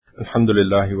الحمد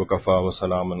لله وكفى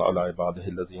وسلام على عباده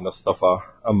الذين اصطفى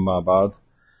أما بعد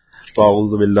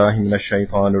فأعوذ بالله من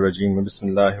الشيطان الرجيم بسم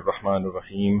الله الرحمن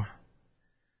الرحيم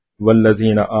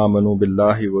والذين آمنوا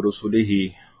بالله ورسله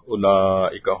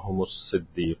أولئك هم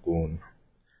الصديقون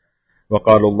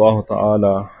وقال الله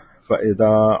تعالى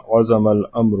فإذا عزم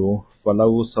الأمر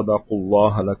فلو صدقوا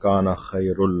الله لكان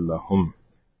خير لهم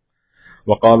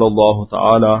وقال الله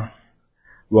تعالى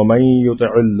ومن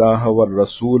يطع الله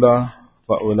والرسول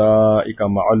فأولئك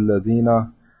مع الذين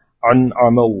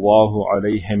أنعم الله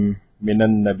عليهم من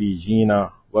النبيين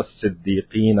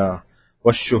والصديقين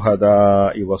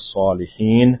والشهداء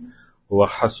والصالحين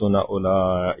وحسن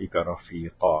أولئك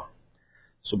رفيقا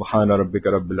سبحان ربك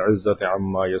رب العزة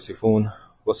عما يصفون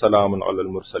وسلام على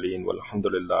المرسلين والحمد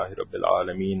لله رب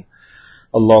العالمين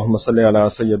اللهم صل على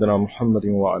سيدنا محمد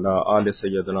وعلى آل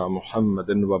سيدنا محمد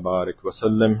وبارك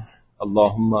وسلم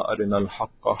اللهم أرنا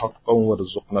الحق حقا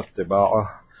وارزقنا اتباعه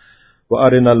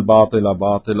وأرنا الباطل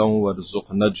باطلا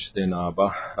وارزقنا اجتنابه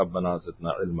ربنا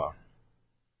زدنا علما.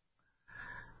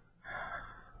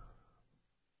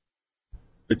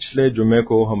 پچھلے جمعے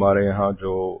کو ہمارے ہاں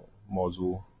جو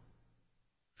موضوع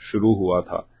شروع ہوا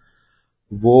تھا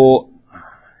وہ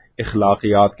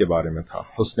اخلاقیات کے بارے میں تھا،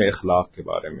 حسن اخلاق کے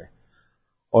بارے میں،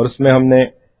 اور اس میں ہم نے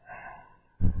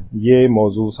یہ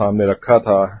موضوع سامنے رکھا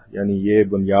تھا، یعنی یہ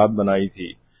بنیاد بنائی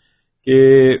تھی کہ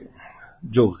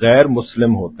جو غیر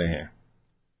مسلم ہوتے ہیں،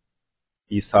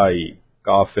 عیسائی،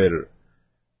 کافر،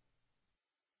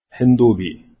 ہندو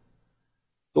بھی،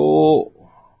 تو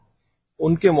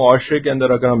ان کے معاشرے کے اندر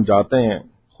اگر ہم جاتے ہیں،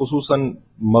 خصوصاً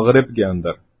مغرب کے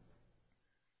اندر،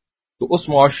 تو اس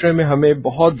معاشرے میں ہمیں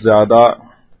بہت زیادہ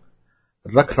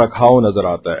رکھ رکھاؤ نظر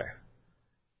آتا ہے،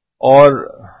 اور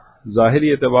ظاہری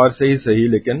اعتبار سے ہی صحیح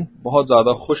لیکن بہت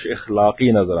زیادہ خوش اخلاقی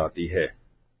نظر آتی ہے،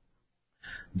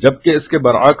 جبکہ اس کے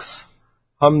برعکس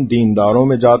ہم دینداروں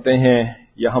میں جاتے ہیں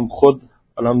یا ہم خود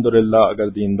الحمدللہ اگر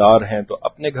دیندار ہیں تو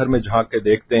اپنے گھر میں جھانک کے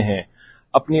دیکھتے ہیں،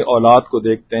 اپنی اولاد کو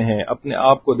دیکھتے ہیں، اپنے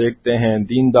آپ کو دیکھتے ہیں،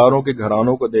 دینداروں کے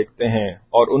گھرانوں کو دیکھتے ہیں،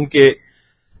 اور ان کے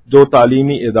جو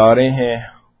تعلیمی ادارے ہیں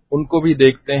ان کو بھی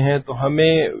دیکھتے ہیں، تو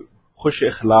ہمیں خوش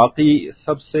اخلاقی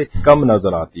سب سے کم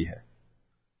نظر آتی ہے۔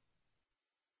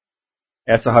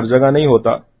 ایسا ہر جگہ نہیں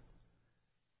ہوتا،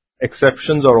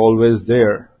 ایکسیپشنز آر آلویز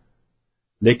دیئر،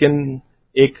 لیکن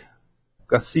ایک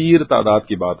کثیر تعداد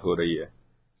کی بات ہو رہی ہے،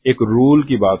 ایک رول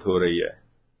کی بات ہو رہی ہے،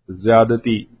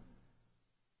 زیادتی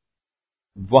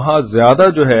وہاں زیادہ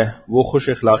جو ہے وہ خوش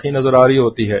اخلاقی نظر آ رہی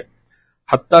ہوتی ہے،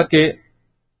 حتیٰ کہ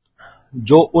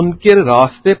جو ان کے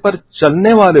راستے پر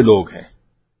چلنے والے لوگ ہیں،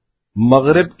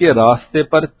 مغرب کے راستے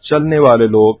پر چلنے والے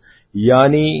لوگ،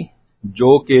 یعنی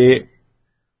جو کہ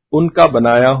ان کا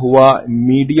بنایا ہوا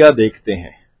میڈیا دیکھتے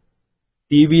ہیں،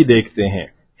 ٹی وی دیکھتے ہیں،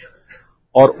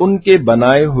 اور ان کے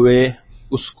بنائے ہوئے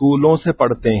اسکولوں سے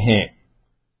پڑھتے ہیں،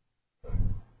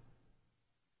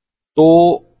 تو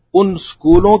ان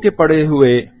اسکولوں کے پڑھے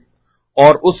ہوئے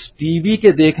اور اس ٹی وی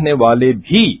کے دیکھنے والے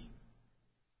بھی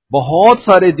بہت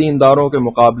سارے دینداروں کے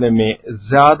مقابلے میں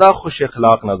زیادہ خوش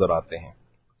اخلاق نظر آتے ہیں۔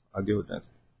 آگے ہو جائیں۔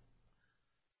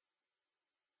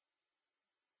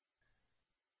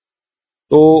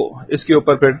 تو اس کے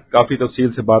اوپر پھر کافی تفصیل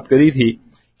سے بات کری تھی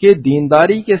کہ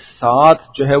دینداری کے ساتھ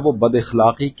جو ہے وہ بد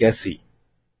اخلاقی کیسی،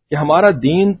 کہ ہمارا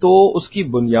دین تو اس کی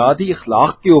بنیادی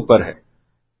اخلاق کے اوپر ہے،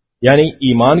 یعنی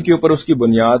ایمان کے اوپر اس کی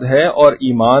بنیاد ہے، اور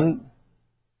ایمان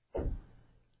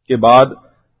کے بعد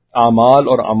اعمال،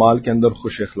 اور اعمال کے اندر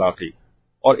خوش اخلاقی،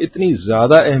 اور اتنی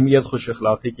زیادہ اہمیت خوش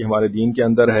اخلاقی کی ہمارے دین کے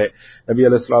اندر ہے۔ نبی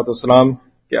علیہ الصلوۃ والسلام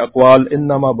کے اقوال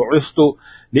انما بعثت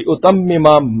لاتمم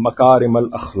مکارم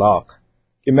الاخلاق،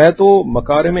 کہ میں تو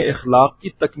مکارم اخلاق کی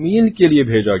تکمیل کے لیے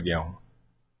بھیجا گیا ہوں۔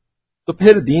 تو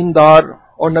پھر دیندار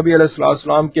اور نبی علیہ الصلوۃ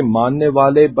والسلام کے ماننے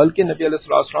والے، بلکہ نبی علیہ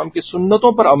الصلوۃ والسلام کی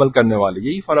سنتوں پر عمل کرنے والے،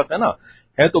 یہی فرق ہے نا،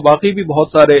 ہے تو باقی بھی بہت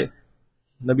سارے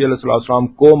نبی علیہ الصلوۃ والسلام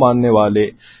کو ماننے والے،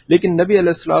 لیکن نبی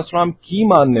علیہ الصلوۃ والسلام کی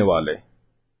ماننے والے،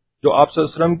 جو آپ صلی اللہ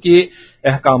علیہ وسلم کے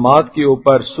احکامات کے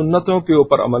اوپر، سنتوں کے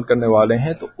اوپر عمل کرنے والے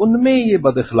ہیں، تو ان میں یہ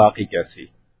بد اخلاقی کیسی؟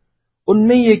 ان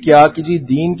میں یہ کیا کہ جی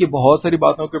دین کی بہت ساری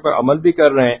باتوں کے اوپر عمل بھی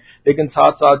کر رہے ہیں، لیکن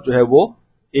ساتھ ساتھ جو ہے وہ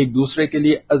ایک دوسرے کے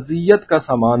لیے اذیت کا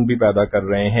سامان بھی پیدا کر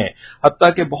رہے ہیں، حتیٰ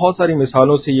کہ بہت ساری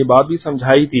مثالوں سے یہ بات بھی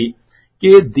سمجھائی تھی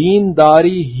کہ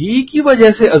دینداری ہی کی وجہ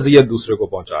سے اذیت دوسرے کو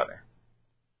پہنچا رہے ہیں۔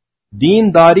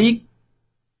 دینداری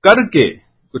کر کے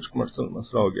کچھ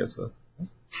مسئلہ ہو گیا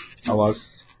سر، آواز،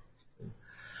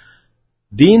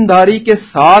 دینداری کے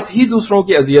ساتھ ہی دوسروں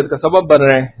کی اذیت کا سبب بن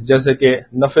رہے ہیں، جیسے کہ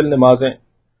نفل نمازیں،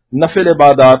 نفل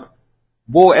عبادات،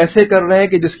 وہ ایسے کر رہے ہیں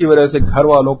کہ جس کی وجہ سے گھر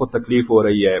والوں کو تکلیف ہو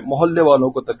رہی ہے، محلے والوں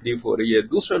کو تکلیف ہو رہی ہے،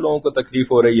 دوسرے لوگوں کو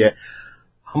تکلیف ہو رہی ہے۔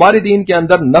 ہمارے دین کے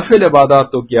اندر نفل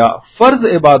عبادات تو کیا، فرض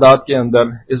عبادات کے اندر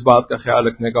اس بات کا خیال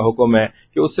رکھنے کا حکم ہے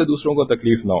کہ اس سے دوسروں کو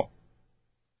تکلیف نہ ہو۔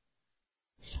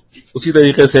 اسی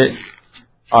طریقے سے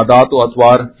عادات و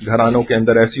اطوار گھرانوں کے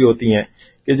اندر ایسی ہوتی ہیں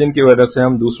کہ جن کی وجہ سے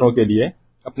ہم دوسروں کے لیے،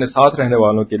 اپنے ساتھ رہنے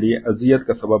والوں کے لیے اذیت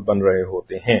کا سبب بن رہے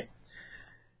ہوتے ہیں۔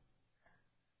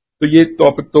 تو یہ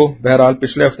ٹاپک تو بہرحال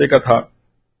پچھلے ہفتے کا تھا،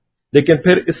 لیکن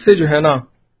پھر اس سے جو ہے نا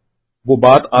وہ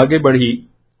بات آگے بڑھی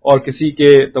اور کسی کے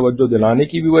توجہ دلانے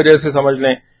کی بھی وجہ سے سمجھ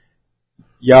لیں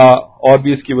یا اور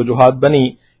بھی اس کی وجوہات بنی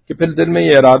کہ پھر دل میں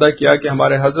یہ ارادہ کیا کہ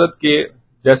ہمارے حضرت کے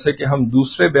جیسے کہ ہم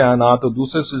دوسرے بیانات اور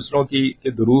دوسرے سلسلوں کے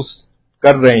دروس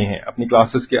کر رہے ہیں اپنی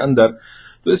کلاسز کے اندر،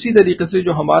 تو اسی طریقے سے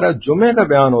جو ہمارا جمعے کا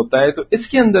بیان ہوتا ہے تو اس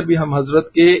کے اندر بھی ہم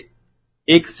حضرت کے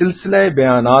ایک سلسلہ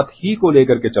بیانات ہی کو لے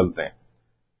کر کے چلتے ہیں،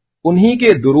 انہی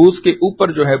کے دروس کے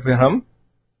اوپر جو ہے پھر ہم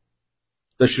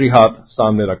تشریحات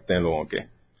سامنے رکھتے ہیں لوگوں کے۔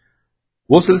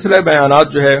 وہ سلسلہ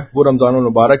بیانات جو ہے وہ رمضان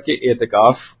المبارک کے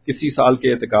اعتکاف، کسی سال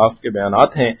کے اعتکاف کے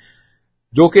بیانات ہیں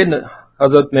جو کہ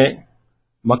حضرت نے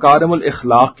مکارم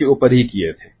الاخلاق کے اوپر ہی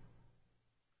کیے تھے۔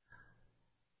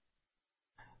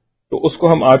 تو اس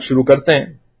کو ہم آج شروع کرتے ہیں،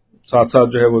 ساتھ ساتھ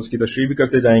جو ہے وہ اس کی تشریح بھی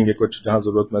کرتے جائیں گے کچھ جہاں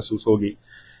ضرورت محسوس ہوگی،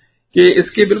 کہ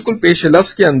اس کے بالکل پیش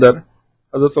لفظ کے اندر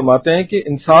حضرت فرماتے ہیں کہ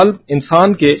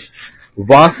انسان کے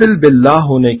واصل باللہ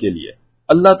ہونے کے لیے،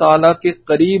 اللہ تعالیٰ کے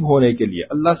قریب ہونے کے لیے،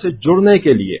 اللہ سے جڑنے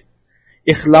کے لیے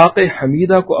اخلاق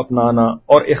حمیدہ کو اپنانا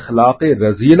اور اخلاق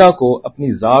رذیلہ کو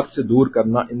اپنی ذات سے دور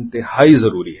کرنا انتہائی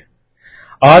ضروری ہے۔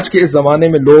 آج کے اس زمانے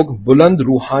میں لوگ بلند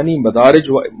روحانی مدارج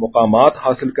و مقامات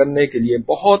حاصل کرنے کے لیے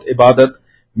بہت عبادت،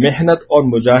 محنت اور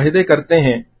مجاہدے کرتے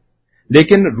ہیں،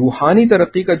 لیکن روحانی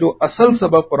ترقی کا جو اصل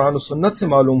سبب قرآن و سنت سے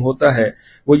معلوم ہوتا ہے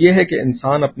وہ یہ ہے کہ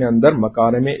انسان اپنے اندر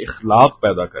مکارم اخلاق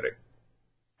پیدا کرے۔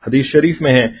 حدیث شریف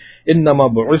میں ہے انما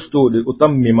بعثت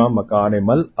لاتمم مکارم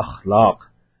الاخلاق۔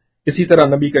 اسی طرح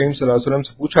نبی کریم صلی اللہ علیہ وسلم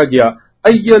سے پوچھا گیا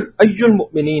ای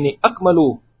المؤمنین اکمل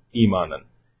ایمانا،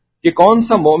 کہ کون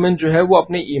سا مومن جو ہے وہ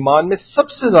اپنے ایمان میں سب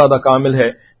سے زیادہ کامل ہے؟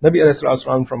 نبی علیہ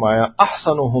السلام فرمایا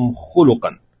احسنہم خلقا،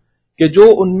 کہ جو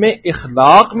ان میں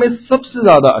اخلاق میں سب سے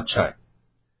زیادہ اچھا ہے،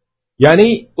 یعنی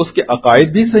اس کے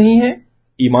عقائد بھی صحیح ہیں،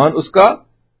 ایمان اس کا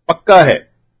پکا ہے،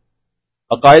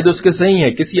 عقائد اس کے صحیح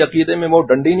ہیں، کسی عقیدے میں وہ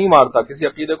ڈنڈی نہیں مارتا، کسی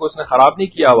عقیدے کو اس نے خراب نہیں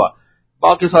کیا ہوا،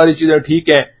 باقی ساری چیزیں ٹھیک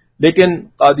ہیں، لیکن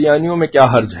قادیانیوں میں کیا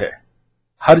حرج ہے،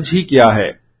 حرج ہی کیا ہے،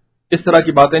 اس طرح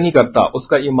کی باتیں نہیں کرتا، اس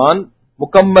کا ایمان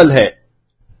مکمل ہے۔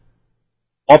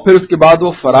 اور پھر اس کے بعد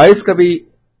وہ فرائض کا بھی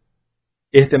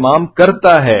اہتمام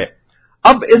کرتا ہے۔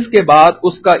 اب اس کے بعد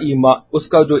اس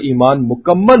کا جو ایمان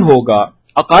مکمل ہوگا،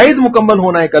 عقائد مکمل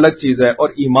ہونا ایک الگ چیز ہے اور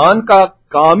ایمان کا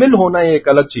کامل ہونا ایک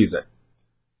الگ چیز ہے۔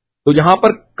 تو یہاں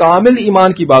پر کامل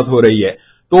ایمان کی بات ہو رہی ہے،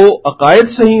 تو عقائد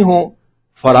صحیح ہوں،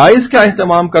 فرائض کا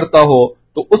اہتمام کرتا ہو،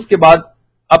 تو اس کے بعد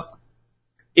اب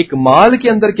اکمال کے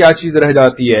اندر کیا چیز رہ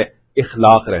جاتی ہے؟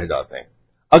 اخلاق رہ جاتے ہیں۔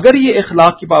 اگر یہ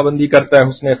اخلاق کی پابندی کرتا ہے،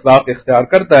 حسن اخلاق اختیار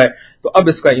کرتا ہے، تو اب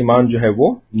اس کا ایمان جو ہے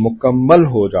وہ مکمل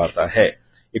ہو جاتا ہے۔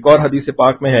 ایک اور حدیث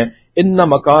پاک میں ہے ان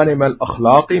مکارم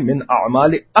الاخلاق من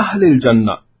اعمال اہل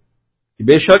الجنہ،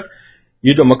 بے شک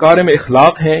یہ جو مکارم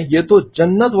اخلاق ہیں یہ تو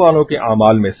جنت والوں کے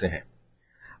اعمال میں سے ہیں۔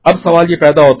 اب سوال یہ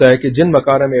پیدا ہوتا ہے کہ جن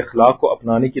مکارم اخلاق کو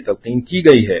اپنانے کی تلقین کی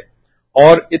گئی ہے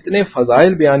اور اتنے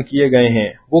فضائل بیان کیے گئے ہیں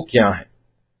وہ کیا ہیں؟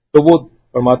 تو وہ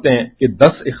فرماتے ہیں کہ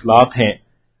 10 اخلاق ہیں۔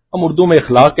 ہم اردو میں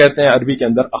اخلاق کہتے ہیں، عربی کے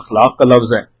اندر اخلاق کا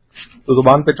لفظ ہے، تو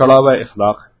زبان پہ چڑھا ہوا ہے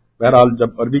اخلاق۔ بہرحال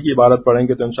جب عربی کی عبارت پڑھیں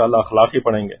گے تو انشاءاللہ اخلاق ہی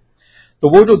پڑھیں گے۔ تو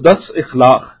وہ جو 10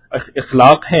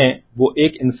 اخلاق ہیں وہ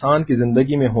ایک انسان کی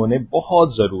زندگی میں ہونے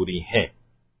بہت ضروری ہیں۔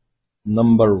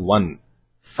 نمبر 1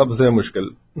 سب سے مشکل،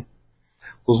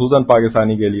 خصوصاً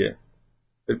پاکستانی کے لیے،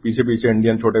 پھر پیچھے پیچھے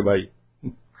انڈین چھوٹے بھائی،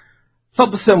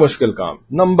 سب سے مشکل کام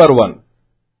نمبر 1،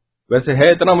 ویسے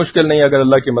ہے اتنا مشکل نہیں، اگر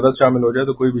اللہ کی مدد شامل ہو جائے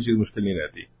تو کوئی بھی چیز مشکل نہیں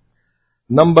رہتی۔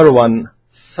 نمبر 1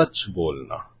 سچ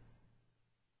بولنا،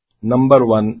 نمبر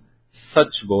 1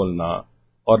 سچ بولنا،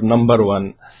 اور نمبر 1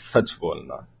 سچ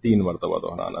بولنا 3 مرتبہ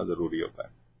دہرانا ضروری ہوتا ہے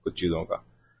کچھ چیزوں کا۔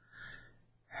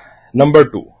 نمبر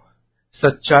 2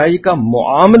 سچائی کا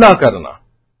معاملہ کرنا،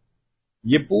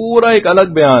 یہ پورا ایک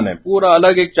الگ بیان ہے، پورا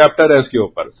الگ ایک چیپٹر ہے اس کے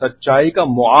اوپر، سچائی کا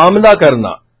معاملہ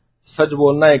کرنا۔ سچ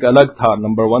بولنا ایک الگ تھا،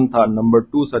 نمبر 1 تھا، نمبر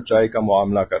 2 سچائی کا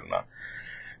معاملہ کرنا۔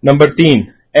 نمبر 3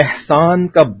 احسان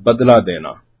کا بدلہ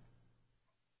دینا۔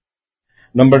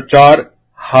 نمبر 4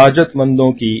 حاجت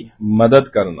مندوں کی مدد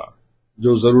کرنا،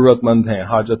 جو ضرورت مند ہیں،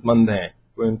 حاجت مند ہیں،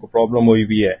 کوئی ان کو پرابلم ہوئی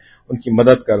بھی ہے، ان کی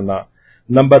مدد کرنا۔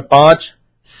 نمبر 5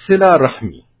 صلہ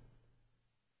رحمی،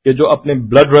 کہ جو اپنے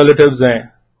بلڈ ریلیٹیوز ہیں،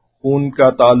 خون کا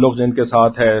تعلق جن کے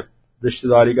ساتھ ہے، رشتہ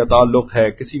داری کا تعلق ہے،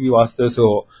 کسی بھی واسطے سے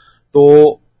ہو، تو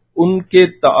ان کے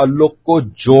تعلق کو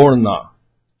جوڑنا،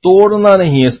 توڑنا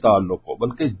نہیں ہے اس تعلق کو،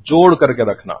 بلکہ جوڑ کر کے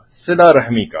رکھنا، صلہ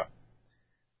رحمی کا۔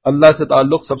 اللہ سے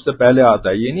تعلق سب سے پہلے آتا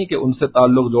ہے، یہ نہیں کہ ان سے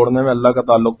تعلق جوڑنے میں اللہ کا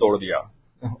تعلق توڑ دیا،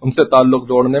 ان سے تعلق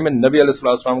جوڑنے میں نبی علیہ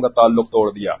السلام کا تعلق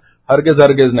توڑ دیا، ہرگز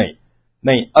ہرگز نہیں۔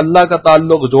 نہیں، اللہ کا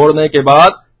تعلق جوڑنے کے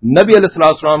بعد، نبی علیہ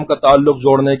السلام کا تعلق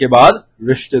جوڑنے کے بعد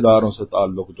رشتہ داروں سے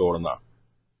تعلق جوڑنا،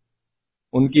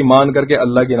 ان کی مان کر کے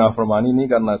اللہ کی نافرمانی نہیں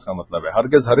کرنا، اس کا مطلب ہے،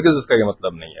 ہرگز ہرگز اس کا یہ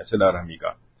مطلب نہیں ہے صلہ رحمی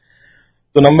کا۔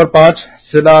 تو نمبر 5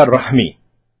 صلہ رحمی،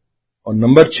 اور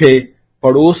نمبر 6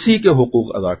 پڑوسی کے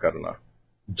حقوق ادا کرنا،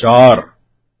 جار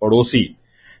پڑوسی۔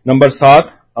 نمبر 7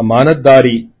 امانت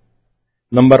داری۔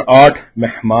 نمبر 8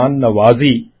 مہمان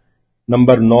نوازی۔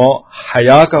 نمبر 9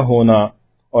 حیا کا ہونا،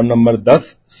 اور نمبر 10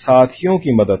 ساتھیوں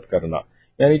کی مدد کرنا،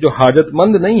 یعنی جو حاجت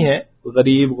مند نہیں ہے،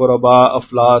 غریب غربا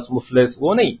افلاس مفلس،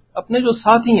 وہ نہیں، اپنے جو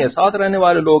ساتھی ہیں، ساتھ رہنے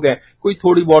والے لوگ ہیں، کوئی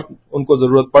تھوڑی بہت ان کو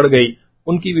ضرورت پڑ گئی،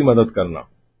 ان کی بھی مدد کرنا۔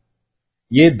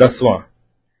 یہ 10واں۔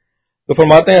 تو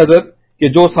فرماتے ہیں حضرت کہ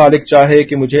جو سالک چاہے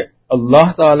کہ مجھے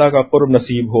اللہ تعالیٰ کا قرب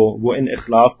نصیب ہو، وہ ان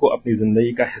اخلاق کو اپنی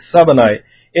زندگی کا حصہ بنائے۔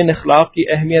 ان اخلاق کی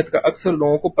اہمیت کا اکثر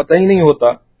لوگوں کو پتہ ہی نہیں ہوتا۔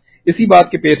 اسی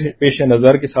بات کے پیش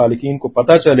نظر کہ سالکین کو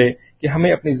پتہ چلے کہ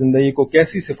ہمیں اپنی زندگی کو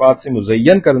کیسی صفات سے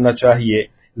مزین کرنا چاہیے،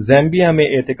 زیمبیا میں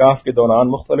اعتکاف کے دوران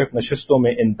مختلف نشستوں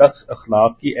میں ان 10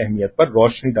 اخلاق کی اہمیت پر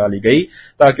روشنی ڈالی گئی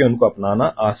تاکہ ان کو اپنانا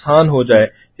آسان ہو جائے۔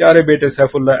 پیارے بیٹے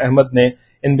سیف اللہ احمد نے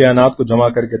ان بیانات کو جمع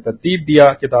کر کے ترتیب دیا۔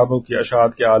 کتابوں کی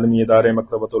اشاعت کے عالمی ادارے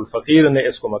مکتبۃ الفقیر نے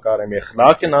اس کو مکارم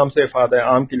اخلاق کے نام سے افادہ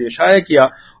عام کے لیے شائع کیا،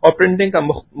 اور پرنٹنگ کا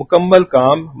مکمل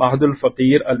کام معہد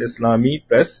الفقیر الاسلامی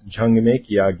پریس جھنگ میں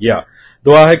کیا گیا۔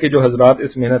 دعا ہے کہ جو حضرات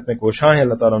اس محنت میں کوشاں ہیں،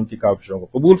 اللہ تعالیٰ ان کی کاوشوں کو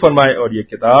قبول فرمائے اور یہ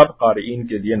کتاب قارئین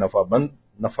کے لیے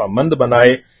نفع مند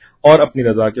بنائے اور اپنی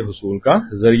رضا کے حصول کا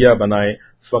ذریعہ بنائے۔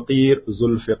 فقیر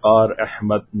ذوالفقار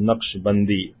احمد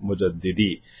نقشبندی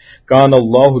مجددی، کان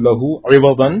اللہ لہ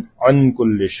عوضا عن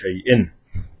کل شیء۔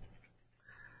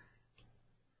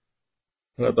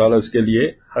 اللہ تعالیٰ اس کے لیے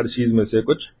ہر چیز میں سے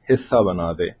کچھ حصہ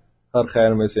بنا دے، ہر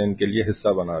خیر میں سے ان کے لیے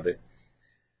حصہ بنا دے۔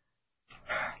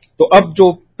 تو اب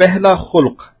جو پہلا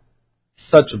خلق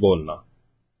سچ بولنا،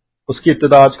 اس کی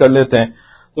ابتدا آج کر لیتے ہیں۔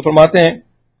 تو فرماتے ہیں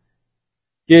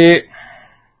کہ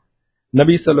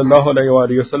نبی صلی اللہ علیہ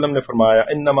وآلہ وسلم نے فرمایا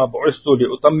انما بعثت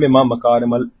لاتمم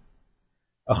مکارم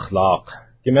الاخلاق،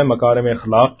 کہ میں مکارم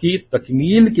اخلاق کی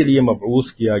تکمیل کے لیے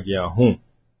مبعوث کیا گیا ہوں۔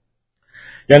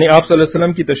 یعنی آپ صلی اللہ علیہ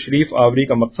وسلم کی تشریف آوری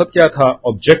کا مقصد کیا تھا؟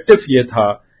 آبجیکٹو یہ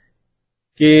تھا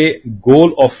کہ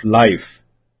گول آف لائف،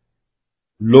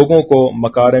 لوگوں کو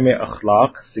مکارم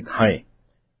اخلاق سکھائیں۔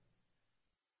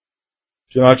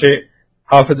 چنانچہ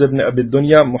حافظ ابن ابی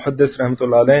الدنیا محدث رحمۃ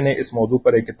اللہ علیہ نے اس موضوع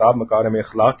پر ایک کتاب مکارم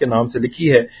اخلاق کے نام سے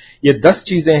لکھی ہے۔ یہ 10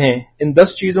 چیزیں ہیں، ان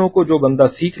 10 چیزوں کو جو بندہ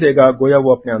سیکھ لے گا گویا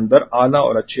وہ اپنے اندر اعلیٰ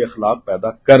اور اچھے اخلاق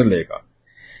پیدا کر لے گا۔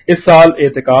 اس سال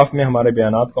اعتکاف میں ہمارے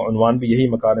بیانات کا عنوان بھی یہی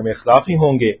مکارم اخلاق ہی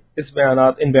ہوں گے۔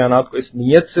 ان بیانات کو اس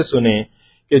نیت سے سنیں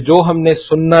کہ جو ہم نے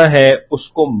سننا ہے اس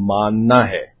کو ماننا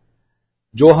ہے،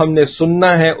 جو ہم نے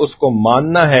سننا ہے اس کو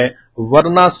ماننا ہے،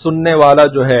 ورنہ سننے والا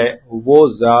جو ہے وہ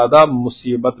زیادہ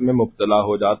مصیبت میں مبتلا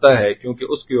ہو جاتا ہے، کیونکہ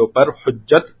اس کے اوپر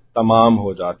حجت تمام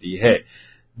ہو جاتی ہے۔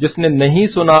 جس نے نہیں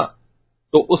سنا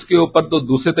تو اس کے اوپر تو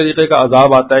دوسرے طریقے کا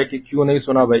عذاب آتا ہے کہ کیوں نہیں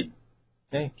سنا بھائی،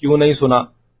 کیوں نہیں سنا،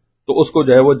 تو اس کو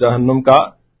جو ہے وہ جہنم کا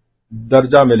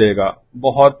درجہ ملے گا،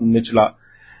 بہت نچلا۔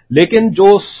 لیکن جو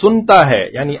سنتا ہے،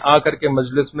 یعنی آ کر کے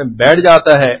مجلس میں بیٹھ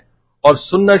جاتا ہے اور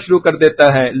سننا شروع کر دیتا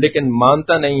ہے لیکن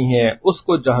مانتا نہیں ہے، اس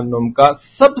کو جہنم کا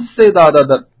سب سے زیادہ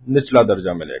نچلا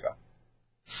درجہ ملے گا،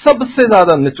 سب سے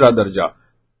زیادہ نچلا درجہ،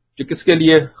 جو کس کے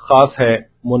لیے خاص ہے؟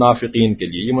 منافقین کے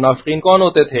لیے۔ یہ منافقین کون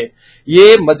ہوتے تھے؟ یہ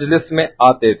مجلس میں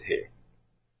آتے تھے،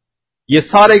 یہ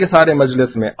سارے کے سارے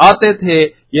مجلس میں آتے تھے،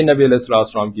 یہ نبی علیہ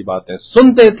السلام کی باتیں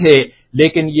سنتے تھے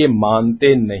لیکن یہ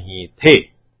مانتے نہیں تھے۔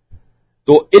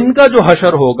 تو ان کا جو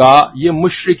حشر ہوگا یہ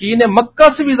مشرکین مکہ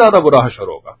سے بھی زیادہ برا حشر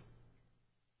ہوگا،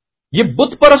 یہ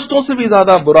بت پرستوں سے بھی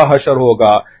زیادہ برا حشر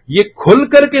ہوگا۔ یہ کھل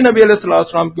کر کے نبی علیہ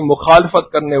السلام کی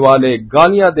مخالفت کرنے والے،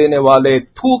 گالیاں دینے والے،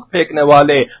 تھوک پھینکنے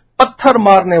والے، پتھر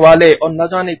مارنے والے اور نہ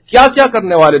جانے کیا کیا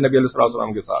کرنے والے نبی علیہ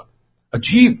السلام کے ساتھ۔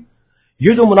 عجیب،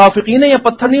 یہ جو منافقین ہیں یہ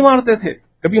پتھر نہیں مارتے تھے۔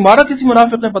 کبھی مارا کسی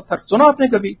منافق نے پتھر؟ سنا آپ نے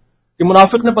کبھی کہ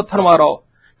منافق نے پتھر مارا ہو؟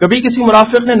 کبھی کسی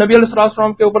منافق نے نبی علیہ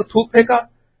السلام کے اوپر تھوک پھینکا؟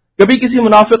 کبھی کسی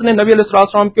منافق نے نبی علیہ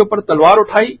السلام کے اوپر تلوار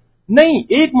اٹھائی؟ نہیں،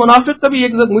 ایک منافق کبھی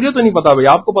مجھے تو نہیں پتا بھائی،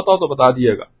 آپ کو پتا ہو تو بتا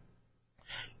دیے گا،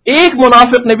 ایک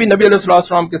منافق نے بھی نبی علیہ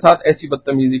السلام کے ساتھ ایسی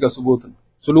بدتمیزی کا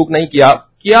سلوک نہیں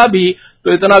کیا بھی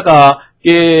تو اتنا کہا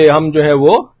کہ ہم جو ہے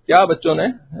وہ کیا بچوں نے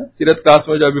سیرت کلاس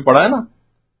میں جو ابھی پڑھا ہے نا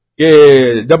کہ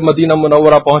جب مدینہ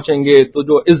منورہ پہنچیں گے تو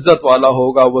جو عزت والا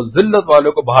ہوگا وہ ذلت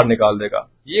والوں کو باہر نکال دے گا،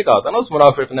 یہ کہا تھا نا اس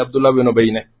منافق نے، عبداللہ بن ابی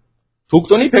نے۔ تھوک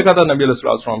تو نہیں پھینکا تھا نبی علیہ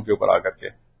السلام کے اوپر آ کر کے،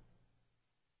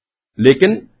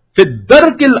 لیکن فی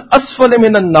الدرک الاسفل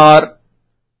من النار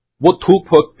وہ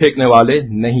تھوک پھینکنے والے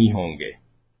نہیں ہوں گے.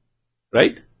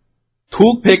 رائٹ؟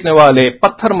 تھوک پھینکنے والے،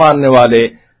 پتھر مارنے والے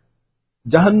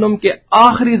جہنم کے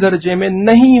آخری درجے میں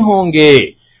نہیں ہوں گے.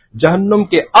 جہنم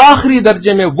کے آخری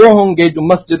درجے میں وہ ہوں گے جو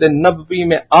مسجد نبوی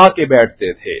میں آ کے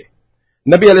بیٹھتے تھے،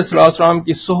 نبی علیہ الصلوۃ والسلام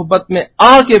کی صحبت میں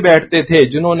آ کے بیٹھتے تھے،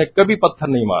 جنہوں نے کبھی پتھر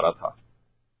نہیں مارا تھا.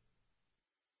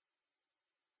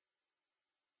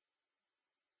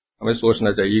 ہمیں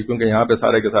سوچنا چاہیے، کیونکہ یہاں پہ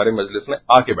سارے کے سارے مجلس میں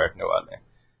آ کے بیٹھنے والے ہیں.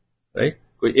 رائٹ؟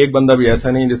 کوئی ایک بندہ بھی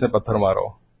ایسا نہیں جس نے پتھر مارا ہو،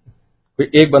 کوئی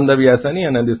ایک بندہ بھی ایسا نہیں ہے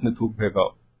نا جس نے تھوک پھینکا ہو.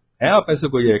 ہے آپ میں سے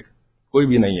کوئی ایک؟ کوئی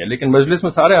بھی نہیں ہے، لیکن مجلس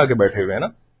میں سارے آ کے بیٹھے ہوئے ہیں نا.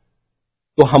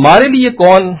 تو ہمارے لیے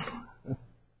کون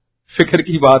فکر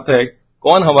کی بات ہے،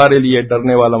 کون ہمارے لیے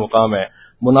ڈرنے والا مقام ہے؟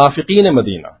 منافقین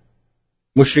مدینہ،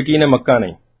 مشرکین مکہ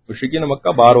نہیں. مشرکین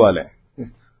مکہ باہر والے ہیں،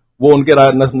 وہ ان کے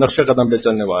نقش قدم پہ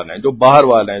چلنے والے ہیں. جو باہر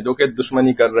والے ہیں، جو کہ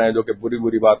دشمنی کر رہے ہیں، جو کہ بری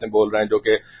بری باتیں بول رہے ہیں، جو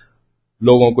کہ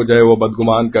لوگوں کو جو ہے وہ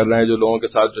بدگمان کر رہے ہیں، جو لوگوں کے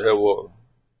ساتھ جو ہے وہ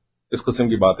اس قسم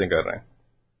کی باتیں کر رہے ہیں،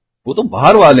 وہ تو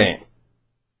باہر والے ہیں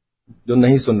جو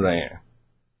نہیں سن رہے ہیں.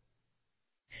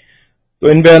 تو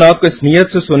ان بیانات کو اس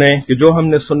نیت سے سنیں کہ جو ہم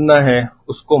نے سننا ہے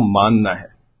اس کو ماننا ہے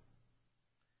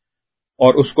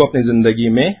اور اس کو اپنی زندگی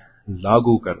میں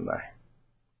لاگو کرنا ہے.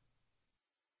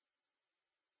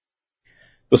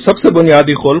 تو سب سے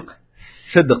بنیادی خلق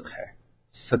صدق ہے،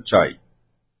 سچائی.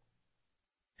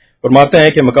 فرماتے ہیں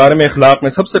کہ مکارم اخلاق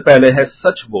میں سب سے پہلے ہے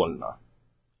سچ بولنا.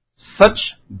 سچ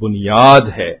بنیاد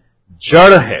ہے،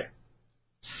 جڑ ہے.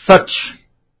 سچ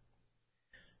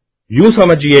یوں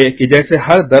سمجھیے کہ جیسے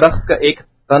ہر درخت کا ایک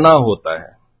تنا ہوتا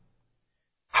ہے،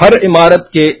 ہر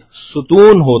عمارت کے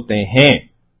ستون ہوتے ہیں،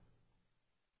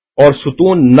 اور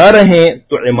ستون نہ رہیں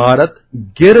تو عمارت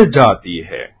گر جاتی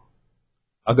ہے.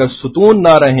 اگر ستون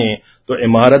نہ رہیں تو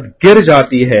عمارت گر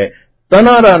جاتی ہے،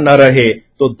 تنا نہ رہے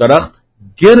تو درخت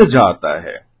گر جاتا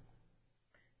ہے.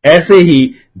 ایسے ہی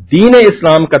دین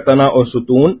اسلام کا تنا اور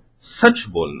ستون سچ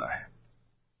بولنا ہے.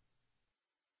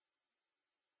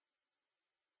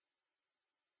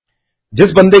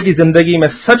 جس بندے کی زندگی میں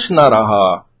سچ نہ رہا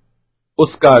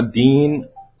اس کا دین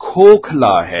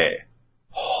کھوکھلا ہے،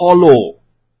 ہولو.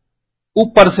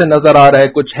 اوپر سے نظر آ رہا ہے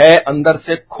کچھ ہے، اندر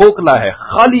سے کھوکھلا ہے،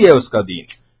 خالی ہے اس کا دین.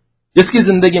 جس کی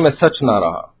زندگی میں سچ نہ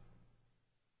رہا.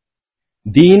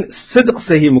 دین صدق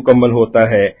سے ہی مکمل ہوتا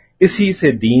ہے، اسی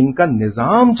سے دین کا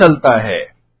نظام چلتا ہے.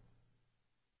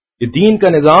 یہ دین کا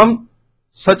نظام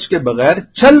سچ کے بغیر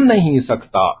چل نہیں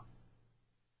سکتا.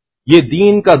 یہ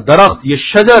دین کا درخت، یہ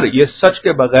شجر، یہ سچ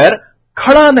کے بغیر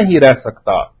کھڑا نہیں رہ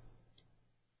سکتا.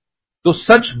 تو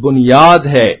سچ بنیاد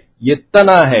ہے، یہ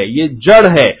تنا ہے، یہ جڑ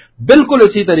ہے. بالکل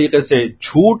اسی طریقے سے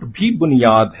جھوٹ بھی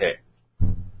بنیاد ہے.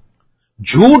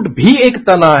 جھوٹ بھی ایک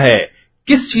تنا ہے.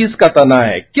 کس چیز کا تنا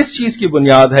ہے، کس چیز کی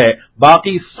بنیاد ہے؟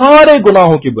 باقی سارے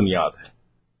گناہوں کی بنیاد ہے.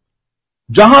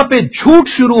 جہاں پہ جھوٹ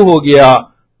شروع ہو گیا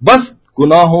بس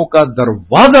گناہوں کا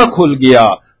دروازہ کھل گیا.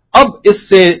 اب اس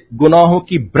سے گناہوں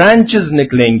کی برانچز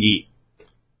نکلیں گی،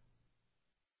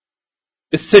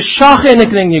 اس سے شاخیں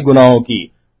نکلیں گی گناہوں کی،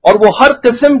 اور وہ ہر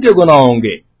قسم کے گناہ ہوں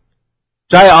گے،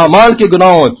 چاہے اعمال کے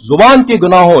گناہ ہوں، زبان کے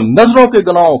گناہ ہوں، نظروں کے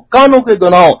گناہ ہوں، کانوں کے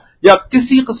گناہ ہوں، یا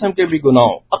کسی قسم کے بھی گناہ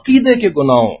ہوں، عقیدے کے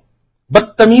گناہ ہوں،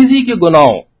 بدتمیزی کے گناہ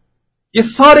ہوں. یہ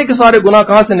سارے کے سارے گناہ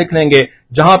کہاں سے نکلیں گے؟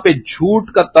 جہاں پہ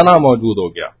جھوٹ کا تنا موجود ہو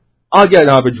گیا. آ گیا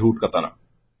جہاں پہ جھوٹ کا تنا.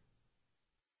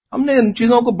 ہم نے ان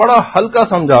چیزوں کو بڑا ہلکا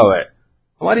سمجھا ہوا ہے.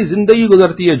 ہماری زندگی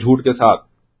گزرتی ہے جھوٹ کے ساتھ،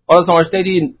 اور سمجھتے ہیں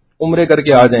جی عمرے کر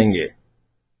کے آ جائیں گے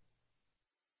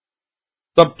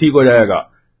تب ٹھیک ہو جائے گا.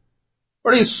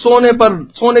 بڑی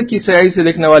سونے کی سیاہی سے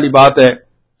لکھنے والی بات ہے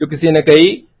جو کسی نے کہی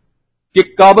کہ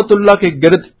کعبۃ اللہ کے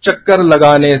گرد چکر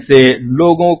لگانے سے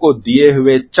لوگوں کو دیے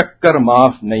ہوئے چکر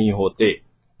معاف نہیں ہوتے.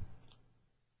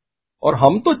 اور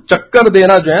ہم تو چکر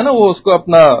دینا جو ہے نا وہ اس کو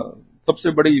اپنا سب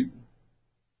سے بڑی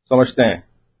سمجھتے ہیں،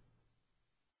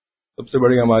 سب سے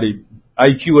بڑی ہماری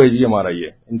آئی کیو ہے جی ہمارا، یہ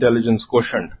انٹیلیجنس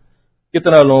کوشنٹ.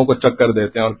 کتنا لوگوں کو چکر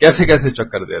دیتے ہیں اور کیسے کیسے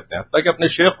چکر دیتے ہیں، تاکہ اپنے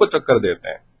شیخ کو چکر دیتے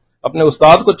ہیں، اپنے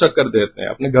استاد کو چکر دیتے ہیں،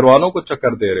 اپنے گھر والوں کو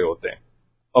چکر دے رہے ہوتے ہیں،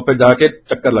 اور پھر جا کے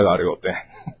چکر لگا رہے ہوتے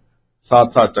ہیں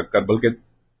 7 چکر، بلکہ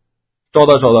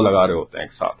 14 لگا رہے ہوتے ہیں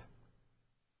ایک ساتھ.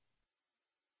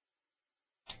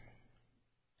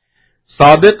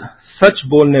 صادق سچ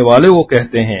بولنے والے وہ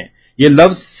کہتے ہیں. یہ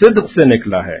لفظ صدق سے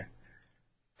نکلا ہے.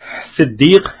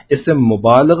 صدیق اسم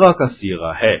مبالغہ کا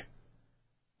صیغہ ہے.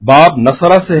 باب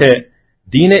نصرہ سے ہے.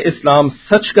 دین اسلام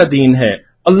سچ کا دین ہے.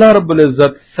 اللہ رب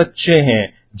العزت سچے ہیں،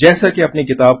 جیسا کہ اپنی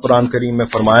کتاب قرآن کریم میں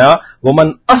فرمایا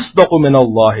وَمَنْ أَصْدَقُ مِنَ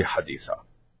اللَّهِ حَدِيثًا،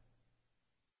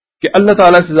 کہ اللہ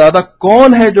تعالیٰ سے زیادہ کون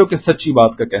ہے جو کہ سچی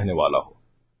بات کا کہنے والا ہو.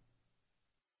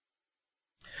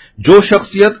 جو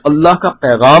شخصیت اللہ کا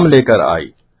پیغام لے کر آئی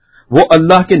وہ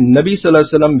اللہ کے نبی صلی اللہ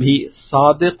علیہ وسلم بھی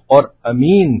صادق اور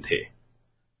امین تھے.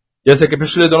 جیسے کہ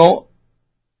پچھلے دنوں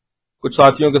کچھ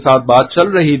ساتھیوں کے ساتھ بات چل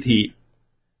رہی تھی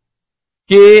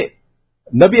کہ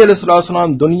نبی علیہ الصلوۃ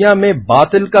والسلام دنیا میں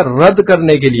باطل کا رد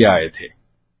کرنے کے لیے آئے تھے.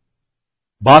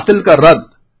 باطل کا رد،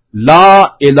 لا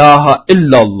الہ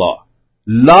الا اللہ،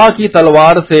 لا کی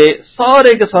تلوار سے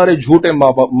سارے کے سارے جھوٹے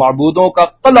معبودوں کا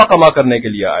قلع کما کرنے کے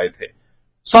لیے آئے تھے.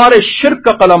 سارے شرک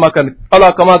کا قلع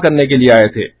کما کرنے کے لیے آئے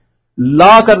تھے،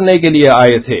 لا کرنے کے لیے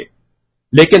آئے تھے.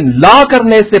 لیکن لا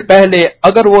کرنے سے پہلے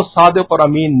اگر وہ صادق اور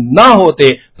امین نہ ہوتے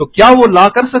تو کیا وہ لا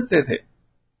کر سکتے تھے؟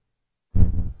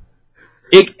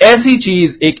 ایک ایسی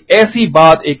چیز، ایک ایسی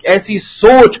بات، ایک ایسی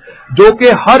سوچ جو کہ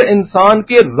ہر انسان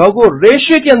کے رگ و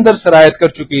ریشے کے اندر سرایت کر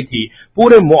چکی تھی،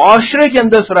 پورے معاشرے کے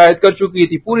اندر سرایت کر چکی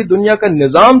تھی. پوری دنیا کا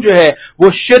نظام جو ہے وہ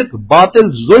شرک،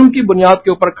 باطل، ظلم کی بنیاد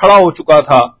کے اوپر کھڑا ہو چکا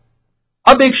تھا.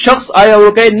 اب ایک شخص آیا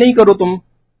اور کہے نہیں کرو، تم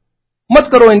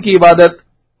مت کرو ان کی عبادت،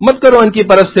 مت کرو ان کی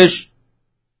پرستش،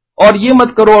 اور یہ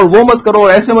مت کرو اور وہ مت کرو اور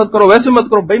ایسے مت کرو ویسے مت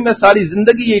کرو. بھائی میں ساری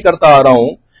زندگی یہی کرتا آ رہا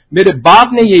ہوں، میرے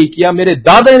باپ نے یہی کیا، میرے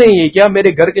دادا نے یہی کیا، میرے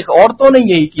گھر کی عورتوں نے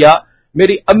یہی کیا،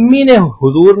 میری امی نے،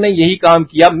 حضور نے یہی کام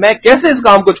کیا، میں کیسے اس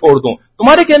کام کو چھوڑ دوں؟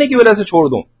 تمہارے کہنے کی وجہ سے چھوڑ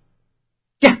دوں؟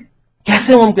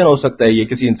 کیسے ممکن ہو سکتا ہے یہ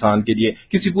کسی انسان کے لیے،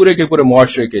 کسی پورے کے پورے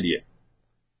معاشرے کے لیے؟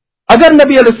 اگر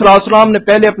نبی علیہ السلام نے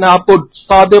پہلے اپنے آپ کو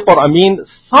صادق اور امین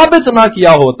ثابت نہ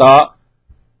کیا ہوتا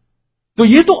تو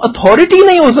یہ تو اتھارٹی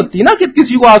نہیں ہو سکتی نا کہ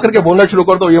کسی کو آ کر کے بولنا شروع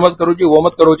کر دو، یہ مت کرو جی، وہ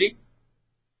مت کرو جی.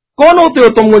 کون ہوتے ہو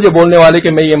تم مجھے بولنے والے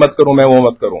کہ میں یہ مت کروں، میں وہ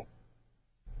مت کروں؟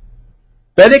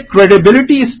 پہلے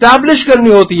کریڈیبلٹی اسٹیبلش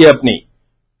کرنی ہوتی ہے اپنی.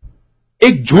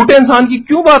 ایک جھوٹے انسان کی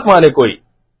کیوں بات مانے کوئی؟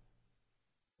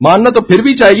 ماننا تو پھر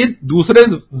بھی چاہیے، دوسرے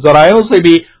ذرائعوں سے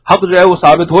بھی حق جو ہے وہ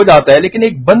ثابت ہو جاتا ہے، لیکن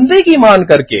ایک بندے کی مان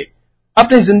کر کے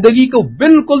اپنی زندگی کو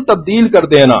بالکل تبدیل کر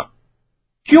دینا،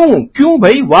 کیوں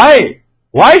بھائی؟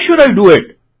 Why should I do it?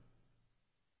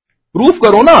 Proof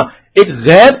کرو نا. ایک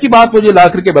غیب کی بات مجھے لا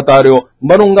کر کے بتا رہے ہو،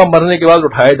 مروں گا، مرنے کے بعد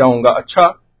اٹھایا جاؤں گا. اچھا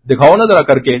دکھاؤ نا ذرا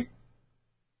کر کے،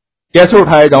 کیسے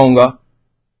اٹھایا جاؤں گا؟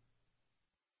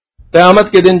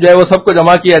 قیامت کے دن جو ہے وہ سب کو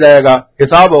جمع کیا جائے گا،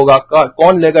 حساب ہوگا.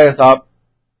 کون لے گا حساب؟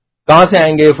 کہاں سے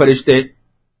آئیں گے یہ فرشتے؟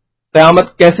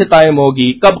 قیامت کیسے قائم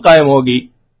ہوگی؟ کب قائم ہوگی؟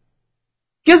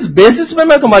 کس بیسس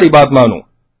میں تمہاری بات مانوں؟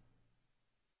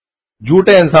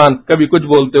 جھوٹے انسان، کبھی کچھ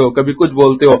بولتے ہو، کبھی کچھ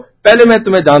بولتے ہو. پہلے میں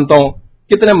تمہیں جانتا ہوں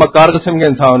کتنے مکار قسم کے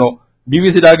انسان ہو.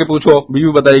 بیوی سے جا کے پوچھو،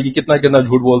 بیوی بتائے گی کتنا کتنا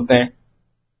جھوٹ بولتے ہیں.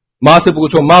 ماں سے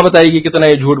پوچھو، ماں بتائے گی کتنا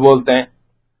یہ جھوٹ بولتے ہیں.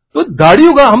 تو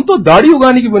ہم تو داڑھی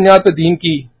اگانے کی بنیاد پہ دین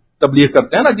کی تبلیغ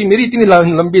کرتے ہیں نا کہ میری اتنی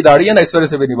لمبی داڑھی ہے نا، اس وجہ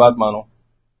سے میری بات مانو.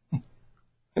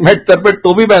 میں سر پہ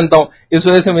ٹوپی پہنتا ہوں، اس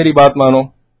وجہ سے میری بات مانو.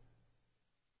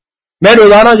 میں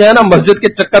روزانہ جو ہے نا مسجد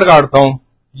کے چکر کاٹتا ہوں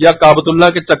یا کعبۃ اللہ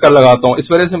کے چکر لگاتا ہوں،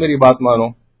 اس وجہ سے میری بات مانو.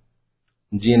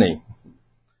 جی نہیں،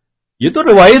 یہ تو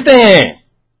روایتیں ہیں.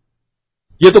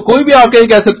 یہ تو کوئی بھی آ کے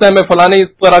کہہ سکتا ہے میں فلانے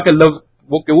طرح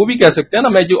کے وہ بھی کہہ سکتے ہیں نا،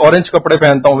 میں جو اورنج کپڑے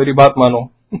پہنتا ہوں میری بات مانو.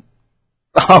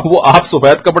 وہ آپ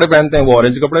سفید کپڑے پہنتے ہیں، وہ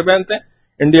اورنج کپڑے پہنتے ہیں.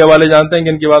 انڈیا والے جانتے ہیں کہ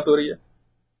ان کی بات ہو رہی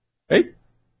ہے.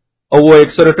 اور وہ ایک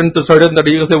سرٹن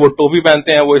طریقے سے وہ ٹوپی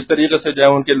پہنتے ہیں، وہ اس طریقے سے جو ہے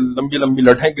ان کے لمبی لمبی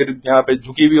لٹھیں یہاں پہ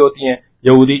جھکی ہوئی ہوتی ہیں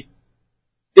یہودی.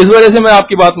 اس وجہ سے میں آپ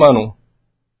کی بات مانوں؟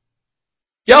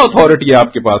 کیا اتھارٹی ہے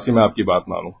آپ کے پاس کہ میں آپ کی بات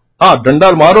مانوں؟ ہاں ڈنڈا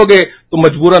مارو گے تو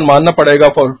مجبوراً ماننا پڑے گا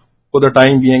فار دا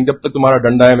ٹائم بینگ، جب تک تمہارا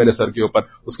ڈنڈا ہے میرے سر کے اوپر،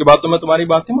 اس کے بعد تو میں تمہاری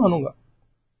بات نہیں مانوں گا.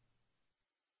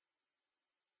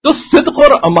 تو صدق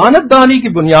اور امانت داری کی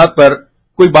بنیاد پر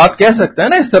کوئی بات کہہ سکتا ہے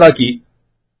نا اس طرح کی.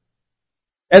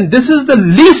 And this is the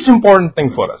least important thing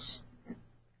for اس.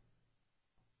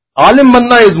 عالم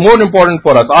بننا از مور امپورٹنٹ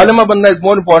فار اس، عالمہ بننا از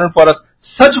مور امپورٹنٹ فار اس.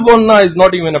 سچ بولنا is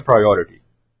not even a priority.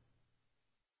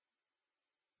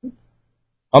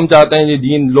 ہم چاہتے ہیں یہ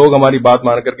دین، لوگ ہماری بات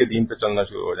مان کر کے دین پہ چلنا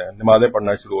شروع ہو جائیں، نمازیں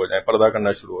پڑھنا شروع ہو جائیں، پردہ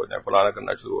کرنا شروع ہو جائیں، فلانا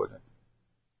کرنا شروع ہو جائیں.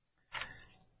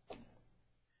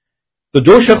 تو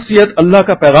جو شخصیت اللہ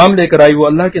کا پیغام لے کر آئی وہ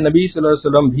اللہ کے نبی صلی اللہ علیہ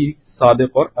وسلم بھی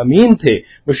صادق اور امین تھے.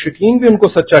 مشرکین بھی ان کو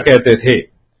سچا کہتے تھے.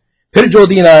 پھر جو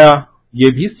دین آیا یہ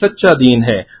بھی سچا دین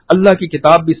ہے. اللہ کی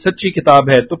کتاب بھی سچی کتاب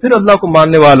ہے. تو پھر اللہ کو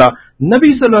ماننے والا،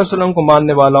 نبی صلی اللہ علیہ وسلم کو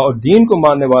ماننے والا اور دین کو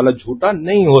ماننے والا جھوٹا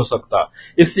نہیں ہو سکتا.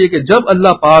 اس لیے کہ جب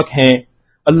اللہ پاک ہیں،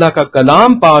 اللہ کا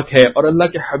کلام پاک ہے اور اللہ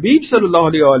کے حبیب صلی اللہ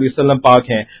علیہ وآلہ وسلم پاک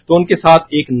ہیں، تو ان کے ساتھ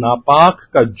ایک ناپاک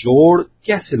کا جوڑ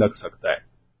کیسے لگ سکتا ہے؟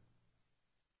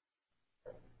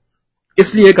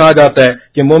 اس لیے کہا جاتا ہے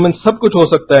کہ مومن سب کچھ ہو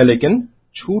سکتا ہے لیکن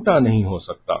جھوٹا نہیں ہو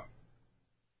سکتا.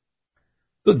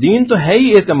 تو دین تو ہے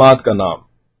ہی اعتماد کا نام،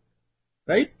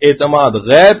 رائٹ؟ اعتماد،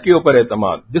 غیب کے اوپر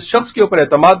اعتماد. جس شخص کے اوپر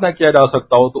اعتماد نہ کیا جا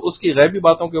سکتا ہو تو اس کی غیبی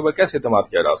باتوں کے اوپر کیسے اعتماد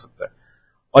کیا جا سکتا ہے؟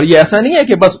 اور یہ ایسا نہیں ہے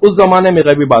کہ بس اس زمانے میں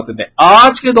غیبی باتیں تھیں،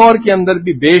 آج کے دور کے اندر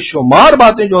بھی بے شمار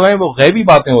باتیں جو ہیں وہ غیبی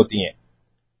باتیں ہوتی ہیں،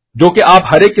 جو کہ آپ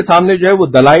ہر ایک کے سامنے جو ہے وہ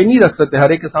دلائل نہیں رکھ سکتے، ہر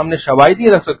ایک کے سامنے شواہد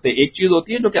نہیں رکھ سکتے۔ ایک چیز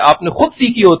ہوتی ہے جو کہ آپ نے خود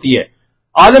سیکھی ہوتی ہے،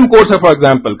 عالم کورس ہے۔ فار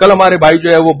ایگزامپل کل ہمارے بھائی جو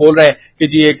ہے وہ بول رہے ہیں کہ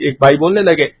جی ایک بھائی بولنے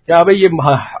لگے کہ ہاں بھائی یہ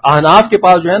احناف کے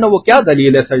پاس جو ہے نا وہ کیا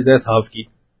دلیل ہے سجدہ صاحب کی۔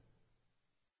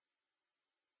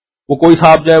 وہ کوئی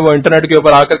صاحب جو ہے وہ انٹرنیٹ کے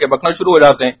اوپر آ کر کے بکنا شروع ہو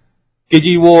جاتے ہیں کہ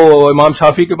جی وہ امام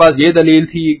شافی کے پاس یہ دلیل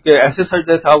تھی کہ ایسے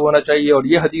سجدہ صاحب ہونا چاہیے، اور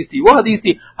یہ حدیث تھی وہ حدیث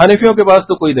تھی۔ حنفیوں کے پاس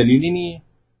تو کوئی دلیل ہی نہیں ہے،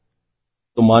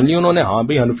 تو مان لی انہوں نے ہاں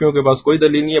بھائی حنفیوں کے پاس کوئی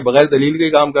دلیل نہیں ہے، بغیر دلیل کے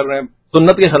ہی کام کر رہے ہیں،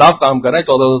 سنت کے خلاف کام کر رہے ہیں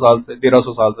 1400 سال سے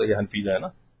 1300 سال سے یہ حنفی جو ہے نا۔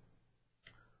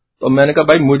 تو میں نے کہا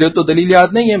بھائی مجھے تو دلیل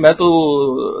یاد نہیں ہے، میں تو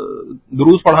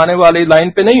دروس پڑھانے والے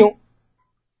لائن پہ نہیں ہوں۔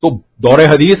 تو دور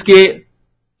حدیث کے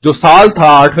جو سال تھا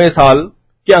 8ویں سال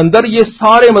کے اندر یہ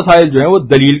سارے مسائل جو ہیں وہ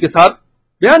دلیل کے ساتھ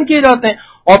بیان کیے جاتے ہیں،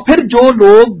 اور پھر جو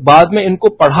لوگ بعد میں ان کو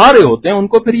پڑھا رہے ہوتے ہیں ان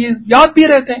کو پھر یہ یاد بھی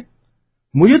رہتے ہیں۔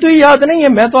 مجھے تو یہ یاد نہیں ہے،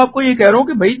 میں تو آپ کو یہ کہہ رہا ہوں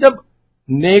کہ بھائی جب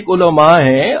نیک علماء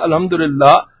ہیں،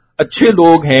 الحمدللہ اچھے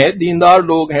لوگ ہیں، دیندار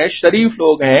لوگ ہیں، شریف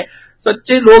لوگ ہیں،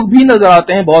 سچے لوگ بھی نظر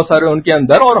آتے ہیں بہت سارے ان کے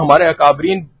اندر، اور ہمارے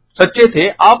اکابرین سچے تھے،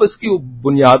 آپ اس کی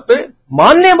بنیاد پہ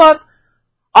مان لیں بات۔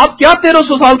 آپ کیا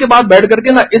 1300 سال کے بعد بیٹھ کر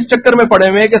کے نا اس چکر میں پڑے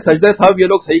ہوئے ہیں کہ سجدہ صاحب یہ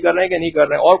لوگ صحیح کر رہے ہیں کہ نہیں کر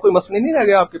رہے ہیں، اور کوئی مسئلے نہیں رہ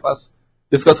گیا آپ کے پاس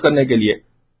ڈسکس کرنے کے لیے۔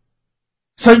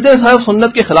 سجدہ صاحب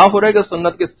سنت کے خلاف ہو رہا ہے کہ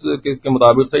سنت کے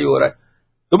مطابق صحیح ہو رہا ہے؟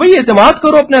 تو بھئی اعتماد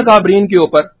کرو اپنے اکابرین کے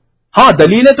اوپر۔ ہاں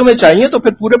دلیلیں تمہیں چاہیے تو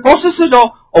پھر پورے پروسیس سے جاؤ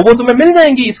اور وہ تمہیں مل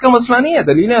جائیں گی، اس کا مسئلہ نہیں ہے،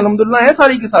 دلیلیں الحمدللہ ہیں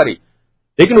ساری کی ساری،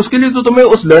 لیکن اس کے لیے تو تمہیں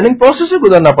اس لرننگ پروسیس سے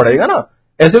گزرنا پڑے گا نا۔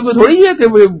 ایسے کوئی تھوڑی ہے کہ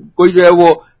کوئی جو ہے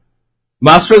وہ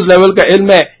ماسٹرز لیول کا علم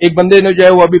ہے، ایک بندے نے جو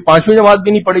ہے وہ ابھی 5ویں جماعت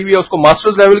بھی نہیں پڑھی ہوئی ہے، اس کو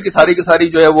ماسٹرز لیول کی ساری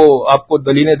جو ہے وہ آپ کو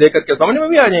دلیلیں دے کر کے سمجھ میں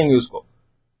بھی آ جائیں گی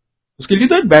اس کے لیے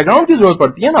تو ایک بیک گراؤنڈ کی ضرورت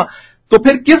پڑتی ہے نا۔ تو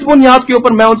پھر کس بنیاد کے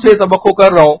اوپر میں ان سے توقع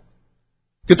کر رہا ہوں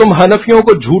کہ تم حنفیوں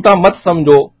کو جھوٹا مت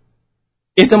سمجھو؟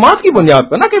 اعتماد کی بنیاد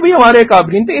پر نا کہ بھئی ہمارے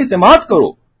اکابرین پہ اعتماد کرو۔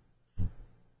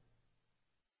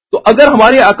 تو اگر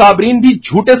ہمارے اکابرین بھی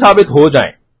جھوٹے ثابت ہو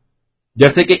جائیں،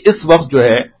 جیسے کہ اس وقت جو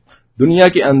ہے دنیا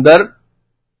کے اندر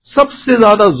سب سے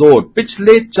زیادہ زور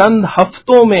پچھلے چند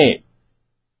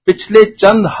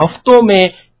ہفتوں میں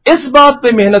اس بات پہ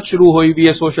محنت شروع ہوئی ہوئی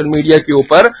ہے سوشل میڈیا کے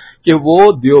اوپر کہ وہ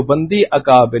دیوبندی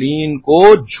اکابرین کو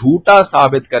جھوٹا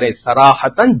ثابت کریں،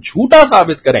 صراحتاً جھوٹا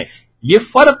ثابت کریں۔ یہ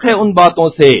فرق ہے ان باتوں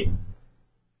سے۔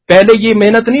 پہلے یہ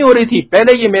محنت نہیں ہو رہی تھی،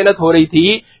 پہلے یہ محنت ہو رہی تھی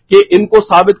کہ ان کو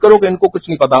ثابت کرو کہ ان کو کچھ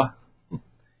نہیں پتا،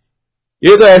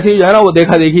 یہ تو ایسی جو ہے نا وہ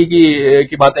دیکھا دیکھی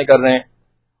کی باتیں کر رہے ہیں،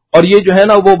 اور یہ جو ہے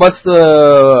نا وہ بس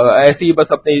ایسی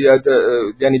بس اپنی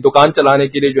یعنی دکان چلانے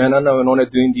کے لیے جو ہے نا انہوں نے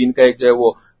دین کا ایک جو ہے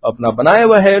وہ اپنا بنایا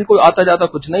ہوا ہے، ان کو آتا جاتا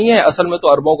کچھ نہیں ہے، اصل میں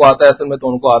تو عربوں کو آتا ہے، اصل میں تو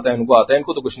ان کو آتا ہے، ان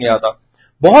کو تو کچھ نہیں آتا۔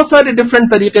 بہت سارے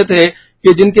ڈفرینٹ طریقے تھے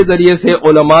کہ جن کے ذریعے سے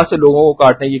علماء سے لوگوں کو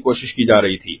کاٹنے کی کوشش کی جا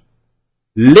رہی تھی۔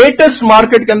 لیٹسٹ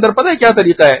مارکیٹ کے اندر پتہ ہے کیا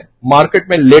طریقہ ہے؟ مارکیٹ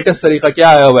میں لیٹسٹ طریقہ کیا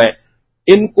آیا ہوا ہے؟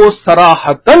 ان کو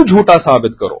صراحتاً جھوٹا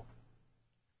ثابت کرو،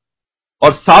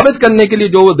 اور ثابت کرنے کے لیے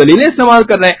جو وہ دلیلیں استعمال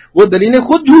کر رہے ہیں وہ دلیلیں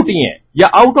خود جھوٹی ہیں یا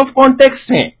آؤٹ آف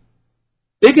کانٹیکسٹ ہیں،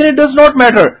 لیکن it does not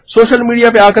matter. Social media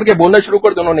پہ آ کر کے بولنا شروع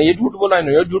کر دو، انہوں نے یہ جھوٹ بولا،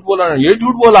 انہوں نے یہ جھوٹ بولا، انہوں نے یہ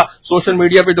جھوٹ بولا۔ سوشل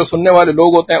میڈیا پہ جو سننے والے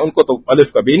لوگ ہوتے ہیں ان کو تو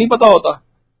الف کبھی نہیں پتا ہوتا،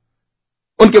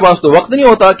 ان کے پاس تو وقت نہیں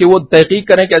ہوتا کہ وہ تحقیق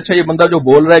کریں کہ اچھا یہ بندہ جو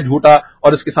بول رہا ہے جھوٹا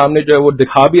اور اس کے سامنے جو ہے وہ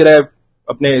دکھا بھی رہا ہے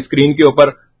اپنے اسکرین کے اوپر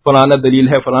فلانا دلیل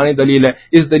ہے، فلانی دلیل ہے،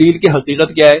 اس دلیل کی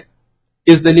حقیقت کیا ہے،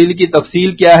 اس دلیل کی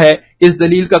تفصیل کیا ہے، اس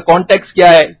دلیل کا کانٹیکس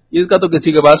کیا ہے، اس کا تو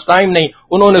کسی کے پاس ٹائم نہیں۔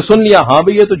 انہوں نے سن لیا ہاں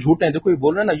بھئی یہ تو جھوٹ ہیں، دیکھو یہ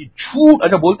بول رہے ہیں نا یہ جھوٹ،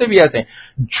 اچھا بولتے بھی ایسے ہیں،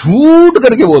 جھوٹ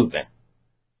کر کے بولتے ہیں۔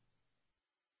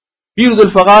 پیر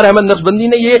ذوالفقار احمد نقشبندی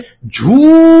نے یہ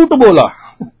جھوٹ بولا،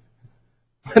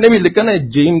 میں نے بھی لکھا نا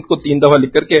جیم کو 3 دفعہ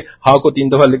لکھ کر کے، ہاں کو 3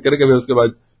 دفعہ لکھ کر کے، پھر اس کے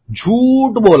بعد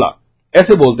جھوٹ بولا،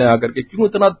 ایسے بولتے ہیں آ کر کے۔ کیوں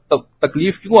اتنا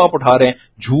تکلیف کیوں آپ اٹھا رہے ہیں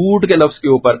جھوٹ کے لفظ کے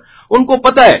اوپر؟ ان کو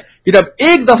پتہ ہے کہ جب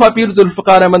ایک دفعہ پیر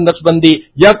ذوالفقار احمد نقشبندی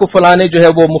یا کو فلانے جو ہے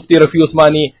وہ مفتی رفیع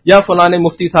عثمانی یا فلانے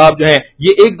مفتی صاحب جو ہیں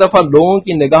یہ ایک دفعہ لوگوں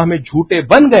کی نگاہ میں جھوٹے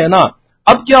بن گئے نا،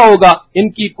 اب کیا ہوگا؟ ان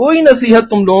کی کوئی نصیحت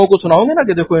تم لوگوں کو سناؤ گے نا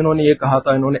کہ دیکھو انہوں نے یہ کہا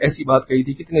تھا، انہوں نے ایسی بات کہی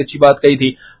تھی، کتنی اچھی بات کہی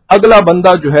تھی، اگلا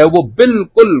بندہ جو ہے وہ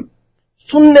بالکل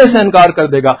سننے سے انکار کر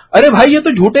دے گا۔ ارے بھائی یہ تو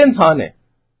جھوٹے انسان ہیں،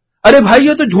 ارے بھائی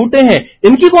یہ تو جھوٹے ہیں،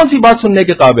 ان کی کون سی بات سننے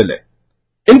کے قابل ہے،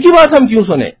 ان کی بات ہم کیوں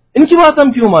سنیں، ان کی بات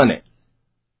ہم کیوں مانیں؟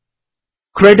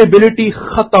 کریڈیبلٹی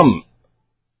ختم۔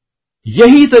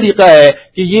 یہی طریقہ ہے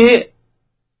کہ یہ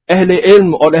اہل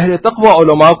علم اور اہل تقوی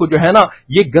علماء کو جو ہے نا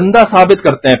یہ گندا ثابت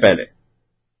کرتے ہیں، پہلے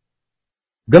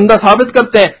گندا ثابت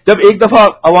کرتے ہیں، جب ایک دفعہ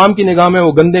عوام کی نگاہ میں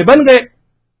وہ گندے بن گئے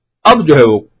اب جو ہے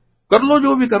وہ کر لو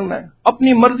جو بھی کرنا ہے،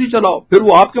 اپنی مرضی چلاؤ، پھر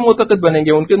وہ آپ کے معتقد بنیں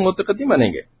گے، ان کے معتقد نہیں بنیں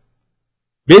گے۔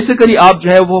 بیسیکلی آپ جو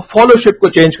ہے وہ فالوشپ کو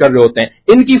چینج کر رہے ہوتے ہیں.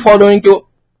 ان کی فالوئنگ کو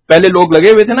پہلے لوگ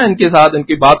لگے ہوئے تھے نا ان کے ساتھ, ان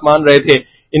کی بات مان رہے تھے,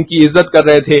 ان کی عزت کر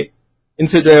رہے تھے, ان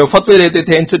سے جو ہے فتوے لیتے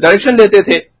تھے, ان سے ڈائریکشن لیتے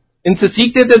تھے, ان سے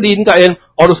سیکھتے تھے دین کا علم,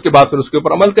 اور اس کے بعد پھر اس کے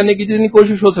اوپر عمل کرنے کی جتنی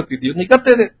کوشش ہو سکتی تھی اتنی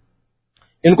کرتے تھے.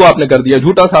 ان کو آپ نے کر دیا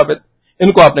جھوٹا ثابت,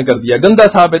 ان کو آپ نے کر دیا گندا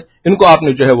ثابت, ان کو آپ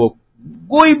نے جو ہے وہ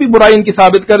کوئی بھی برائی ان کی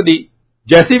ثابت کر دی,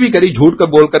 جیسی بھی کری جھوٹ کر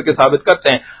بول کر کے ثابت کرتے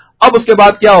ہیں. اب اس کے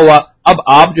بعد کیا ہوا, اب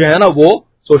آپ جو ہے نا وہ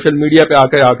سوشل میڈیا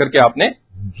پہ آ کر کے آپ نے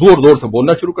زور زور سے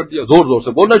بولنا شروع کر دیا, زور زور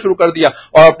سے بولنا شروع کر دیا,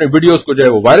 اور اپنے ویڈیوز کو جو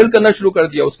ہے وہ وائرل کرنا شروع کر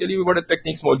دیا. اس کے لیے بھی بڑے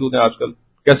ٹیکنیکس موجود ہیں آج کل,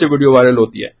 کیسے ویڈیو وائرل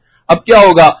ہوتی ہے. اب کیا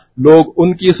ہوگا, لوگ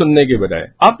ان کی سننے کے بجائے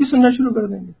آپ کی سننا شروع کر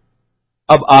دیں گے.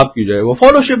 اب آپ کی جو ہے وہ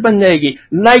فالوشپ بن جائے گی,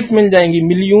 لائکس مل جائیں گی,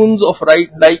 millions of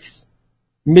likes,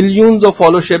 millions of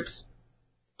fellowships.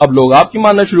 اب لوگ آپ کی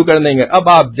ماننا شروع کر دیں گے. اب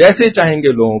آپ جیسے چاہیں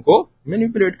گے لوگوں کو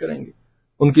مینیپولیٹ کریں گے,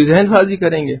 ان کی ذہن سازی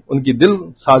کریں گے, ان کی دل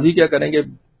سازی کیا کریں گے,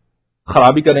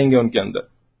 خرابی کریں گے ان کے اندر.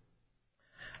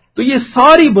 تو یہ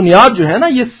ساری بنیاد جو ہے نا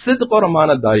یہ صدق اور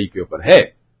امانت داری کے اوپر ہے.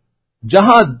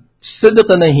 جہاں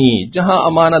صدق نہیں, جہاں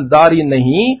امانت داری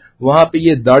نہیں, وہاں پہ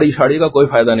یہ داڑھی شاڑی کا کوئی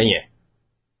فائدہ نہیں ہے,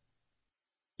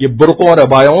 یہ برقعوں اور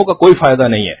ابایوں کا کوئی فائدہ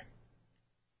نہیں ہے.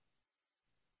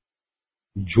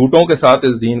 جھوٹوں کے ساتھ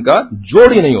اس دین کا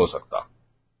جوڑ ہی نہیں ہو سکتا.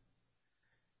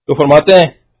 تو فرماتے ہیں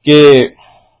کہ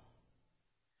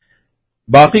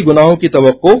باقی گناہوں کی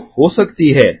توقع ہو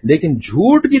سکتی ہے لیکن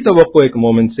جھوٹ کی توقع ایک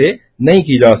مومن سے نہیں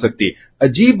کی جا سکتی.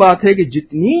 عجیب بات ہے کہ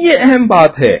جتنی یہ اہم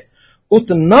بات ہے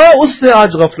اتنا اس سے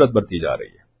آج غفلت برتی جا رہی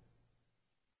ہے.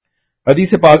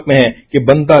 حدیث پاک میں ہے کہ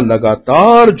بندہ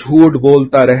لگاتار جھوٹ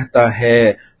بولتا رہتا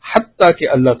ہے حتیٰ کہ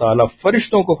اللہ تعالیٰ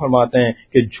فرشتوں کو فرماتے ہیں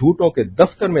کہ جھوٹوں کے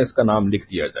دفتر میں اس کا نام لکھ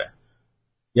دیا جائے.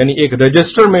 یعنی ایک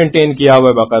رجسٹر مینٹین کیا ہوا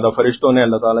ہے باقاعدہ فرشتوں نے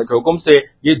اللہ تعالیٰ کے حکم سے,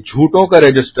 یہ جھوٹوں کا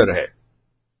رجسٹر ہے.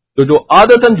 تو جو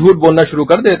عادتاً جھوٹ بولنا شروع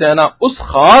کر دیتے ہیں نا, اس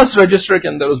خاص رجسٹر کے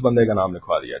اندر اس بندے کا نام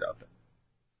لکھوا دیا جاتا ہے.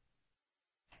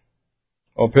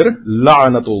 اور پھر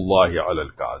لعنت اللہ علی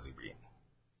الکاذبین,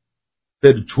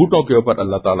 پھر جھوٹوں کے اوپر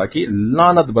اللہ تعالیٰ کی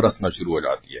لعنت برسنا شروع ہو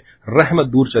جاتی ہے, رحمت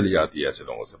دور چلی جاتی ہے ایسے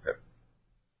لوگوں سے. پھر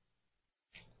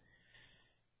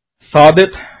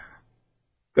صادق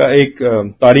کا ایک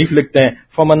تعریف لکھتے ہیں,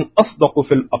 فمن اصدق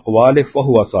فی الاقوال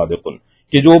فہو صادق,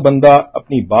 کہ جو بندہ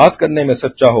اپنی بات کرنے میں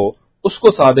سچا ہو اس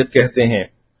کو صادق کہتے ہیں.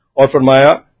 اور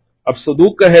فرمایا, اب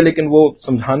صدوق کا ہے لیکن وہ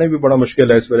سمجھانے بھی بڑا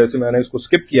مشکل ہے, اس وجہ سے میں نے اس کو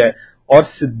سکپ کیا ہے, اور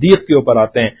صدیق کے اوپر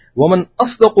آتے ہیں. ومن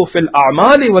اصدق فی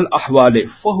الاعمال والاحوال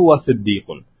فہو صدیق,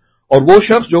 اور وہ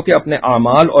شخص جو کہ اپنے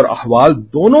اعمال اور احوال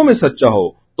دونوں میں سچا ہو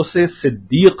اسے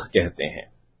صدیق کہتے ہیں.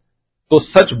 تو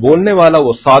سچ بولنے والا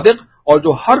وہ صادق, اور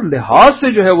جو ہر لحاظ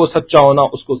سے جو ہے وہ سچا ہونا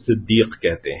اس کو صدیق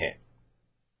کہتے ہیں.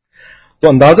 تو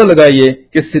اندازہ لگائیے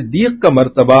کہ صدیق کا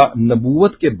مرتبہ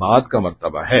نبوت کے بعد کا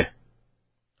مرتبہ ہے.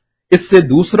 اس سے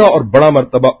دوسرا اور بڑا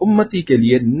مرتبہ امتی کے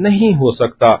لیے نہیں ہو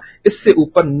سکتا, اس سے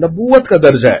اوپر نبوت کا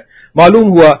درجہ ہے. معلوم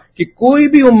ہوا کہ کوئی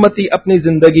بھی امتی اپنی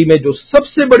زندگی میں جو سب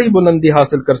سے بڑی بلندی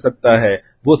حاصل کر سکتا ہے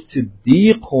وہ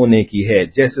صدیق ہونے کی ہے,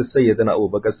 جیسے سیدنا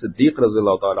ابوبکر صدیق رضی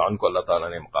اللہ تعالی عنہ کو اللہ تعالی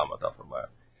نے مقام عطا فرمایا.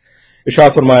 ارشاد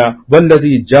فرمایا,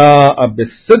 والذی جاء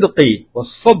بالصدق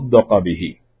وصدق به,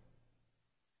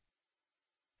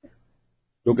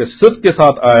 جو کہ صدق کے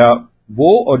ساتھ آیا وہ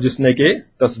اور جس نے کہ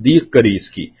تصدیق کری اس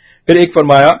کی. پھر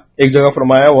ایک جگہ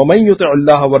فرمایا, ومن یطع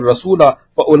اللہ والرسول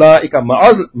فاولئک مع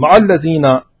الذین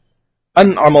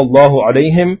انعم اللہ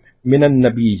علیہم من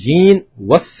النبیین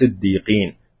والصدیقین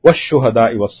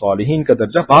والشہداء والصالحین کا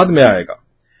درجہ بعد میں آئے گا.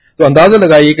 تو اندازہ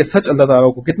لگائیے کہ سچ اللہ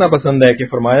تعالیٰ کو کتنا پسند ہے کہ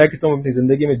فرمایا کہ تم اپنی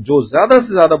زندگی میں جو زیادہ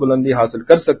سے زیادہ بلندی حاصل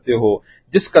کر سکتے ہو,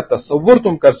 جس کا تصور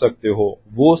تم کر سکتے ہو,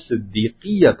 وہ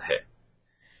صدیقیت ہے.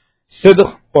 صدق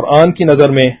قرآن کی نظر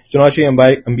میں چنانچہ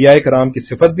انبیاء کرام کی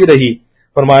صفت بھی رہی.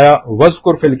 فرمایا,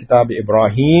 وذکر فی الکتاب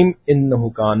ابراہیم انہ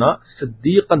کان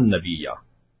صدیقا نبیا,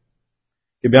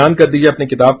 کہ بیان کر دیجیے اپنے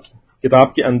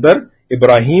کتاب کے اندر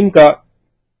ابراہیم کا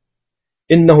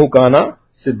انہ کان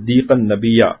صدیقا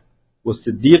نبیا, وہ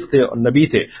صدیق تھے اور نبی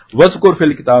تھے. وذکر فی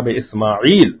الکتاب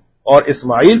اسماعیل, اور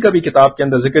اسماعیل کا بھی کتاب کے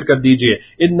اندر ذکر کر دیجئے,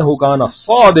 انہ کان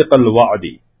صادق الوعد,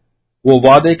 وہ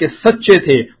وعدے کے سچے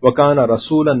تھے. وکان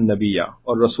رسولا نبیا,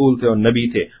 اور رسول تھے اور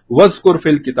نبی تھے. وذکر فی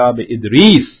الکتاب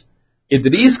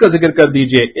ادریس کا ذکر کر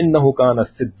دیجئے, انہ کان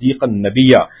صدیقا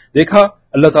نبیا. دیکھا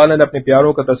اللہ تعالیٰ نے اپنے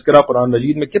پیاروں کا تذکرہ قرآن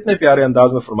مجید میں کتنے پیارے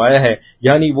انداز میں فرمایا ہے,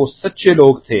 یعنی وہ سچے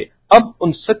لوگ تھے. اب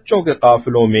ان سچوں کے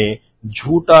قافلوں میں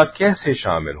جھوٹا کیسے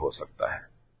شامل ہو سکتا ہے؟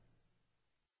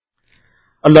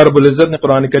 اللہ رب العزت نے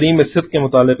قرآن کریم میں صدق کے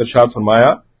متعلق ارشاد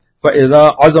فرمایا, فَإِذَا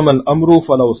عَزَمَ الْأَمْرُ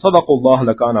فَلَوْ صَدَقُوا اللَّهَ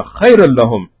لَكَانَ خَيْرًا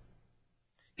لَهُمْ,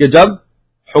 کہ جب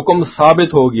حکم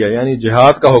ثابت ہو گیا یعنی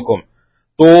جہاد کا حکم,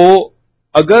 تو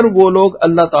اگر وہ لوگ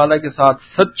اللہ تعالیٰ کے ساتھ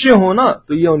سچے ہوں نا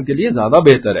تو یہ ان کے لیے زیادہ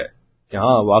بہتر ہے کہ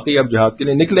ہاں واقعی اب جہاد کے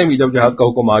لیے نکلیں بھی جب جہاد کا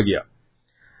حکم آ گیا.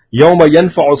 یوم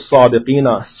ینفع الصادقین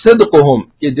صدقہم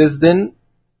کہ جس دن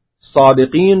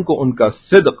صادقین کو ان کا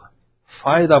صدق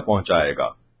فائدہ پہنچائے گا.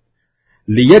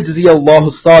 لیجزی اللہ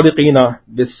الصادقین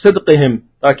بصدقہم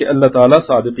تاکہ اللہ تعالیٰ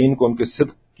صادقین کو ان کے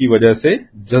صدق کی وجہ سے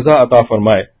جزا عطا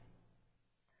فرمائے.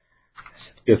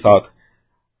 کے ساتھ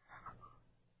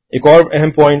ایک اور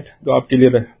اہم پوائنٹ جو آپ کے لیے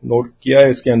نوٹ کیا ہے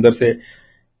اس کے اندر سے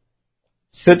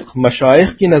صدق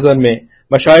مشائخ کی نظر میں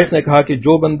مشائخ نے کہا کہ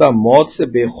جو بندہ موت سے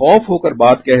بے خوف ہو کر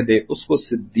بات کہہ دے اس کو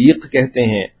صدیق کہتے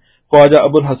ہیں. خواجہ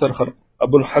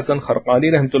ابو الحسن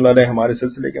خرقانی رحمۃ اللہ علیہ ہمارے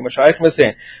سلسلے کے مشائخ میں سے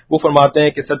ہیں. وہ فرماتے ہیں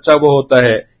کہ سچا وہ ہوتا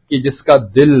ہے کہ جس کا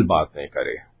دل باتیں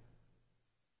کرے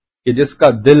کہ جس کا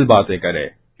دل باتیں کرے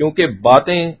کیونکہ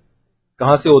باتیں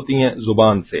کہاں سے ہوتی ہیں؟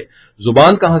 زبان سے.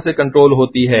 زبان کہاں سے کنٹرول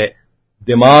ہوتی ہے؟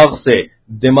 دماغ سے.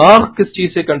 دماغ کس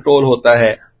چیز سے کنٹرول ہوتا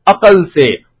ہے؟ عقل سے.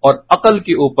 اور عقل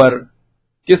کے اوپر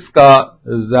کس کا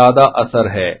زیادہ اثر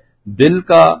ہے؟ دل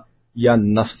کا یا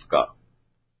نفس کا؟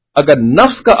 اگر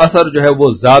نفس کا اثر جو ہے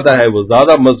وہ زیادہ ہے، وہ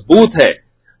زیادہ مضبوط ہے،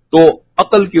 تو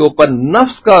عقل کے اوپر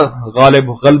نفس کا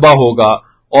غلبہ ہوگا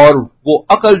اور وہ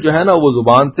عقل جو ہے نا وہ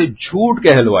زبان سے جھوٹ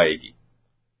کہلوائے گی.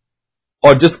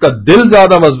 اور جس کا دل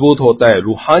زیادہ مضبوط ہوتا ہے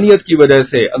روحانیت کی وجہ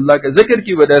سے، اللہ کے ذکر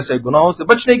کی وجہ سے، گناہوں سے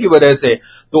بچنے کی وجہ سے،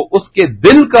 تو اس کے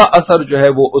دل کا اثر جو ہے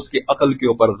وہ اس کی عقل کے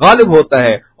اوپر غالب ہوتا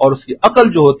ہے اور اس کی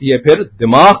عقل جو ہوتی ہے پھر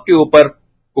دماغ کے اوپر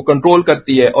کو کنٹرول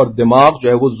کرتی ہے اور دماغ جو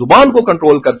ہے وہ زبان کو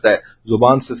کنٹرول کرتا ہے،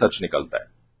 زبان سے سچ نکلتا ہے.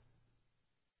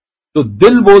 تو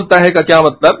دل بولتا ہے کا کیا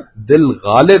مطلب؟ دل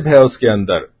غالب ہے اس کے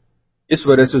اندر، اس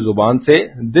وجہ سے زبان سے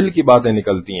دل کی باتیں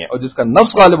نکلتی ہیں، اور جس کا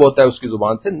نفس غالب ہوتا ہے اس کی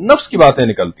زبان سے نفس کی باتیں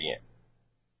نکلتی ہیں.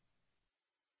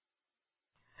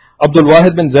 عبد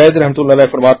الواحد بن زید رحمۃ اللہ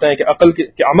علیہ فرماتے ہیں کہ عقل کے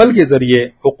عمل کے ذریعے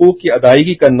حقوق کی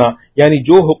ادائیگی کرنا، یعنی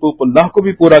جو حقوق اللہ کو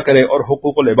بھی پورا کرے اور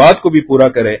حقوق العباد کو بھی پورا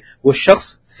کرے، وہ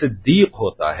شخص صدیق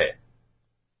ہوتا ہے.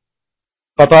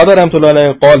 قتادہ رحمۃ اللہ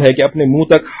علیہ قول ہے کہ اپنے منہ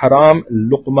تک حرام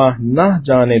لقمہ نہ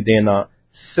جانے دینا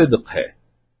صدق ہے.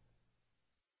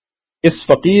 اس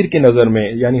فقیر کی نظر میں،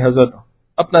 یعنی حضرت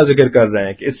اپنا ذکر کر رہے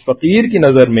ہیں کہ اس فقیر کی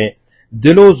نظر میں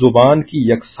دل و زبان کی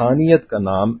یکسانیت کا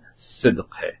نام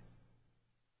صدق ہے.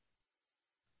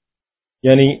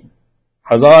 یعنی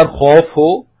ہزار خوف ہو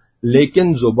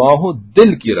لیکن زباں ہو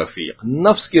دل کی رفیق،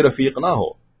 نفس کی رفیق نہ ہو.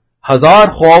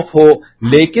 ہزار خوف ہو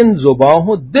لیکن زباں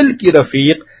ہو دل کی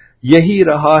رفیق، یہی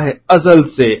رہا ہے ازل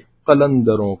سے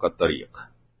قلندروں کا طریق.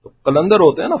 تو قلندر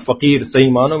ہوتے ہیں نا فقیر،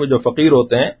 صحیح معنوں میں جو فقیر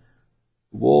ہوتے ہیں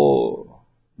وہ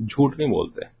جھوٹ نہیں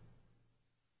بولتے.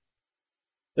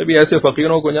 جبھی ایسے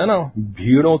فقیروں کو جو ہے نا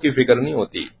بھیڑوں کی فکر نہیں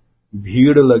ہوتی،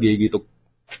 بھیڑ لگے گی تو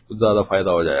زیادہ فائدہ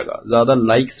ہو جائے گا، زیادہ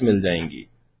لائکس مل جائیں گی،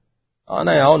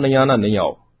 آنا آؤ نہیں آنا نہیں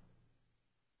آؤ.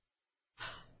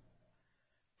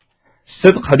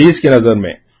 صدق حدیث کی نظر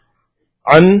میں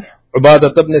عن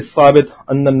عبادۃ بن ثابت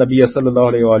ان النبی صلی اللہ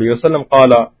علیہ وآلہ وسلم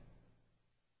قال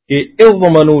کہ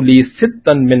اضمنوا لی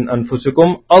ستا من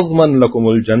انفسکم اضمن لکم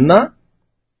الجنہ،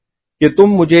 کہ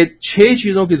تم مجھے 6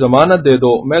 چیزوں کی ضمانت دے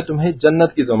دو میں تمہیں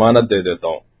جنت کی ضمانت دے دیتا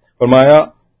ہوں. فرمایا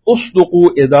اصدقوا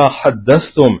اذا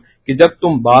حدثتم، کہ جب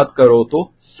تم بات کرو تو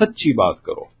سچی بات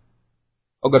کرو.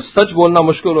 اگر سچ بولنا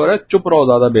مشکل ہو رہا ہے چپ رہو،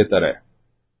 زیادہ بہتر ہے.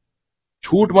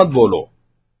 جھوٹ مت بولو،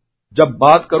 جب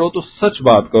بات کرو تو سچ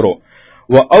بات کرو.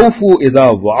 وَأَوْفُوا إِذَا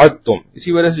وَعَدتُّمْ،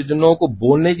 اسی وجہ سے جن لوگوں کو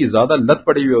بولنے کی زیادہ لت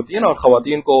پڑی ہوئی ہوتی ہے نا، اور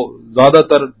خواتین کو زیادہ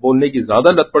تر بولنے کی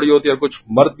زیادہ لت پڑی ہوتی ہے، اور کچھ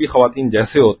مرد بھی خواتین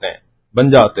جیسے ہوتے ہیں بن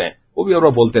جاتے ہیں، وہ بھی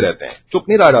اور بولتے رہتے ہیں، چپ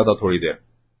نہیں رہا جاتا، تھوڑی دیر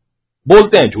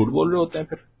بولتے ہیں، جھوٹ بول رہے ہوتے ہیں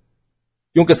پھر،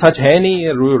 کیونکہ سچ ہے نہیں،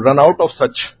 رن آؤٹ آف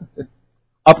سچ.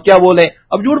 اب کیا بولیں؟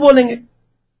 اب جھوٹ بولیں گے.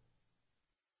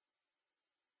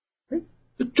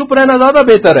 تو چپ رہنا زیادہ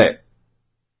بہتر ہے.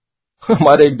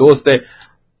 ہمارے ایک دوست ہے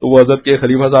تو وہ حضرت کے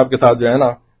خلیفہ صاحب کے ساتھ جو ہے نا،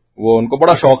 وہ ان کو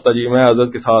بڑا شوق تھا جی میں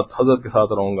حضرت کے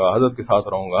ساتھ رہوں گا، حضرت کے ساتھ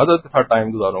رہوں گا، حضرت کے ساتھ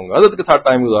ٹائم گزاروں گا، حضرت کے ساتھ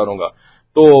ٹائم گزاروں گا.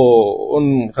 تو ان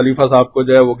خلیفہ صاحب کو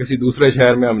جو ہے وہ کسی دوسرے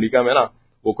شہر میں امریکہ میں نا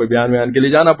وہ کوئی بیان کے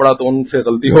لیے جانا پڑا، تو ان سے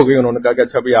غلطی ہو گئی، انہوں نے کہا کہ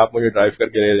اچھا بھائی آپ مجھے ڈرائیو کر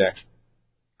کے لے جائیں.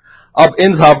 اب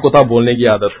ان صاحب کو تھا بولنے کی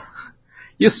عادت،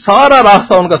 یہ سارا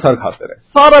راستہ ان کا سر کھاتے رہے،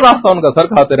 سارا راستہ ان کا سر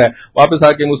کھاتے رہے. واپس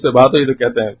آ کے مجھ سے بات ہوئی تو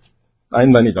کہتے ہیں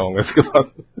آئندہ نہیں جاؤں گا اس کے ساتھ.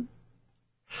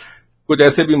 کچھ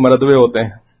ایسے بھی مردوے ہوتے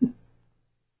ہیں.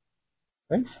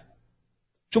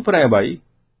 چپ رہیں بھائی،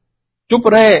 چپ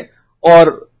رہیں اور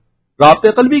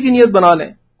رابطے قلبی کی نیت بنا لیں.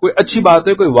 کوئی اچھی بات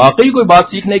ہے، کوئی واقعی کوئی بات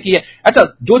سیکھنے کی ہے، اچھا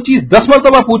جو چیز 10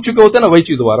 مرتبہ پوچھ چکے ہوتے ہیں نا وہی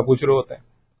چیز دوبارہ پوچھ رہے ہوتے ہیں،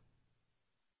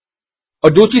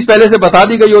 اور جو چیز پہلے سے بتا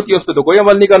دی گئی ہوتی ہے اس پہ تو کوئی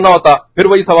عمل نہیں کرنا ہوتا، پھر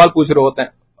وہی سوال پوچھ رہے ہوتے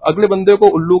ہیں. اگلے بندے کو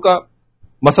الو کا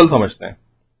مسل سمجھتے ہیں.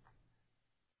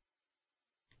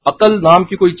 عقل نام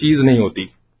کی کوئی چیز نہیں ہوتی.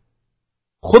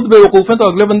 خود بیوقوف ہیں تو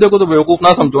اگلے بندے کو تو بیوقوف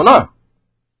نہ سمجھو نا.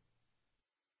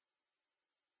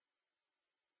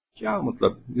 کیا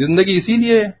مطلب؟ زندگی اسی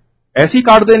لیے ایسی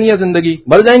کاٹ دینی ہے زندگی.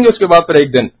 مر جائیں گے اس کے بعد پھر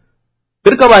ایک دن،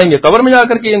 پھر کب آئیں گے؟ قبر میں جا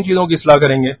کر کے ان چیزوں کی اصلاح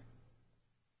کریں گے.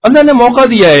 اللہ نے موقع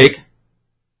دیا ہے ایک،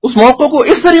 اس موقع کو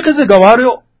اس طریقے سے گنوا رہے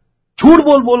ہو جھوٹ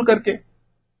بول بول کر کے.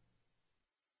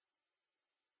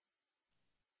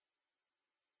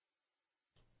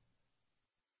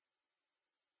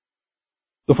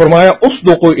 تو فرمایا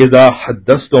اصدقوا اذا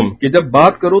حدثتم، کہ جب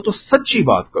بات کرو تو سچی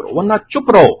بات کرو ورنہ چپ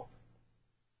رہو.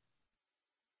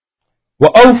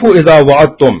 وَأَوْفُوا اذا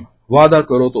وعدتم، وعدہ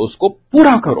کرو تو اس کو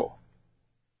پورا کرو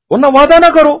ورنہ وعدہ نہ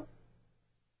کرو.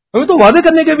 ہمیں تو وعدے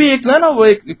کرنے کے بھی ایک نا وہ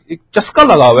ایک چسکا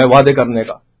لگا ہوا ہے وعدے کرنے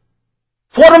کا.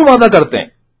 فوراً وعدہ کرتے ہیں.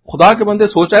 خدا کے بندے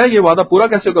سوچا ہے یہ وعدہ پورا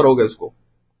کیسے کرو گے؟ اس کو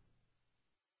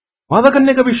وعدہ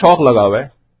کرنے کا بھی شوق لگا ہوا ہے.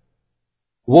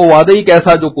 وہ وعدہ ہی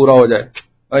کیسا جو پورا ہو جائے.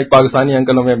 ایک پاکستانی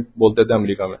انکل ہمیں بولتے تھے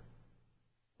امریکہ میں،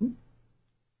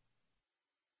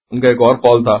 ان کا ایک اور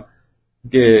قول تھا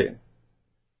کہ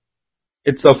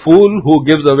it's a fool who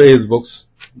gives away his books.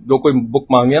 جو کوئی بک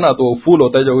مانگے نا تو وہ فول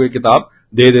ہوتا ہے جو کوئی کتاب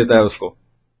دے دیتا ہے اس کو.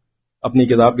 اپنی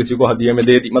کتاب کسی کو ہدیے میں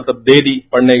دے دی، مطلب دے دی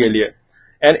پڑھنے کے لیے.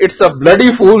 And it's a bloody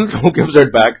fool who gives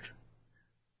it back.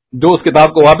 جو اس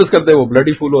کتاب کو واپس کرتے وہ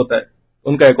بلڈی فول ہوتا ہے.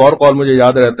 ان کا ایک اور قول مجھے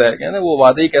یاد رہتا ہے کہ وہ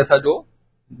وعدے ہی کیسا جو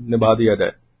نبھا دیا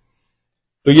جائے.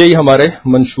 تو یہی ہمارے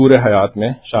منشور حیات میں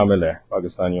شامل ہے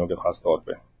پاکستانیوں کے خاص طور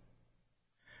پہ.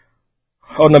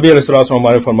 اور نبی علیہ الصلوۃ والسلام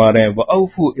ہمارے فرما رہے ہیں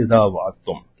وَأَوْفُوا إِذَا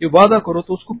وَعَدتُّمْ، کہ وعدہ کرو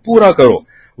تو اس کو پورا کرو.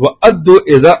 وَأَدُّوا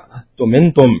إِذَا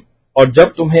اؤْتُمِنْتُمْ، اور جب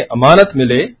تمہیں امانت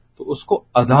ملے تو اس کو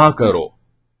ادا کرو.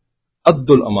 عد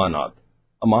الامانات،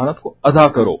 امانت کو ادا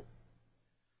کرو.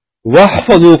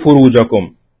 وَاحْفَظُوا فُرُوجَكُمْ،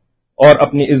 اور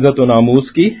اپنی عزت و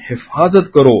ناموس کی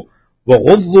حفاظت کرو.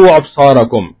 وَغُضُّوا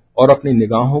أَبْصَارَكُمْ، اور اپنی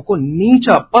نگاہوں کو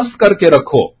نیچا پس کر کے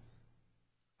رکھو.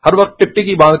 ہر وقت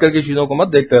ٹکٹکی باندھ کر کے چیزوں کو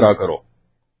مت دیکھتے رہا کرو.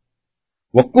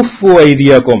 وَكُفُّوا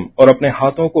أَيْدِيَكُمْ، اور اپنے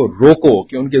ہاتھوں کو روکو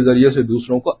کہ ان کے ذریعے سے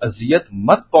دوسروں کو اذیت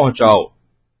مت پہنچاؤ.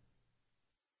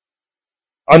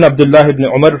 عن عبداللہ ابن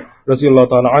عمر رضی اللہ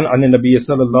تعالی عنہ عن نبی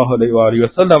صلی اللہ علیہ وآلہ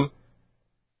وسلم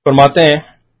فرماتے ہیں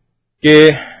کہ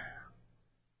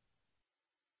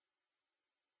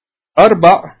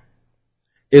اربع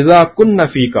اذا کن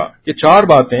فیک، کہ چار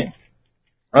باتیں،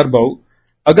 اربع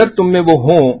اگر تم میں وہ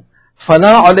ہوں،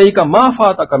 فلا علیک ما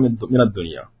فاتک من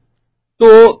الدنیا، تو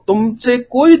تم سے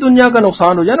کوئی دنیا کا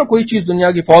نقصان ہو جائے نا، کوئی چیز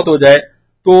دنیا کی فوت ہو جائے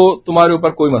تو تمہارے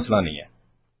اوپر کوئی مسئلہ نہیں ہے.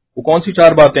 وہ کون سی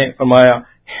چار باتیں؟ فرمایا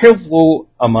حفظ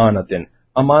امانت،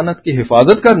 امانت کی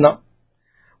حفاظت کرنا.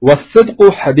 وصدق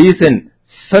حدیث،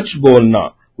 سچ بولنا.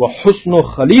 وحسن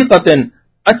خلیقت،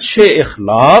 اچھے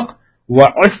اخلاق.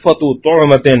 وعفت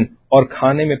طعمت، اور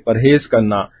کھانے میں پرہیز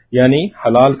کرنا، یعنی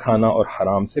حلال کھانا اور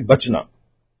حرام سے بچنا.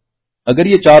 اگر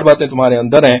یہ چار باتیں تمہارے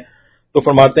اندر ہیں تو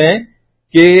فرماتے ہیں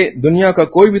کہ دنیا کا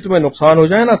کوئی بھی تمہیں نقصان ہو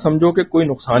جائے نا، سمجھو کہ کوئی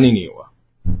نقصان ہی نہیں ہوا.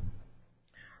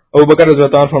 ابوبکر رضی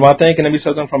اللہ عنہ فرماتے ہیں کہ نبی صلی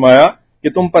اللہ علیہ وسلم فرمایا کہ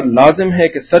تم پر لازم ہے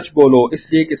کہ سچ بولو، اس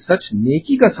لیے کہ سچ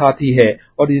نیکی کا ساتھی ہے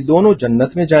اور یہ دونوں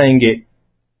جنت میں جائیں گے.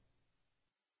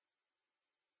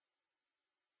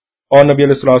 اور نبی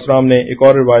علیہ الصلوۃ والسلام نے ایک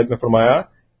اور روایت میں فرمایا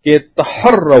کہ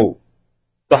تحروا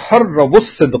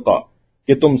الصدق،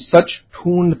 کہ تم سچ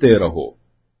ڈھونڈتے رہو،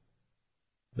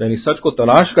 یعنی سچ کو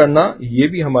تلاش کرنا یہ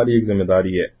بھی ہماری ایک ذمہ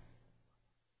داری ہے.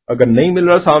 اگر نہیں مل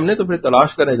رہا سامنے تو پھر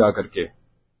تلاش کریں جا کر کے.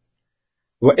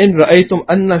 وَإِن رَأَيْتُمْ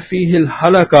أَنَّ فِيهِ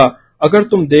الْهَلَكَ، اگر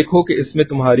تم دیکھو کہ اس میں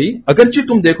تمہاری، اگرچہ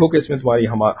تم دیکھو کہ اس میں تمہاری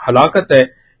ہلاکت ہے،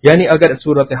 یعنی اگر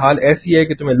صورتحال ایسی ہے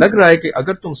کہ تمہیں لگ رہا ہے کہ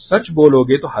اگر تم سچ بولو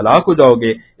گے تو ہلاک ہو جاؤ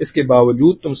گے، اس کے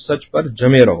باوجود تم سچ پر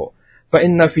جمے رہو.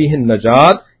 فَإِنَّ فِيهِ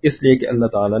النَّجَاةَ، اس لیے کہ اللہ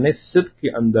تعالیٰ نے صدق کے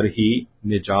اندر ہی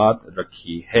نجات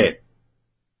رکھی ہے.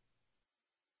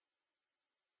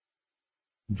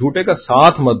 جھوٹے کا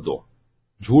ساتھ مت دو،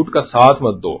 جھوٹ کا ساتھ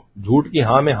مت دو، جھوٹ کی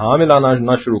ہاں میں ہاں ملانا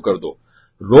نہ شروع کر دو.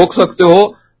 روک سکتے ہو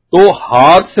تو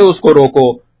ہاتھ سے اس کو روکو،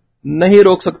 نہیں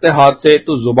روک سکتے ہاتھ سے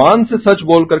تو زبان سے سچ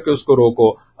بول کر کے اس کو روکو.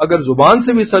 اگر زبان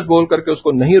سے بھی سچ بول کر کے اس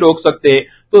کو نہیں روک سکتے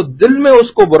تو دل میں اس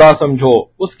کو برا سمجھو،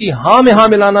 اس کی ہاں میں ہاں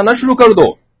ملانا نہ شروع کر دو.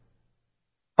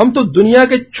 ہم تو دنیا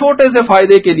کے چھوٹے سے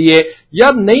فائدے کے لیے، یا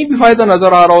نہیں بھی فائدہ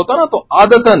نظر آ رہا ہوتا نا تو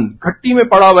عادتاً گھٹی میں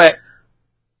پڑا ہوا ہے.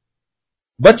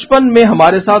 بچپن میں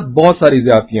ہمارے ساتھ بہت ساری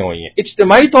زیادتیاں ہوئی ہیں،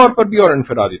 اجتماعی طور پر بھی اور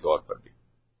انفرادی طور پر بھی.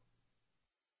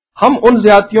 ہم ان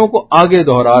زیادتیوں کو آگے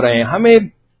دہرا رہے ہیں. ہمیں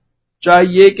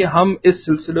چاہیے کہ ہم اس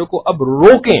سلسلے کو اب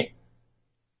روکیں.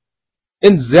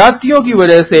 ان زیادتیوں کی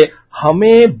وجہ سے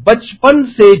ہمیں بچپن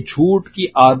سے جھوٹ کی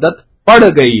عادت پڑ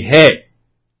گئی ہے.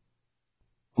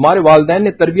 ہمارے والدین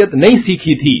نے تربیت نہیں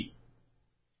سیکھی تھی.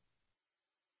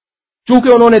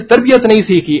 چونکہ انہوں نے تربیت نہیں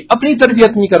سیکھی، اپنی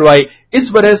تربیت نہیں کروائی، اس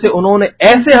وجہ سے انہوں نے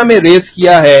ایسے ہمیں ریز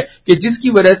کیا ہے کہ جس کی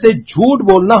وجہ سے جھوٹ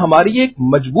بولنا ہماری ایک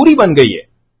مجبوری بن گئی ہے،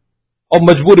 اور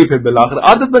مجبوری پھر بالآخر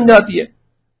عادت بن جاتی ہے۔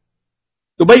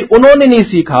 تو بھائی انہوں نے نہیں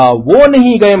سیکھا، وہ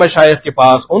نہیں گئے مشائخ کے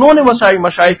پاس، انہوں نے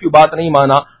مشائخ کی بات نہیں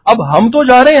مانا، اب ہم تو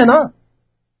جا رہے ہیں نا،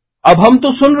 اب ہم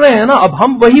تو سن رہے ہیں نا، اب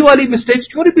ہم وہی والی مسٹیکس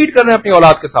کیوں ریپیٹ کر رہے ہیں اپنی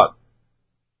اولاد کے ساتھ؟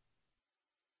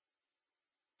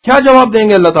 کیا جواب دیں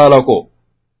گے اللہ تعالیٰ کو؟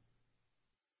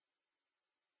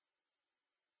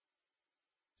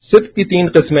 صدق کی تین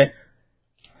قسمیں،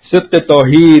 صدق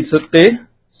توحید، صدق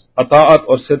اطاعت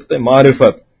اور صدق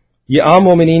معرفت۔ یہ عام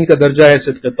مومنین کا درجہ ہے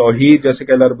صدق توحید، جیسے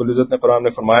کہ اللہ رب العزت نے قرآن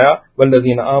میں فرمایا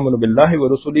والذین آمنوا باللہ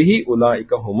ورسلہ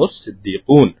اولئک هم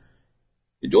الصدیقون،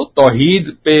 جو توحید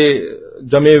پہ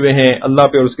جمے ہوئے ہیں، اللہ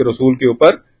پہ اور اس کے رسول کے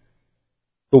اوپر،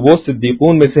 تو وہ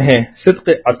صدیقون میں سے ہیں۔ صدق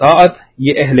اطاعت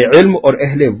یہ اہل علم اور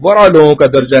اہل ورع لوگوں کا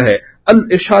درجہ ہے۔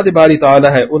 الارشاد باری تعالی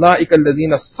ہے اولئک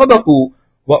الذین صدقوا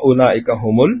واولئک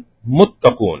هم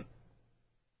المتقون،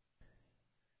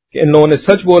 کہ ان لوگوں نے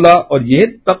سچ بولا اور یہ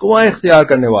تقوی اختیار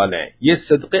کرنے والے ہیں۔ یہ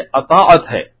صدق اطاعت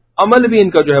ہے، عمل بھی ان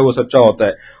کا جو ہے وہ سچا ہوتا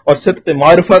ہے۔ اور صدق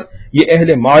معرفت یہ اہل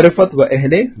معرفت و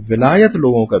اہل ولایت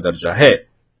لوگوں کا درجہ ہے۔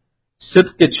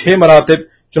 صدق کے 6 مراتب،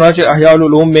 چنانچہ احیاء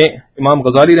العلوم میں امام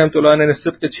غزالی رحمۃ اللہ علیہ نے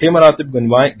صدق کے 6 مراتب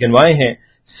گنوائے ہیں۔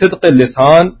 صدق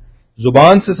لسان،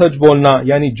 زبان سے سچ بولنا،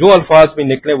 یعنی جو الفاظ بھی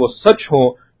نکلے وہ سچ ہوں،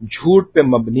 جھوٹ پہ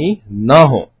مبنی نہ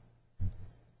ہوں۔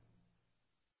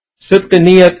 صدق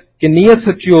نیت کہ نیت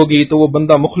سچی ہوگی تو وہ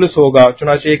بندہ مخلص ہوگا،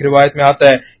 چنانچہ ایک روایت میں آتا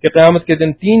ہے کہ قیامت کے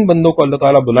دن 3 بندوں کو اللہ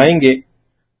تعالیٰ بلائیں گے۔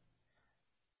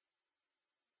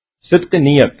 صدق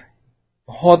نیت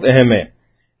بہت اہم ہے،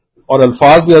 اور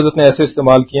الفاظ بھی حضرت نے ایسے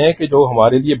استعمال کیے ہیں کہ جو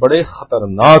ہمارے لیے بڑے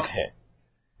خطرناک ہیں۔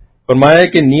 فرمایا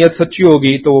کہ نیت سچی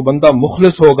ہوگی تو وہ بندہ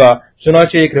مخلص ہوگا،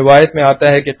 چنانچہ ایک روایت میں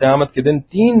آتا ہے کہ قیامت کے دن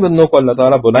 3 بندوں کو اللہ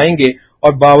تعالیٰ بلائیں گے،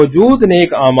 اور باوجود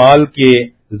نیک اعمال کے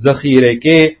ذخیرے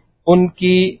کے ان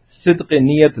کی صدق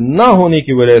نیت نہ ہونے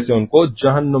کی وجہ سے ان کو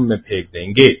جہنم میں پھینک دیں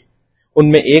گے۔ ان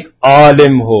میں ایک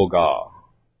عالم ہوگا۔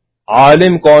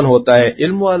 عالم کون ہوتا ہے؟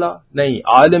 علم والا نہیں،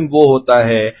 عالم وہ ہوتا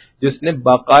ہے جس نے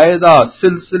باقاعدہ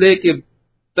سلسلے کے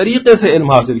طریقے سے علم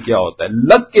حاصل کیا ہوتا ہے،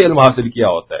 لگ کے علم حاصل کیا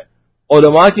ہوتا ہے،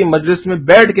 علماء کی مجلس میں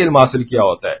بیٹھ کے علم حاصل کیا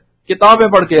ہوتا ہے، کتابیں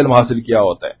پڑھ کے علم حاصل کیا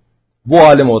ہوتا ہے، وہ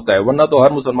عالم ہوتا ہے۔ ورنہ تو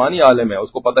ہر مسلمان ہی عالم ہے،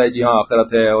 اس کو پتہ ہے جی ہاں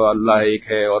آخرت ہے اور اللہ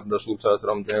ایک ہے اور رسول صلی اللہ علیہ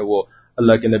وسلم جو ہے وہ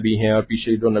اللہ کے نبی ہیں اور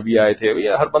پیچھے جو نبی آئے تھے، یہ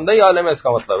ہر بندہ ہی عالم ہے، اس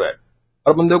کا مطلب ہے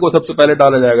ہر بندے کو سب سے پہلے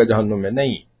ڈالا جائے گا جہنم میں؟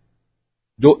 نہیں،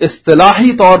 جو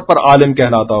اصطلاحی طور پر عالم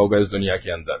کہلاتا ہوگا اس دنیا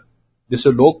کے اندر، جس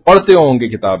سے لوگ پڑھتے ہوں گے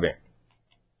کتابیں،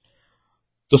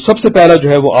 تو سب سے پہلا جو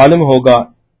ہے وہ عالم ہوگا،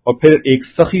 اور پھر ایک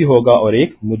سخی ہوگا اور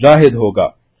ایک مجاہد ہوگا۔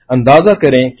 اندازہ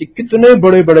کریں کہ کتنے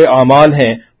بڑے بڑے اعمال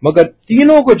ہیں مگر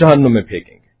تینوں کو جہنم میں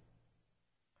پھینکیں گے۔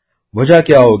 وجہ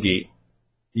کیا ہوگی؟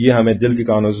 یہ ہمیں دل کے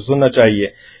کانوں سے سننا چاہیے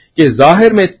کہ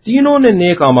ظاہر میں تینوں نے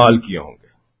نیک اعمال کیے ہوں گے،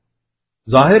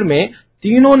 ظاہر میں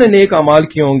تینوں نے نیک اعمال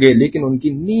کیے ہوں گے، لیکن ان کی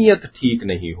نیت ٹھیک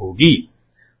نہیں ہوگی۔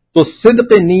 تو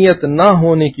صدق نیت نہ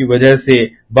ہونے کی وجہ سے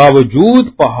باوجود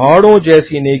پہاڑوں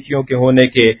جیسی نیکیوں کے ہونے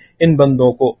کے ان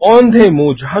بندوں کو اوندھے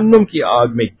منہ جہنم کی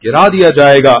آگ میں گرا دیا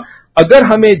جائے گا۔ اگر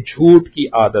ہمیں جھوٹ کی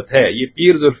عادت ہے، یہ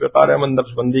پیر ذوالفقار احمد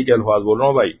نقشبندی کے الفاظ بول رہا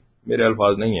ہوں بھائی، میرے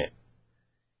الفاظ نہیں ہیں،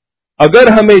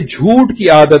 اگر ہمیں جھوٹ کی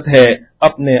عادت ہے،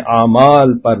 اپنے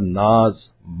اعمال پر ناز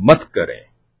مت کریں،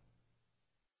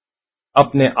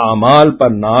 اپنے اعمال پر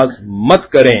ناز مت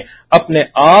کریں، اپنے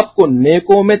آپ کو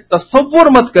نیکوں میں تصور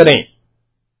مت کریں،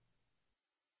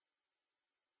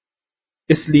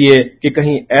 اس لیے کہ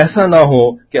کہیں ایسا نہ ہو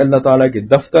کہ اللہ تعالیٰ کے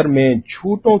دفتر میں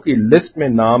جھوٹوں کی لسٹ میں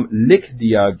نام لکھ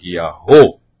دیا گیا ہو۔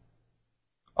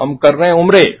 ہم کر رہے ہیں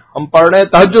عمرے، ہم پڑھ رہے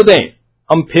ہیں تہجدیں،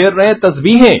 ہم پھیر رہے ہیں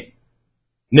تسبیحیں،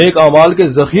 نیک اعمال کے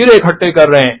ذخیرے اکٹھے کر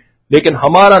رہے ہیں، لیکن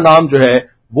ہمارا نام جو ہے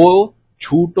وہ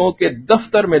جھوٹوں کے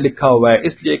دفتر میں لکھا ہوا ہے،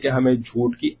 اس لیے کہ ہمیں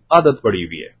جھوٹ کی عادت پڑی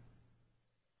ہوئی ہے۔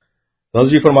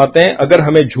 حضرت جی فرماتے ہیں اگر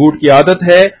ہمیں جھوٹ کی عادت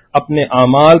ہے، اپنے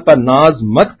اعمال پر ناز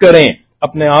مت کریں،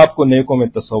 اپنے آپ کو نیکوں میں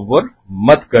تصور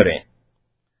مت کریں۔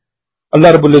 اللہ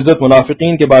رب العزت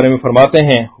منافقین کے بارے میں فرماتے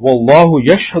ہیں واللہ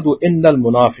یشہد ان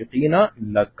المنافقین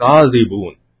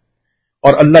لکاذبون،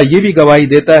 اور اللہ یہ بھی گواہی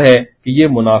دیتا ہے کہ یہ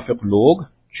منافق لوگ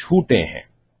جھوٹے ہیں،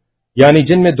 یعنی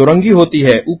جن میں درنگی ہوتی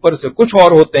ہے، اوپر سے کچھ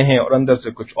اور ہوتے ہیں اور اندر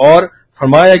سے کچھ اور،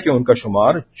 فرمایا کہ ان کا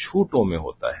شمار جھوٹوں میں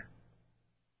ہوتا ہے۔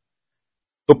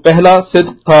 تو پہلا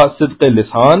صدق تھا صدق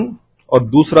لسان، اور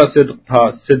دوسرا صدق تھا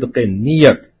صدق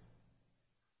نیت،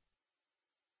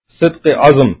 صدق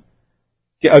عزم،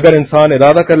 کہ اگر انسان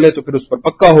ارادہ کر لے تو پھر اس پر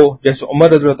پکا ہو۔ جیسے عمر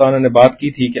رضی اللہ عنہ نے بات کی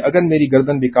تھی کہ اگر میری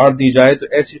گردن بھی کاٹ دی جائے تو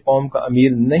ایسی قوم کا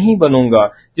امیر نہیں بنوں گا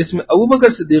جس میں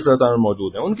ابوبکر صدیق رضی اللہ عنہ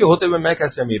موجود ہیں، ان کے ہوتے ہوئے میں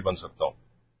کیسے امیر بن سکتا ہوں؟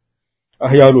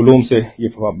 احیاء العلوم سے یہ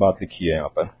بات لکھی ہے یہاں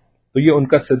پر. تو یہ ان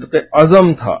کا صدق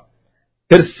عزم تھا.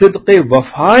 پھر صدق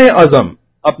وفائے عزم،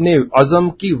 اپنے عزم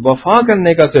کی وفا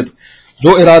کرنے کا صدق،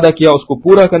 جو ارادہ کیا اس کو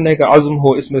پورا کرنے کا عزم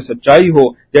ہو، اس میں سچائی ہو.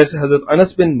 جیسے حضرت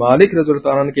انس بن مالک رضی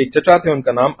اللہ عنہ کے ایک چچا تھے، ان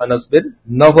کا نام انس بن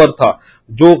نور تھا،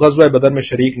 جو غزوہ بدر میں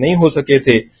شریک نہیں ہو سکے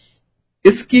تھے.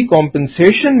 اس کی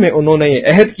کمپنسیشن میں انہوں نے یہ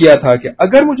عہد کیا تھا کہ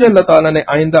اگر مجھے اللہ تعالیٰ نے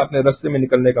آئندہ اپنے رستے میں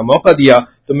نکلنے کا موقع دیا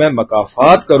تو میں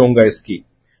مکافات کروں گا اس کی.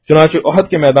 چنانچہ احد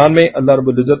کے میدان میں اللہ رب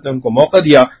العزت نے ان کو موقع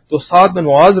دیا تو سعد بن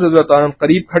معاذ رضی اللہ عنہ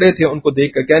قریب کھڑے تھے. ان کو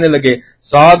دیکھ کر کہنے لگے،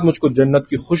 سعد مجھ کو جنت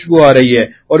کی خوشبو آ رہی ہے.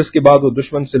 اور اس کے بعد وہ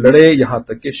دشمن سے لڑے یہاں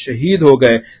تک کہ شہید ہو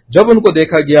گئے. جب ان کو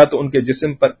دیکھا گیا تو ان کے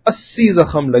جسم پر 80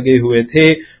 زخم لگے ہوئے تھے.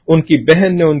 ان کی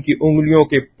بہن نے ان کی انگلیوں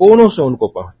کے پونوں سے ان کو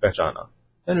پہچانا.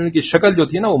 یعنی ان کی شکل جو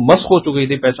تھی نا وہ مسخ ہو چکی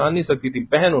تھی، پہچان نہیں سکتی تھی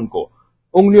بہن ان کو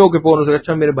انگلیوں کے پونوں سے.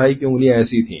 اچھا میرے بھائی کی انگلیاں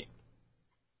ایسی تھیں،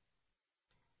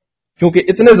 کیونکہ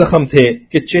اتنے زخم تھے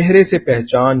کہ چہرے سے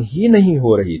پہچان ہی نہیں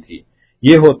ہو رہی تھی.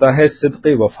 یہ ہوتا ہے صدق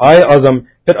وفائے عزم.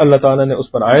 پھر اللہ تعالیٰ نے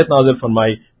اس پر آیت نازل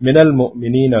فرمائی، من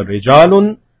المؤمنین رجال،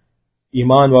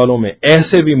 ایمان والوں میں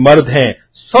ایسے بھی مرد ہیں،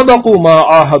 صدقوا ما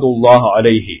عاہد اللہ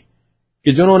علیہ،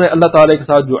 کہ جنہوں نے اللہ تعالیٰ کے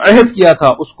ساتھ جو عہد کیا تھا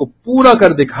اس کو پورا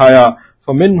کر دکھایا.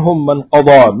 فمنہم من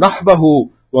قضى نحبہ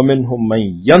ومنہم من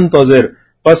ينتظر،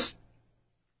 پس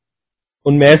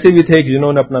ان میں ایسے بھی تھے کہ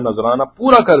جنہوں نے اپنا نذرانہ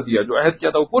پورا کر دیا، جو عہد کیا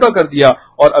تھا وہ پورا کر دیا،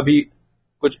 اور ابھی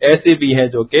کچھ ایسے بھی ہیں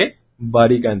جو کہ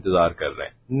باری کا انتظار کر رہے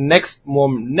ہیں.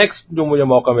 نیکسٹ جو مجھے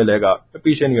موقع ملے گا میں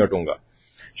پیچھے نہیں ہٹوں گا.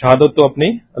 شہادت تو اپنی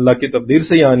اللہ کی تقدیر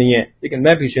سے ہی آنی ہے، لیکن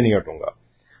میں پیچھے نہیں ہٹوں گا.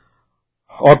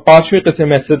 اور پانچویں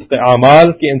قسم ہے صدق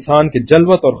اعمال، کہ انسان کے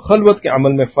جلوت اور خلوت کے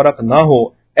عمل میں فرق نہ ہو.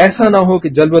 ایسا نہ ہو کہ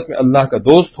جلوت میں اللہ کا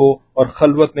دوست ہو اور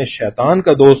خلوت میں شیطان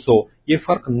کا دوست ہو، یہ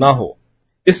فرق نہ ہو.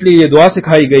 اس لیے یہ دعا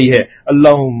سکھائی گئی ہے،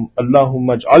 اللہم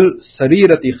اجعل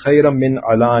سریرتی خیرا من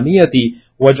علانیتی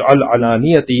واجعل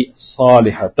علانیتی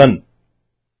صالحتا،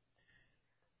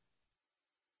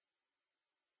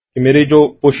 کہ میری جو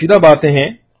پوشیدہ باتیں ہیں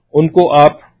ان کو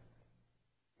آپ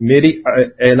میری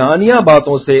اعلانیہ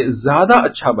باتوں سے زیادہ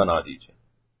اچھا بنا دیجیے.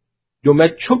 جو میں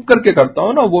چھپ کر کے کرتا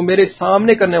ہوں نا وہ میرے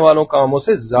سامنے کرنے والوں کاموں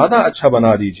سے زیادہ اچھا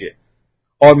بنا دیجیے.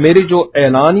 اور میری جو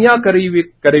اعلانیہ کری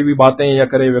ہوئی باتیں یا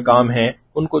کرے ہوئے کام ہیں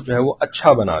ان کو جو ہے وہ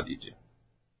اچھا بنا دیجیے.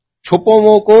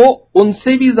 چھپوں کو ان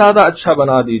سے بھی زیادہ اچھا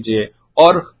بنا دیجیے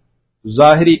اور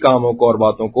ظاہری کاموں کو اور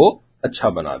باتوں کو اچھا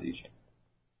بنا دیجیے.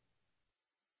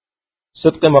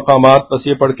 صدق مقامات. بس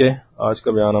یہ پڑھ کے آج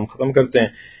کا بیان ہم ختم کرتے ہیں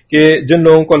کہ جن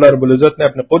لوگوں کو اللہ رب العزت نے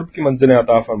اپنے قرب کی منزلیں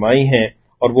عطا فرمائی ہیں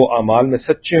اور وہ اعمال میں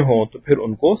سچے ہوں تو پھر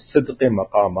ان کو صدق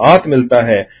مقامات ملتا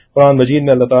ہے. قرآن مجید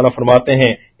میں اللہ تعالیٰ فرماتے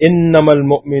ہیں، انما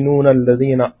المؤمنون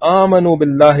الذین آمنوا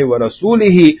باللہ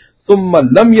ورسولہ ثم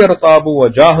لم يرتابوا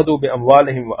وجاہدوا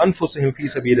باموالہم وانفسہم فی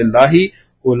سبیل اللہ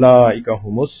اولئک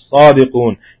هم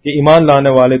الصادقون، کہ ایمان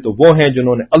لانے والے تو وہ ہیں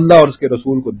جنہوں نے اللہ اور اس کے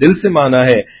رسول کو دل سے مانا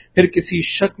ہے، پھر کسی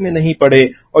شک میں نہیں پڑے،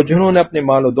 اور جنہوں نے اپنے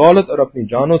مال و دولت اور اپنی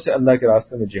جانوں سے اللہ کے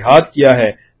راستے میں جہاد کیا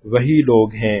ہے، وہی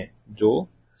لوگ ہیں جو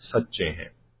سچے ہیں.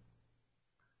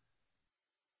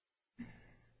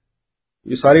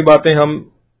 یہ ساری باتیں ہم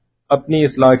اپنی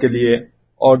اصلاح کے لیے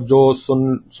اور جو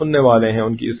سننے والے ہیں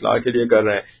ان کی اصلاح کے لیے کر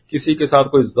رہے ہیں. کسی کے ساتھ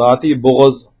کوئی ذاتی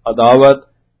بغض، عداوت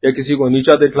یا کسی کو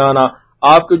نیچا دکھلانا،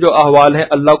 آپ کے جو احوال ہیں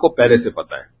اللہ کو پہلے سے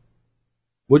پتہ ہے.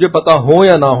 مجھے پتا ہو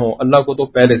یا نہ ہو، اللہ کو تو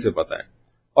پہلے سے پتہ ہے.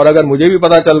 اور اگر مجھے بھی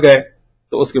پتہ چل گئے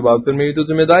تو اس کے بعد پھر میری تو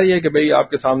ذمہ داری ہے کہ بھئی آپ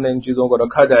کے سامنے ان چیزوں کو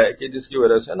رکھا جائے کہ جس کی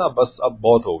وجہ سے نا بس اب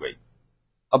بہت ہو گئی،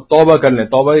 اب توبہ کر لیں.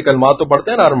 توبہ کے کلمات تو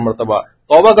پڑھتے ہیں نا ہر مرتبہ،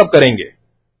 توبہ کب کریں گے؟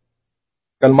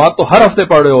 کلمات تو ہر ہفتے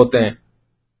پڑھ رہے ہوتے ہیں،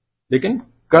 لیکن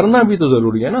کرنا بھی تو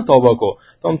ضروری ہے نا توبہ کو.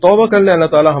 تو ہم توبہ کر لیں، اللہ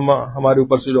تعالیٰ ہمارے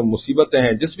اوپر سے جو مصیبتیں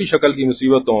ہیں جس بھی شکل کی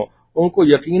مصیبت ہوں ان کو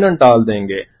یقیناً ٹال دیں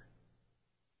گے.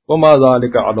 وما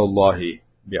ذلک علی اللہ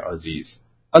بعزیز،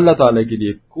 اللہ تعالیٰ کے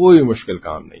لیے کوئی مشکل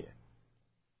کام نہیں ہے.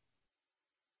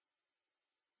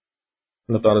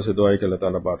 اللہ تعالیٰ سے دعا ہے کہ اللہ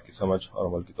تعالیٰ بات کی سمجھ اور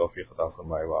عمل کی توفیق عطا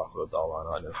فرمائے. وآخر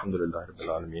دعوانا الحمدللہ رب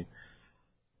العالمین.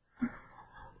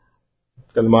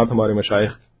 کلمات ہمارے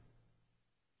مشائخ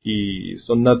کی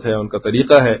سنت ہے، ان کا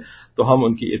طریقہ ہے، تو ہم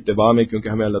ان کی اتباع میں، کیونکہ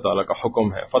ہمیں اللہ تعالیٰ کا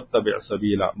حکم ہے فاتبع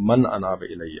سبیل من اناب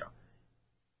الی.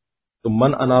 تو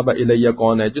من اناب الیہ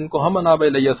کون ہے؟ جن کو ہم اناب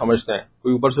الیہ سمجھتے ہیں.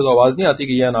 کوئی اوپر سے تو آواز نہیں آتی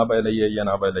کہ یہ اناب الیہ، یہ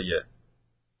اناب الیہ.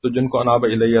 تو جن کو اناب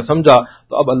الیہ سمجھا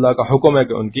تو اب اللہ کا حکم ہے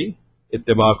کہ ان کی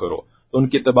اتباع کرو. تو ان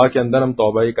کی اتباع کے اندر ہم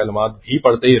توبہ کلمات بھی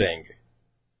پڑھتے ہی رہیں گے،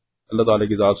 اللہ تعالیٰ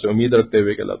کی ذات سے امید رکھتے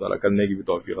ہوئے کہ اللہ تعالیٰ کرنے کی بھی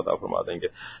توفیق عطا فرما دیں گے.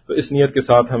 تو اس نیت کے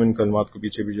ساتھ ہم ان کلمات کو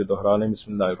پیچھے پیچھے دہرا لیں.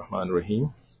 بسم اللہ الرحمن الرحیم.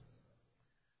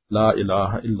 لا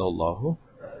الہ الا اللہ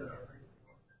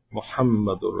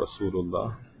محمد الرسول اللہ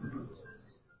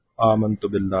آمنت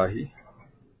باللہ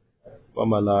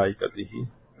وملائکتہ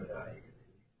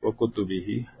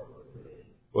وكتبه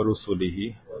ورسله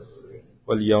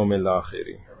واليوم الآخر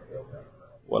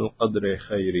والقدر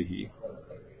خيره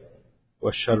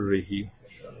وشره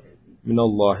من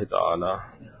الله تعالى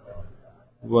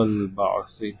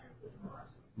والبعث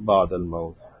بعد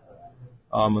الموت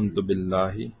آمنت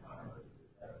بالله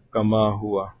كما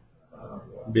هو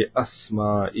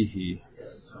بأسمائه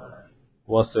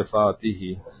وصفاته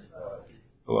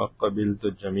وقبلت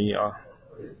جميع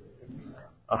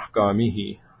أحكامه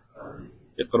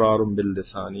إقرار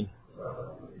باللسان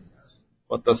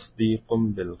وتصديق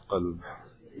بالقلب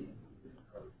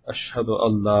أشهد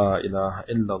أن لا إله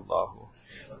إلا الله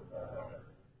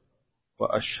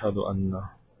وأشهد أن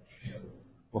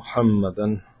محمدا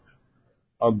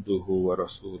عبده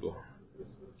ورسوله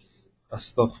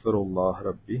أستغفر الله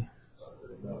ربي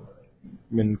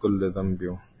من كل ذنب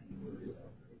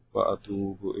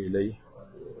وأتوب إليه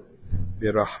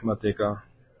برحمتك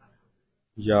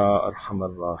یا ارحم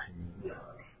الراحمین۔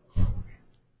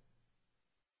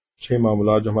 6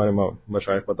 معمولات جو ہمارے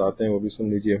مشائخ بتاتے ہیں وہ بھی سن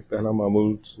لیجئے۔ پہلا معمول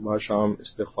صبح شام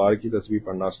استغفار کی تسبیح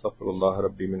پڑھنا، استغفر اللہ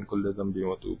ربی من کل ذنب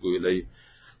واتوب الیہ،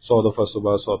 100 دفعہ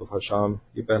صبح 100 دفعہ شام،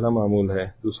 یہ پہلا معمول ہے۔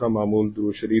 دوسرا معمول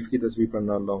درود شریف کی تسبیح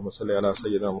پڑھنا، اللہم صلی علی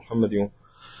سیدنا محمد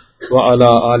وعلی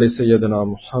آل سیدنا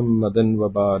محمد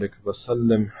وبارک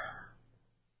وسلم،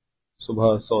 صبح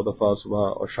 100 دفعہ صبح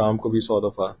اور شام کو بھی 100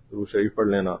 دفعہ درود شریف پڑھ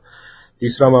لینا۔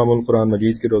 تیسرا معمول قرآن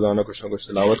مجید کی روزانہ کچھ نہ کچھ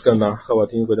تلاوت کرنا،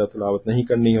 خواتین کو جب تلاوت نہیں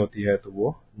کرنی ہوتی ہے تو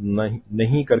وہ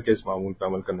نہیں کر کے اس معمول پر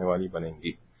عمل کرنے والی بنیں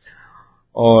گی۔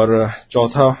 اور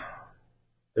چوتھا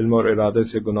علم اور ارادے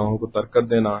سے گناہوں کو ترک کر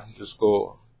دینا، جس کو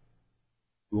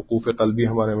وقوف قلبی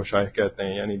ہمارے مشائخ کہتے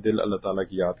ہیں، یعنی دل اللہ تعالیٰ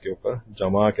کی یاد کے اوپر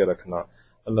جما کے رکھنا،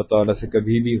 اللہ تعالیٰ سے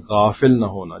کبھی بھی غافل نہ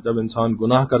ہونا۔ جب انسان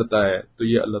گناہ کرتا ہے تو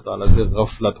یہ اللہ تعالیٰ سے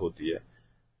غفلت ہوتی ہے،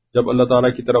 جب اللہ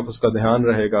تعالیٰ کی طرف اس کا دھیان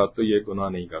رہے گا تو یہ گناہ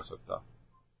نہیں کر سکتا۔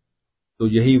 تو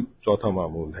یہی چوتھا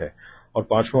معمول ہے۔ اور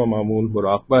پانچواں معمول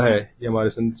مراقبہ ہے۔ یہ ہمارے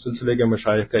سلسلے کے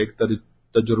مشائخ کا ایک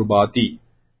تجرباتی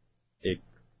ایک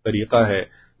طریقہ ہے،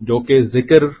 جو کہ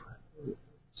ذکر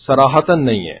صراحتاً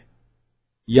نہیں ہے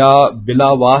یا بلا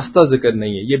واسطہ ذکر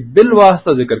نہیں ہے، یہ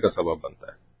بالواسطہ ذکر کا سبب بنتا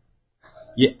ہے۔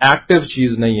 یہ ایکٹیو چیز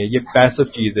نہیں ہے، یہ پیسو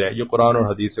چیز ہے، یہ قرآن اور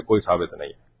حدیث سے کوئی ثابت نہیں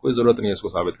ہے، کوئی ضرورت نہیں ہے اس کو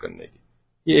ثابت کرنے کی۔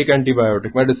 یہ ایک اینٹی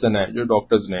بایوٹک میڈیسن ہے جو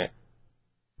ڈاکٹرز نے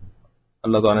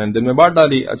اللہ تعالیٰ نے دل میں بات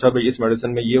ڈالی، اچھا بھئی اس میڈیسن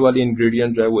میں یہ والی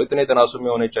انگریڈینٹ جو ہے وہ اتنے تناسب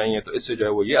میں ہونے چاہیے تو اس سے جو ہے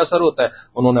وہ یہ اثر ہوتا ہے۔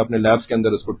 انہوں نے اپنے لیبس کے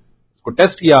اندر اس کو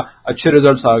ٹیسٹ کیا، اچھے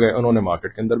ریزلٹس آ گئے، انہوں نے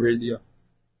مارکیٹ کے اندر بھیج دیا۔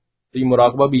 تو یہ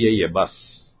مراقبہ بھی یہی ہے بس،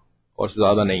 اور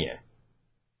زیادہ نہیں ہے۔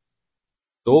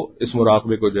 تو اس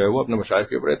مراقبے کو جو ہے وہ اپنے مشائخ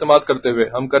کے اوپر اعتماد کرتے ہوئے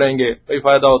ہم کریں گے، کوئی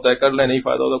فائدہ ہوتا ہے کر لیں، نہیں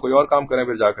فائدہ ہوتا کوئی اور کام کریں،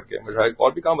 پھر جا کر کے مشائخ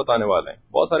اور بھی کام بتانے والے ہیں،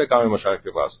 بہت سارے کام ہیں مشائخ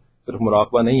کے پاس، صرف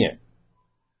مراقبہ نہیں ہے۔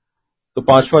 تو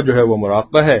پانچواں جو ہے وہ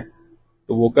مراقبہ ہے،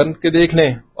 تو وہ کر کے دیکھ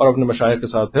لیں اور اپنے مشائخ کے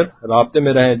ساتھ پھر رابطے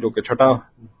میں رہیں، جو کہ چھٹا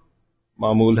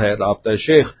معمول ہے رابطہ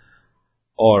شیخ،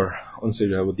 اور ان سے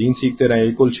جو ہے وہ دین سیکھتے رہیں۔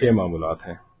 یہ کل 6 معمولات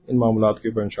ہیں۔ ان معمولات کے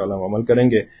اوپر انشاءاللہ ہم عمل کریں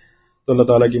گے تو اللہ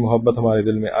تعالیٰ کی محبت ہمارے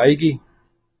دل میں آئے گی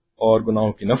اور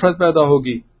گناہوں کی نفرت پیدا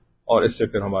ہوگی، اور اس سے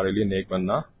پھر ہمارے لیے نیک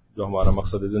بننا جو ہمارا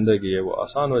مقصد زندگی ہے وہ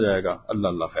آسان ہو جائے گا۔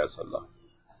 اللہ خیر صلی اللہ۔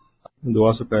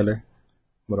 دعا سے پہلے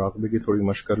مراقبے کی تھوڑی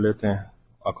مشق کر لیتے ہیں،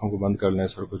 آنکھوں کو بند کر لیں،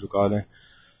 سر کو جھکا لیں،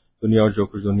 دنیا اور جو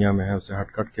کچھ دنیا میں ہے اسے ہٹ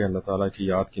کٹ کے اللہ تعالیٰ کی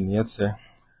یاد کی نیت سے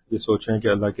یہ سوچیں کہ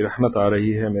اللہ کی رحمت آ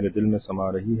رہی ہے، میرے دل میں سما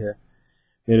رہی ہے،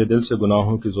 میرے دل سے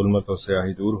گناہوں کی ظلمت اور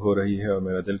سیاہی دور ہو رہی ہے، اور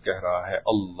میرا دل کہہ رہا ہے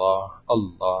اللہ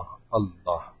اللہ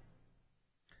اللہ۔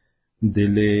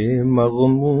 دل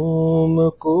مغموم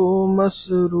کو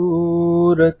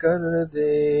مسرور کر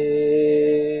دے،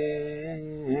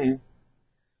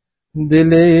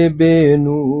 دل بے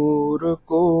نور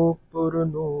کو پر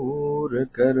نور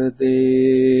کر دے،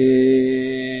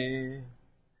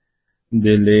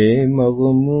 دل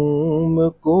مغموم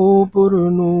کو پر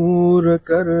نور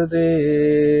کر دے،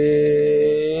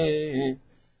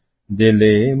 دل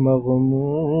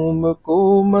مغموم کو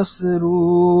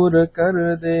مسرور کر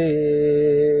دے،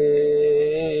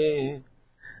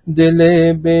 دل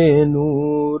بے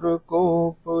نور کو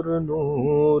پر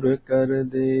نور کر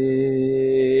دے،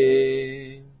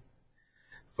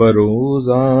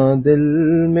 فروزاں دل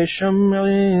میں شمع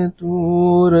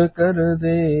طور کر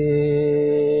دے،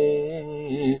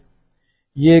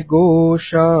 یہ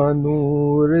گوشہ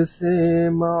نور سے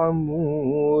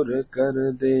معمور کر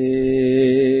دے،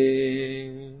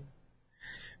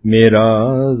 میرا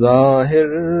ظاہر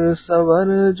سنور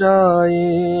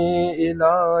جائے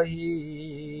الہی،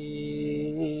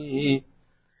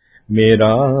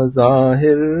 میرا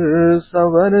ظاہر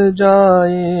سنور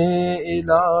جائے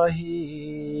الہی،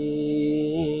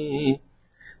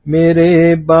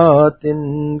 میرے باطن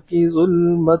کی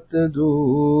ظلمت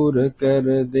دور کر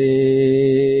دے،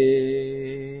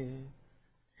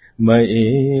 میں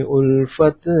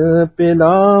الفت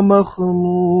پلا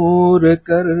مخمور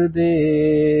کر دے،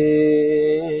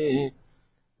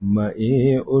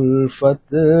 میں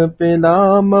الفت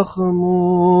پلا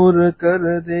مخمور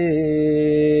کر دے،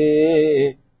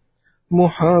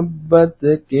 محبت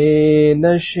کے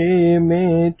نشے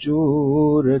میں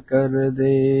چور کر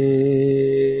دے،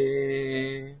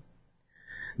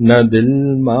 نہ دل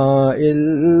مائل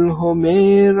ہو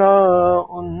میرا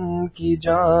ان کی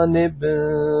جانب،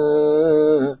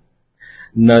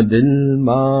 نہ دل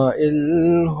مائل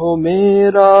ہو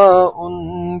میرا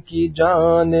ان کی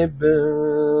جانب،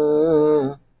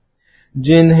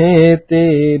 جنہیں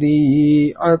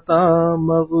تیری عطا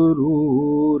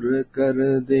مغرور کر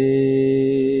دے،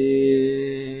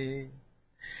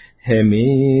 ہے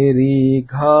میری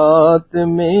گھات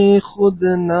میں خود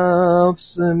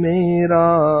نفس میرا،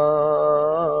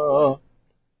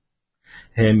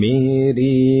 ہے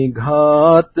میری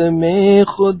گھات میں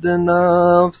خود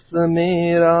نفس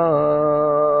میرا،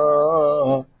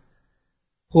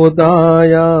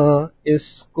 خدایا اس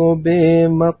کو بے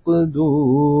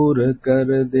مقدور کر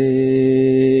دے،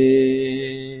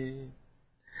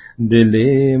 دل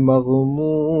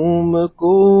مغموم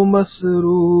کو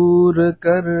مسرور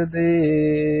کر دے،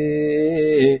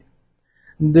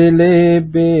 دل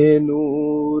بے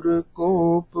نور کو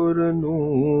پر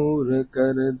نور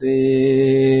کر دے۔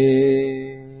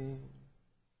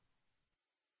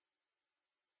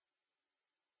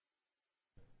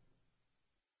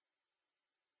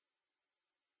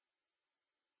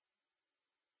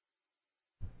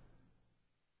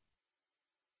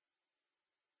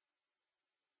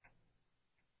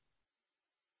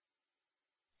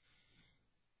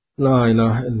 لا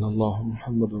الہ الا اللہ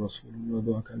محمد رسول اللہ۔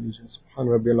 دعا کر لیجیے۔ سبحان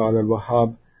ربی العلی الوہاب،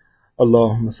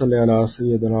 اللہم صلی علی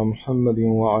سیدنا محمد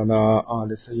وعلی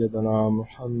آل سیدنا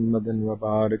محمد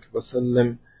وبارک وسلم۔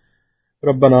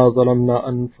 ربنا ظلمنا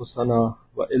انفسنا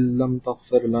وان لم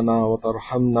تغفر لنا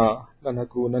وترحمنا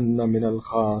لنكونن من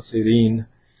الخاسرین۔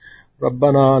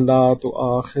 ربنا لا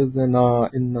تؤاخذنا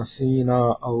ان نسینا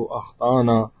او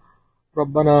اخطانا،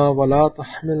 ربنا ولا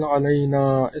تحمل علينا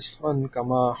إصرا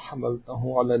كما حملته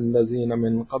على الذين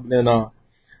من قبلنا،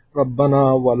 ربنا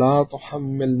ولا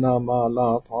تحملنا ما لا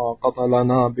طاقة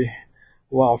لنا به،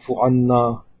 واعف عنا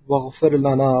واغفر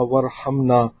لنا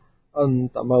وارحمنا،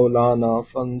 أنت مولانا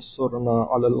فانصرنا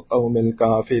على القوم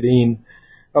الكافرين۔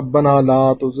 ربنا لا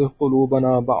تزغ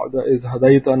قلوبنا بعد إذ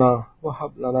هديتنا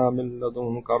وهب لنا من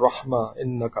لدنك رحمة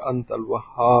إنك أنت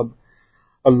الوهاب۔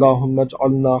 اللهم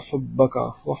اجعلنا حبك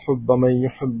وحب من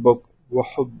يحبك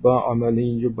وحب عمل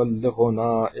يبلغنا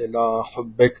إلى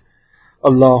حبك۔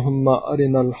 اللهم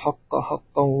أرنا الحق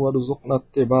حقا وارزقنا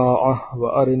اتباعه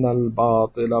وأرنا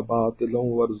الباطل باطلا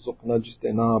وارزقنا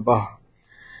اجتنابه۔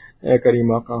 اے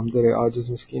کریم آقا، ہم تیرے عاجز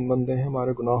مسکین بندے ہیں،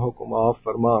 ہمارے گناہوں کو معاف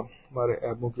فرما، ہمارے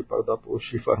عیبوں کی پردہ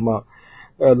پوشی فرما۔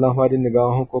 اے اللہ، ہماری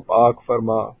نگاہوں کو پاک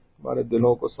فرما، ہمارے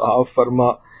دلوں کو صاف فرما۔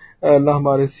 اے اللہ،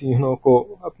 ہمارے سینوں کو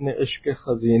اپنے عشق کے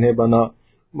خزینے بنا،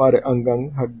 ہمارے انگ انگ،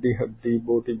 ہڈی ہڈی،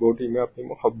 بوٹی بوٹی میں اپنی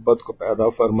محبت کو پیدا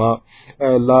فرما۔ اے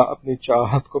اللہ، اپنی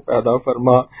چاہت کو پیدا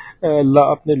فرما۔ اے اللہ،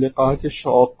 اپنے لقاء کے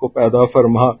شوق کو پیدا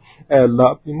فرما۔ اے اللہ،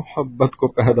 اپنی محبت کو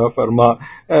پیدا فرما۔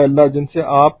 اے اللہ، جن سے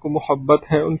آپ کو محبت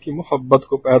ہے ان کی محبت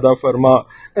کو پیدا فرما۔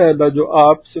 اے اللہ، جو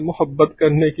آپ سے محبت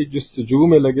کرنے کی جستجو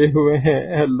میں لگے ہوئے ہیں،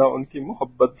 اے اللہ، ان کی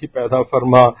محبت بھی پیدا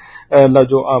فرما۔ اے اللہ،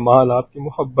 جو اعمال آپ کی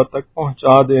محبت تک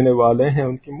پہنچا دینے والے ہیں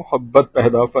ان کی محبت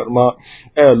پیدا فرما۔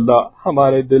 اے اللہ،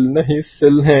 ہمارے دل نہیں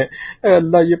سل ہیں، اے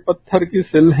اللہ یہ پتھر کی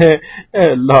سل ہیں، اے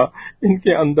اللہ ان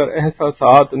کے اندر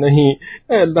احساسات نہیں،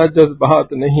 اے اللہ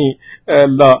جذبات نہیں، اے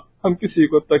اللہ ہم کسی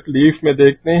کو تکلیف میں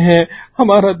دیکھتے ہیں،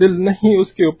 ہمارا دل نہیں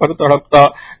اس کے اوپر تڑپتا،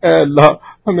 اے اللہ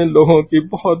ہمیں لوگوں کی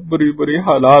بہت بری بری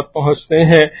حالات پہنچتے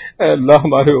ہیں، اے اللہ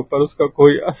ہمارے اوپر اس کا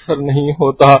کوئی اثر نہیں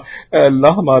ہوتا۔ اے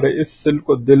اللہ ہمارے اس دل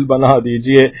کو دل بنا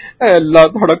دیجئے، اے اللہ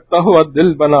دھڑکتا ہوا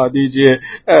دل بنا دیجئے،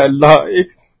 اے اللہ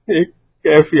ایک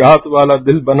کیفیات والا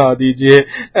دل بنا دیجئے،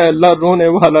 اے اللہ رونے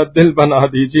والا دل بنا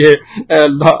دیجئے، اے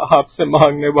اللہ آپ سے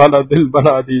مانگنے والا دل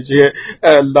بنا دیجئے،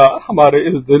 اے اللہ ہمارے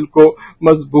اس دل کو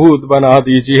مضبوط بنا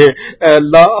دیجئے، اے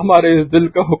اللہ ہمارے اس دل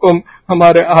کا حکم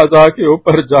ہمارے اعضاء کے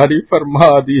اوپر جاری فرما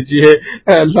دیجئے،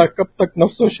 اے اللہ کب تک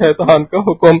نفس و شیطان کا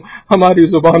حکم ہماری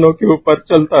زبانوں کے اوپر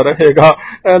چلتا رہے گا،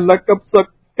 اے اللہ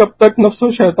کب تک نفس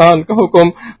و شیطان کا حکم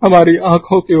ہماری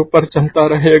آنکھوں کے اوپر چلتا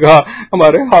رہے گا،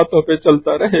 ہمارے ہاتھوں پہ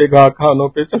چلتا رہے گا، کانوں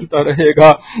پہ چلتا رہے گا؟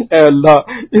 اے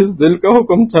اللہ اس دل کا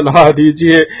حکم چلا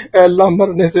دیجئے، اے اللہ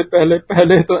مرنے سے پہلے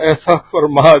پہلے تو ایسا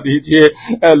فرما دیجئے۔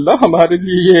 اے اللہ ہمارے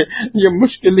لیے یہ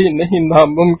مشکل ہی نہیں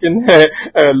ناممکن ہے۔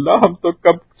 اے اللہ ہم تو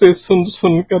کب سے سن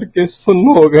سن کر کے سن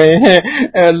ہو گئے ہیں،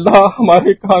 اے اللہ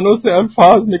ہمارے کانوں سے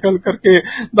الفاظ نکل کر کے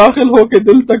داخل ہو کے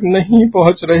دل تک نہیں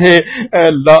پہنچ رہے۔ اے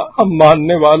اللہ ہم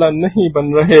ماننے والا نہیں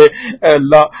بن رہے، اے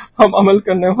اللہ ہم عمل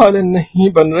کرنے والے نہیں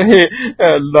بن رہے،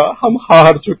 اے اللہ ہم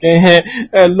ہار چکے ہیں،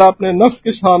 اے اللہ اپنے نفس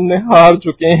کے سامنے ہار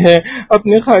چکے ہیں،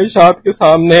 اپنی خواہشات کے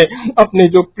سامنے، اپنے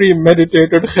جو پری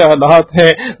میڈیٹیٹڈ خیالات ہیں،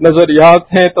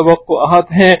 نظریات ہیں،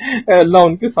 توقعات ہیں، اے اللہ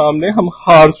ان کے سامنے ہم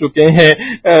ہار چکے ہیں۔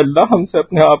 اے اللہ ہم سے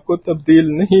اپنے آپ کو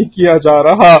تبدیل نہیں کیا جا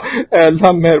رہا، اے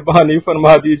اللہ مہربانی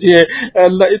فرما دیجئے۔ اے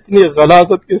اللہ اتنی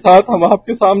غلاظت کے ساتھ ہم آپ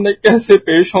کے سامنے کیسے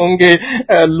پیش ہوں گے؟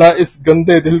 اے اللہ اس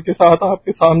گندے دل کے ساتھ آپ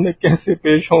کے سامنے کیسے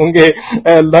پیش ہوں گے؟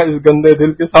 اے اللہ اس گندے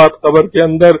دل کے ساتھ قبر کے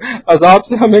اندر عذاب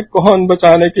سے ہمیں کون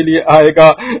بچانے کے لیے آئے گا؟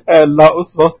 اے اللہ اس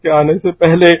وقت کے آنے سے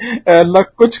پہلے اے اللہ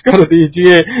کچھ کر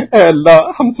دیجئے۔ اے اللہ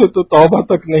ہم سے تو توبہ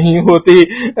تک نہیں ہوتی،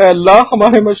 اے اللہ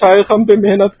ہمارے مشائخ ہم پہ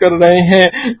محنت کر رہے ہیں،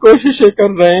 کوششیں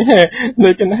کر رہے ہیں،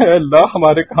 لیکن اے اللہ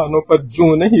ہمارے کانوں پر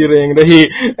جوں نہیں رینگ رہی۔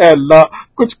 اے اللہ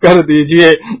کچھ کر دیجئے۔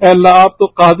 اے اللہ آپ تو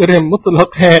قادر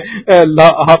مطلق ہیں، اے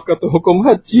اللہ آپ کا تو حکم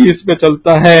ہر چیز پہ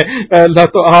چلتا ہے، اے اللہ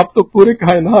تو آپ تو پورے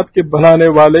کائنات کے بنانے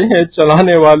والے ہیں،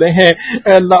 چلانے والے ہیں،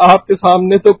 اے اللہ آپ کے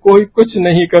سامنے تو کوئی کچھ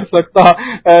نہیں کر سکتا،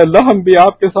 اے اللہ ہم بھی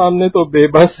آپ کے سامنے تو بے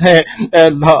بس ہیں۔ اے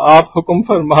اللہ آپ حکم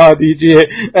فرما دیجئے،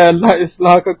 اے اللہ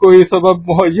اصلاح کا کوئی سبب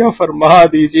مہیا فرما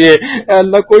دیجئے، اے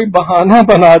اللہ کوئی بہانہ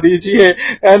بنا دیجئے،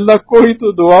 اے اللہ کوئی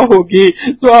تو دعا ہوگی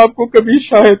جو آپ کو کبھی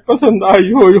شاید پسند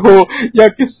آئی ہوئی ہو، یا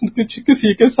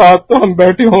کسی کے ساتھ تو ہم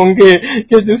بیٹھے ہوں گے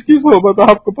کہ جس کی صحبت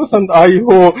آپ کو پسند آئی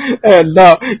ہو، اے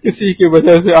اللہ کسی کی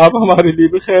وجہ سے آپ ہمارے لیے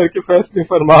بخیر کے فیصلے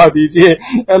فرما دیجئے،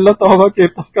 اے اللہ توبہ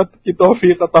کی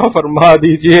توفیق عطا فرما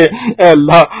دیجئے، اے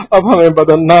اللہ اب ہمیں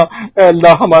بدلنا، اے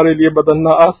اللہ ہمارے لیے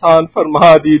بدلنا آسان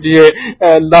فرما دیجئے،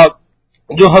 اے اللہ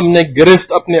جو ہم نے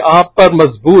گرفت اپنے آپ پر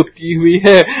مضبوط کی ہوئی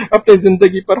ہے، اپنی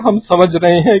زندگی پر ہم سمجھ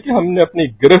رہے ہیں کہ ہم نے اپنی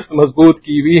گرفت مضبوط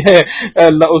کی ہوئی ہے، اے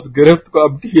اللہ اس گرفت کو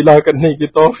اب ڈھیلا کرنے کی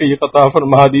توفیق عطا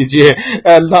فرما دیجئے،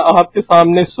 اے اللہ آپ کے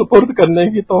سامنے سپرد کرنے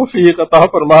کی توفیق عطا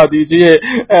فرما دیجئے،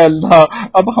 اے اللہ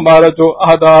اب ہمارا جو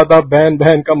آدھا آدھا بہن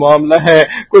بہن کا معاملہ ہے،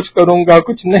 کچھ کروں گا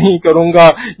کچھ نہیں کروں گا،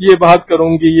 یہ بات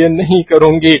کروں گی یہ نہیں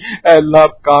کروں گی، اے اللہ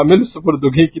آپ کامل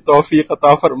سپردگی کی توفیق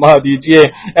عطا فرما دیجئے،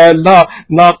 اے اللہ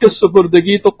ناقص سپردگی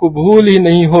تو قبول ہی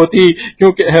نہیں ہوتی،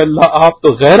 کیونکہ اے اللہ آپ تو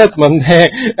غیرت مند ہیں،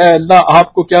 اے اللہ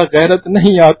آپ کو کیا غیرت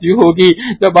نہیں آتی ہوگی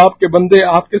جب آپ کے بندے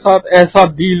آپ کے ساتھ ایسا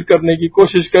ڈیل کرنے کی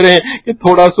کوشش کریں کہ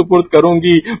تھوڑا سپرد کروں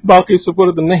گی باقی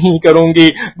سپرد نہیں کروں گی،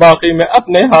 باقی میں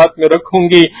اپنے ہاتھ میں رکھوں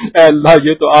گی، اے اللہ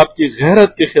یہ تو آپ کی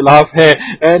غیرت کے خلاف ہے،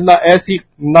 اے اللہ ایسی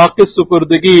ناقص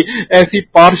سپردگی، ایسی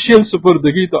پارشل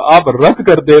سپردگی تو آپ رد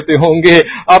کر دیتے ہوں گے،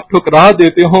 آپ ٹھکرا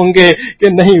دیتے ہوں گے کہ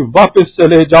نہیں واپس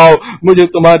چلے جاؤ، مجھے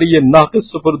تمہاری یہ ناقص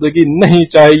سپردگی نہیں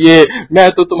چاہیے، میں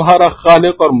تو تمہارا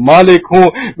خالق اور مالک ہوں،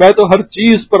 میں تو ہر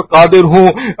چیز پر قادر ہوں،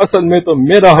 اصل میں تو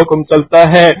میرا حکم چلتا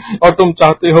ہے اور تم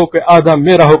چاہتے ہو کہ آدھا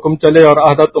میرا حکم چلے اور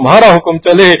آدھا تمہارا حکم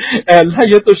چلے، اے اللہ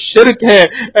یہ تو شرک ہے،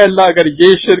 اے اللہ اگر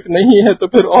یہ شرک نہیں ہے تو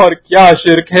پھر اور کیا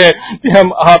شرک ہے کہ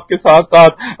ہم آپ کے ساتھ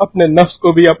ساتھ اپنے نفس کو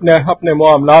بھی اپنے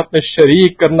معاملات میں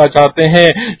شریک کرنا چاہتے ہیں،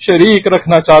 شریک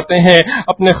رکھنا چاہتے ہیں،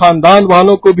 اپنے خاندان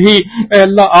والوں کو بھی اے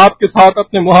اللہ آپ کے ساتھ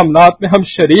اپنے معاملات میں ہم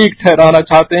شریک ٹھہرانا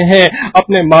چاہتے ہیں،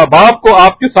 اپنے ماں باپ کو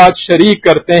آپ کے ساتھ شریک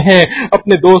کرتے ہیں،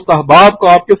 اپنے دوست احباب کو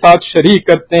آپ کے ساتھ شریک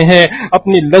کرتے ہیں،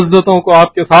 اپنی لذتوں کو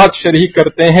آپ کے ساتھ شریک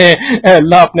کرتے ہیں، اے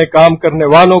اللہ اپنے کام کرنے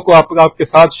والوں کو آپ کے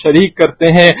ساتھ شریک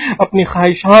کرتے ہیں، اپنی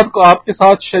خواہشات کو آپ کے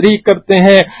ساتھ شریک کرتے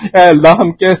ہیں، اے اللہ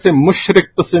ہم کیسے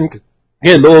مشرک قسم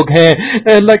یہ لوگ ہیں،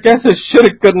 اے اللہ کیسے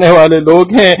شرک کرنے والے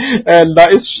لوگ ہیں، اے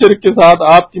اللہ اس شرک کے ساتھ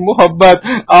آپ کی محبت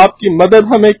آپ کی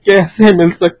مدد ہمیں کیسے مل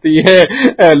سکتی ہے،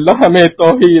 اے اللہ ہمیں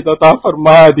توحید عطا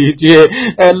فرما دیجئے،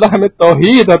 اے اللہ ہمیں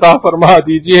توحید عطا فرما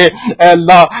دیجئے، اے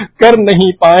اللہ کر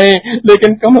نہیں پائیں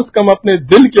لیکن کم از کم اپنے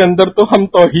دل کے اندر تو ہم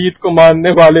توحید کو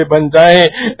ماننے والے بن جائیں،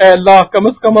 اے اللہ کم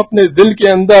از کم اپنے دل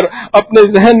کے اندر اپنے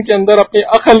ذہن کے اندر اپنی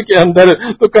عقل کے اندر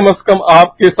تو کم از کم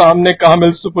آپ کے سامنے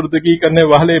کامل سپردگی کرنے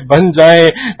والے بن جائیں،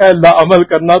 اے اللہ عمل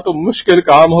کرنا تو مشکل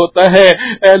کام ہوتا ہے،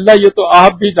 اے اللہ یہ تو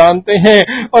آپ بھی جانتے ہیں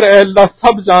اور اے اللہ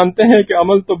سب جانتے ہیں کہ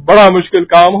عمل تو بڑا مشکل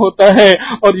کام ہوتا ہے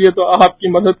اور یہ تو آپ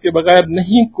کی مدد کے بغیر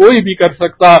نہیں کوئی بھی کر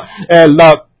سکتا، اے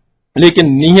اللہ لیکن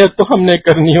نیت تو ہم نے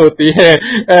کرنی ہوتی ہے۔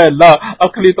 اے اللہ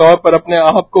عقلی طور پر اپنے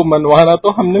آپ کو منوانا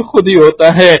تو ہم نے خود ہی ہوتا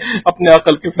ہے، اپنے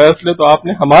عقل کے فیصلے تو آپ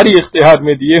نے ہماری اختیار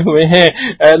میں دیے ہوئے ہیں۔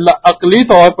 اے اللہ عقلی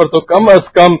طور پر تو کم از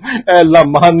کم اے اللہ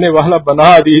ماننے والا بنا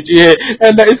دیجئے۔ اے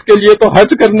اللہ اس کے لیے تو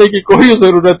حج کرنے کی کوئی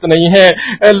ضرورت نہیں ہے،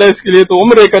 اے اللہ اس کے لیے تو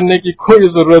عمرے کرنے کی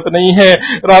کوئی ضرورت نہیں ہے،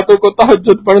 راتوں کو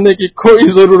تہجد پڑھنے کی کوئی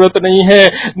ضرورت نہیں ہے،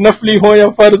 نفلی ہو یا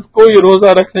فرض کوئی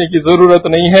روزہ رکھنے کی ضرورت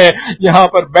نہیں ہے۔ یہاں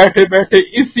پر بیٹھے بیٹھے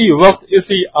اسی وقت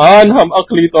اسی آن ہم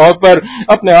عقلی طور پر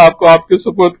اپنے آپ کو آپ کے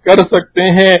سپرد کر سکتے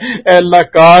ہیں۔ اے اللہ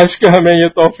کاش کہ ہمیں یہ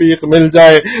توفیق مل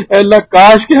جائے، اے اللہ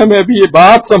کاش کہ ہمیں ابھی یہ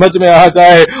بات سمجھ میں آ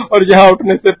جائے اور یہاں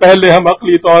اٹھنے سے پہلے ہم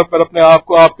عقلی طور پر اپنے آپ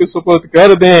کو آپ کے سپرد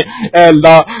کر دیں۔ اے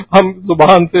اللہ ہم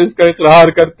زبان سے اس کا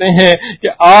اقرار کرتے ہیں کہ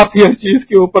آپ ہی ہر چیز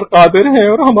کے اوپر قادر ہیں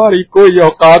اور ہماری کوئی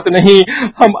اوقات نہیں،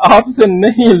 ہم آپ سے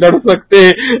نہیں لڑ سکتے۔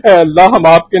 اے اللہ ہم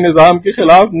آپ کے نظام کے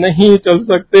خلاف نہیں چل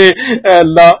سکتے۔ اے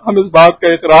اللہ ہم اس بات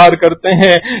کا اقرار کرتے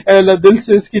ہیں، اے اللہ دل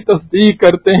سے اس کی تصدیق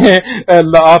کرتے ہیں۔ اے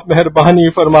اللہ آپ مہربانی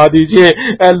فرما دیجئے،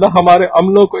 اے اللہ ہمارے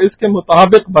عملوں کو اس کے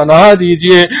مطابق بنا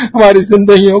دیجئے، ہماری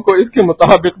زندگیوں کو اس کے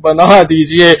مطابق بنا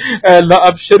دیجئے۔ اے اللہ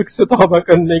اب شرک سے توبہ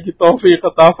کرنے کی توفیق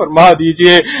عطا فرما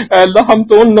دیجئے۔ اے اللہ ہم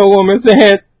تو ان لوگوں میں سے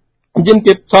ہیں جن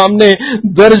کے سامنے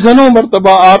درجنوں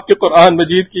مرتبہ آپ کے قرآن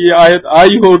مجید کی یہ آیت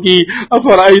آئی ہوگی،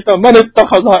 افرأیت من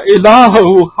اتخذ الہہ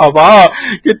ہوا،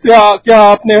 کہ کیا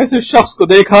آپ نے ایسے شخص کو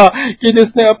دیکھا کہ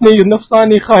جس نے اپنی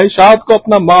نفسانی خواہشات کو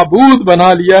اپنا معبود بنا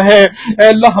لیا ہے۔ اے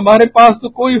اللہ ہمارے پاس تو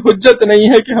کوئی حجت نہیں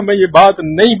ہے کہ ہمیں یہ بات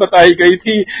نہیں بتائی گئی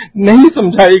تھی، نہیں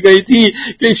سمجھائی گئی تھی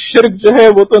کہ شرک جو ہے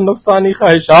وہ تو نفسانی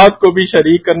خواہشات کو بھی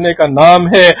شریک کرنے کا نام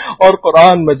ہے، اور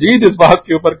قرآن مجید اس بات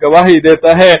کے اوپر گواہی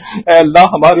دیتا ہے۔ اے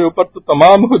اللہ ہمارے اوپر تو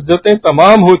تمام حجتیں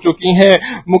تمام ہو چکی ہیں،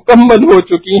 مکمل ہو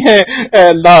چکی ہیں۔ اے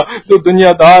اللہ جو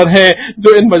دنیا دار ہیں،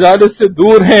 جو ان مجالس سے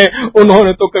دور ہیں، انہوں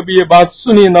نے تو کبھی یہ بات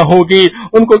سنی نہ ہوگی،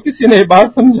 ان کو کسی نے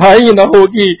بات سمجھائی نہ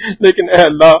ہوگی، لیکن اے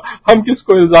اللہ ہم کس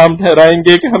کو الزام ٹھہرائیں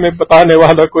گے کہ ہمیں بتانے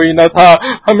والا کوئی نہ تھا،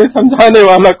 ہمیں سمجھانے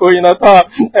والا کوئی نہ تھا۔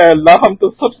 اے اللہ ہم تو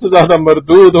سب سے زیادہ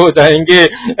مردود ہو جائیں گے۔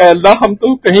 اے اللہ ہم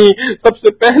تو کہیں سب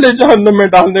سے پہلے جہنم میں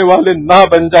ڈالنے والے نہ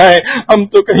بن جائیں، ہم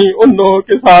تو کہیں ان لوگوں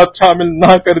کے ساتھ شامل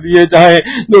نہ کر دیے جائیں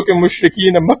جو کہ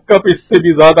مشرکین مکہ اس سے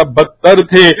بھی زیادہ بدتر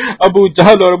تھے، ابو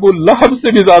جہل اور ابو لہب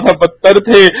سے بھی زیادہ بدتر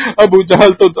تھے۔ ابو جہل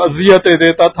تو اذیتیں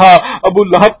دیتا تھا، ابو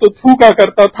لہب تو تھوکا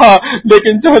کرتا تھا،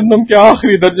 لیکن جہنم کے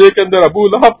آخری درجے کے اندر ابو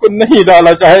لہب کو نہیں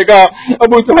ڈالا جائے گا،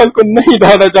 ابو جہل کو نہیں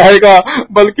ڈالا جائے گا،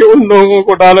 بلکہ ان لوگوں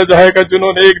کو ڈالا جائے گا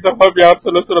جنہوں نے ایک دفعہ بھی آپ صلی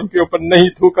اللہ علیہ وسلم کے اوپر نہیں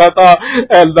تھوکا تھا۔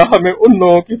 اے اللہ ہمیں ان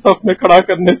لوگوں کی صف میں کھڑا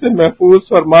کرنے سے محفوظ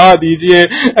فرما دیجئے۔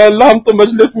 اے اللہ ہم تو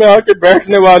مجلس میں آ کے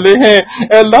بیٹھنے والے ہیں،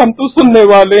 اے اللہ ہم تو سننے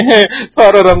والے ہیں،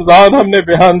 سارا رمضان ہم نے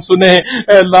بیان سنے،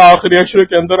 اے اللہ آخری عشر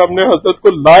کے اندر ہم نے حضرت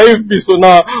کو لائیو بھی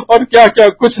سنا، اور کیا کیا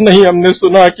کچھ نہیں ہم نے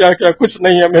سنا، کیا کیا کچھ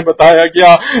نہیں ہمیں بتایا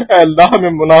گیا۔ اے اللہ ہمیں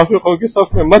منافقوں کی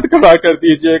صف میں مت کھڑا کر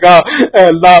دیجیے گا۔ اے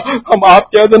اللہ ہم آپ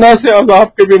کے ادنا سے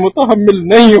عذاب کے بھی متحمل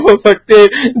نہیں ہو سکتے،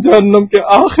 جہنم کے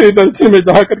آخری درجے میں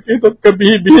جا کر کے تو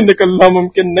کبھی بھی نکلنا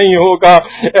ممکن نہیں ہوگا۔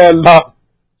 اے اللہ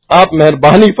آپ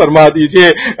مہربانی فرما دیجئے،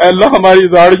 اے اللہ ہماری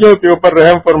داڑھیوں کے اوپر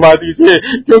رحم فرما دیجئے،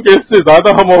 کیونکہ اس سے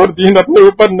زیادہ ہم اور دین اپنے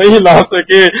اوپر نہیں لا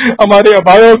سکے۔ ہمارے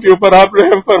ابایوں کے اوپر آپ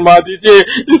رحم فرما دیجئے،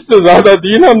 اس سے زیادہ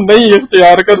دین ہم نہیں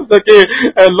اختیار کر سکے۔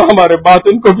 اے اللہ ہمارے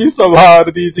باطن کو بھی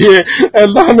سنوار دیجئے، اے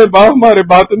اللہ ہمارے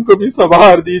باطن کو بھی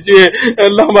سنوار دیجئے، اے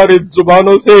اللہ ہماری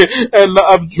زبانوں سے اے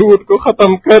اللہ اب جھوٹ کو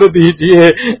ختم کر دیجئے۔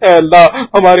 اے اللہ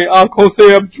ہماری آنکھوں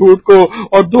سے اب جھوٹ کو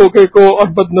اور دھوکے کو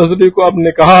اور بد نظری کو اب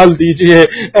نکال دیجئے۔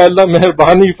 اے اللہ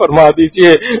مہربانی فرما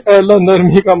دیجئے، اے اللہ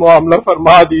نرمی کا معاملہ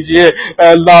فرما دیجئے۔ اے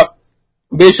اللہ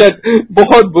بے شک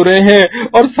بہت برے ہیں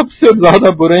اور سب سے زیادہ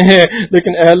برے ہیں،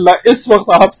 لیکن اے اللہ اس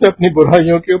وقت آپ سے اپنی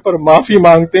برائیوں کے اوپر معافی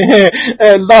مانگتے ہیں، اے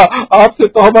اللہ آپ سے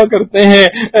توبہ کرتے ہیں،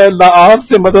 اے اللہ آپ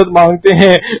سے مدد مانگتے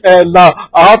ہیں، اے اللہ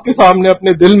آپ کے سامنے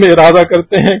اپنے دل میں ارادہ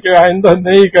کرتے ہیں کہ آئندہ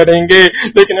نہیں کریں گے،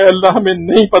 لیکن اے اللہ ہمیں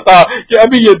نہیں پتا کہ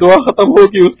ابھی یہ دعا ختم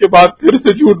ہوگی اس کے بعد پھر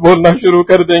سے جھوٹ بولنا شروع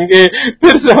کر دیں گے،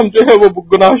 پھر سے ہم جو ہے وہ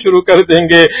گناہ شروع کر دیں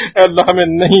گے۔ اے اللہ ہمیں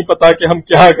نہیں پتا کہ ہم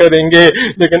کیا کریں گے،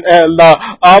 لیکن اے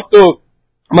اللہ آپ تو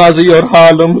ماضی اور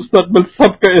حال اور مستقبل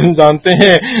سب کا علم جانتے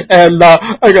ہیں۔ اے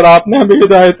اللہ اگر آپ نے ہمیں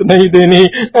ہدایت نہیں دینی،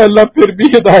 اے اللہ پھر بھی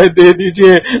ہدایت دے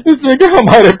دیجئے، اس لیے کہ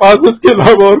ہمارے پاس اس کے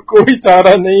علاوہ اور کوئی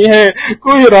چارہ نہیں ہے،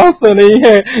 کوئی راستہ نہیں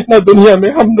ہے، نہ دنیا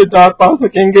میں ہم نجات پا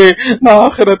سکیں گے، نہ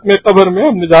آخرت میں قبر میں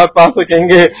ہم نجات پا سکیں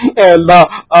گے۔ اے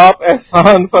اللہ آپ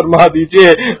احسان فرما دیجئے،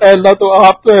 اے اللہ تو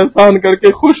آپ تو احسان کر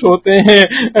کے خوش ہوتے ہیں۔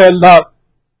 اے اللہ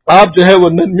آپ جو ہے وہ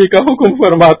نرمی کا حکم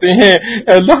فرماتے ہیں.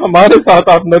 اے اللہ ہمارے ساتھ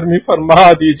آپ نرمی فرما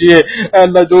دیجئے. اے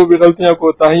اللہ جو بھی غلطیاں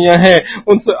کوتاہیاں ہیں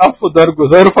ان سے عفو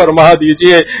درگزر فرما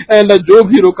دیجئے. اے اللہ جو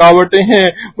بھی رکاوٹیں ہیں،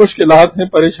 مشکلات ہیں،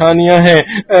 پریشانیاں ہیں،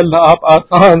 اے اللہ آپ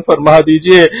آسان فرما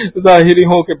دیجئے. ظاہری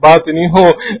ہو کہ باطنی ہو،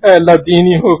 اے اللہ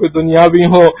دینی ہو کہ دنیاوی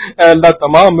ہو، اے اللہ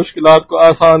تمام مشکلات کو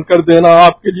آسان کر دینا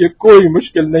آپ کے لیے کوئی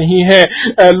مشکل نہیں ہے.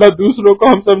 اے اللہ دوسروں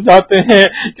کو ہم سمجھاتے ہیں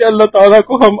کہ اللہ تعالیٰ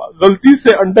کو ہم غلطی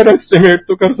سے انڈر ایسٹیمیٹ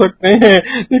تو کر سکتے ہیں،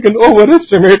 لیکن اوور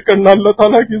ایسٹیمیٹ کرنا اللہ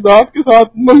تعالیٰ کی ذات کے ساتھ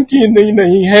ممکن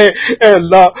نہیں ہے. اے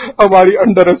اللہ ہماری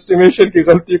انڈر ایسٹیمیشن کی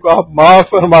غلطی کو آپ معاف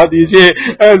فرما دیجئے.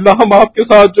 اے اللہ ہم آپ کے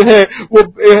ساتھ جو ہے وہ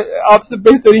آپ سے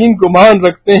بہترین گمان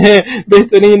رکھتے ہیں،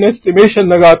 بہترین ایسٹیمیشن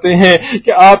لگاتے ہیں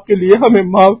کہ آپ کے لیے ہمیں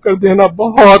معاف کر دینا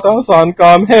بہت آسان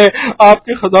کام ہے. آپ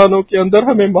کے خزانوں کے اندر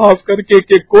ہمیں معاف کر کے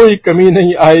کہ کوئی کمی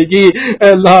نہیں آئے گی. اے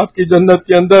اللہ آپ کی جنت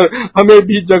کے اندر ہمیں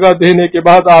بھی جگہ دینے کے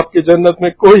بعد آپ کی جنت میں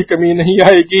کوئی کمی نہیں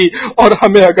آئے گی، اور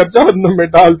ہمیں اگر جہنم میں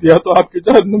ڈال دیا تو آپ کی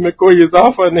جہنم میں کوئی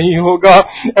اضافہ نہیں ہوگا.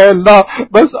 اے اللہ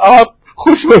بس آپ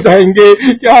خوش ہو جائیں گے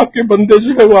کہ آپ کے بندے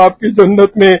جو ہے وہ آپ کی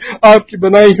جنت میں آپ کی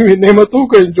بنائی ہوئی نعمتوں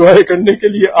کو انجوائے کرنے کے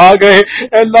لیے آ گئے.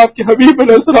 اے اللہ آپ کے حبیب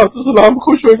علیہ السلام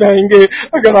خوش ہو جائیں گے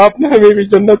اگر آپ نے ہمیں بھی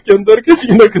جنت کے اندر کسی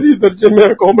نہ کسی درجے میں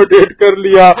اکوموڈیٹ کر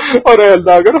لیا. اور اے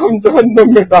اللہ اگر ہم جہنم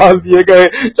میں ڈال دیے گئے،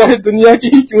 چاہے دنیا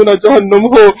کی ہی کیوں نہ جہنم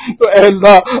ہو، تو اے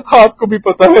اللہ آپ کو بھی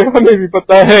پتا ہے، ہمیں بھی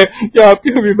پتا ہے کہ آپ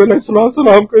کے حبیب علیہ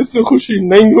السلام کو اس سے خوشی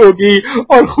نہیں ہوگی.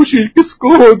 اور خوشی کس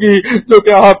کو ہوگی؟ جو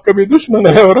کہ آپ کا بھی دشمن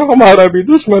ہے اور ہمارا بھی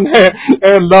دشمن ہے. اے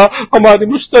اللہ ہماری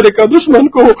مشترکہ دشمن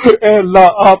کو اے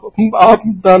اللہ آپ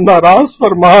ناراض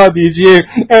فرما دیجئے.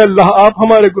 اے اللہ آپ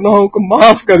ہمارے گناہوں کو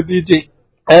معاف کر دیجئے.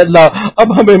 اے اللہ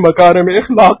اب ہمیں مکارم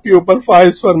اخلاق کے اوپر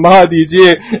فائز فرما دیجئے.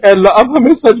 اے اللہ اب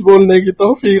ہمیں سچ بولنے کی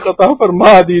توفیق عطا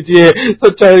فرما دیجئے،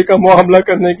 سچائی کا معاملہ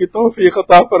کرنے کی توفیق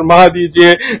عطا فرما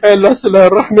دیجئے. اے اللہ صلہ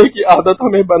رحمی کی عادت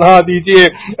ہمیں بنا دیجئے.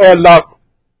 اے اللہ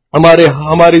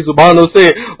ہماری زبانوں سے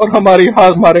اور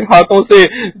ہمارے ہاتھوں سے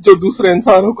جو دوسرے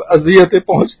انسانوں کو اذیتیں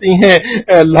پہنچتی ہیں،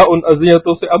 اے اللہ ان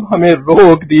اذیتوں سے اب ہمیں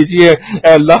روک دیجئے.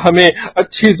 اے اللہ ہمیں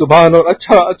اچھی زبان اور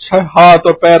اچھا ہاتھ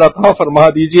اور پیر عطا فرما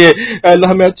دیجئے. اے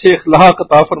اللہ ہمیں اچھے اخلاق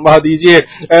عطا فرما دیجئے.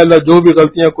 اے اللہ جو بھی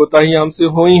غلطیاں کوتاہیاں ہم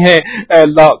سے ہوئی ہیں، اے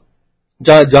اللہ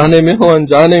جانے میں ہو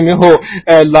انجانے میں ہو،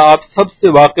 اے اللہ آپ سب سے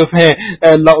واقف ہیں. اے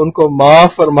اللہ ان کو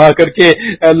معاف فرما کر کے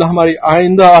اے اللہ ہماری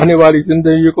آئندہ آنے والی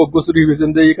زندگی کو گزری ہوئی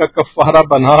زندگی کا کفارہ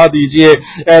بنا دیجئے.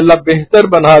 اے اللہ بہتر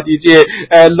بنا دیجئے.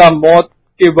 اے اللہ موت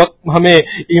کے وقت ہمیں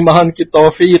ایمان کی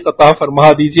توفیق عطا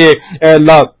فرما دیجئے. اے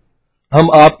اللہ ہم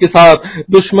آپ کے ساتھ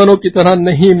دشمنوں کی طرح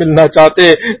نہیں ملنا چاہتے.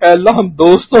 اے اللہ ہم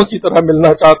دوستوں کی طرح ملنا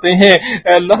چاہتے ہیں.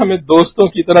 اے اللہ ہمیں دوستوں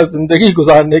کی طرح زندگی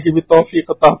گزارنے کی بھی توفیق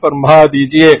عطا فرما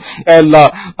دیجئے. اے اللہ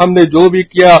ہم نے جو بھی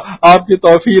کیا آپ کی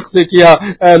توفیق سے کیا،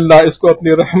 اے اللہ اس کو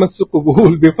اپنی رحمت سے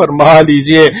قبول بھی فرما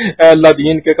لیجئے. اے اللہ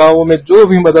دین کے کاموں میں جو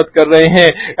بھی مدد کر رہے ہیں،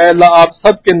 اے اللہ آپ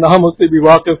سب کے ناموں سے بھی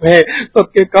واقف ہیں،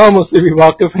 سب کے کاموں سے بھی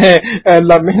واقف ہیں. اے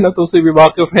اللہ محنتوں سے بھی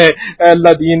واقف ہیں. اے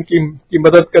اللہ دین کی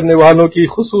مدد کرنے والوں کی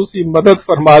خصوصی مدد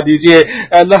فرما دیجئے.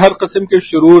 اے اللہ ہر قسم کے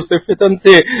شرور سے، فتن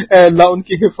سے اے اللہ ان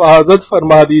کی حفاظت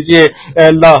فرما دیجئے. اے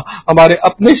اللہ ہمارے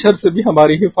اپنے شر سے بھی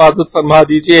ہماری حفاظت فرما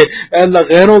دیجئے. اے اللہ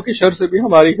غیروں کے شر سے بھی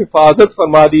ہماری حفاظت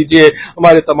فرما دیجئے.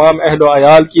 ہمارے تمام اہل و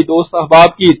عیال کی، دوست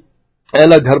احباب کی، اے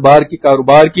اللہ گھر بار کی،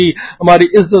 کاروبار کی، ہماری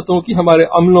عزتوں کی، ہمارے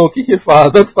عملوں کی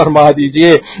حفاظت فرما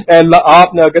دیجئے. اے اللہ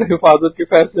آپ نے اگر حفاظت کے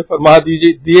فیصلے فرما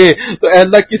دیے تو اے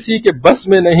اللہ کسی کے بس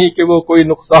میں نہیں کہ وہ کوئی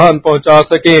نقصان پہنچا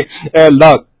سکے. اے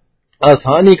اللہ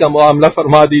آسانی کا معاملہ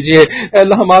فرما دیجئے. اے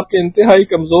اللہ ہم آپ کے انتہائی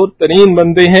کمزور ترین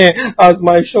بندے ہیں،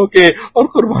 آزمائشوں کے اور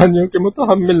قربانیوں کے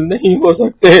متحمل نہیں ہو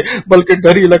سکتے، بلکہ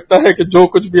ڈر ہی لگتا ہے کہ جو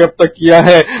کچھ بھی اب تک کیا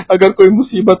ہے اگر کوئی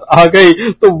مصیبت آ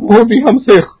گئی تو وہ بھی ہم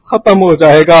سے ختم ہو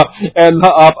جائے گا. اے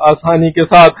اللہ آپ آسانی کے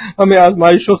ساتھ ہمیں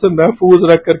آزمائشوں سے محفوظ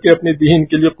رکھ کر کے اپنے دین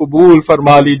کے لیے قبول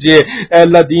فرما لیجئے. اے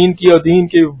اللہ دین کی اور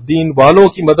دین والوں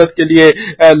کی مدد کے لیے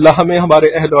اے اللہ ہمیں،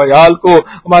 ہمارے اہل و عیال کو،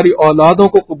 ہماری اولادوں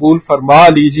کو قبول فرما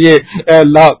لیجئے. اے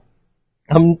اللہ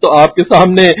ہم تو آپ کے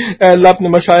سامنے اے اللہ اپنے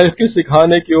مشائخ کے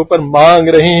سکھانے کے اوپر مانگ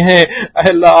رہے ہیں. اے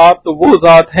اللہ آپ تو وہ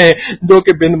ذات ہیں جو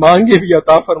کہ بن مانگے بھی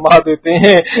عطا فرما دیتے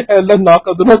ہیں. اے اللہ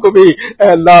ناقدروں کو بھی اے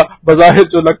اللہ بظاہر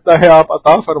جو لگتا ہے آپ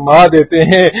عطا فرما دیتے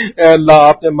ہیں. اے اللہ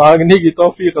آپ نے مانگنے کی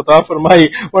توفیق عطا فرمائی،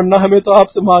 ورنہ ہمیں تو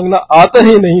آپ سے مانگنا آتا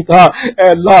ہی نہیں تھا. اے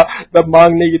اللہ جب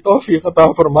مانگنے کی توفیق عطا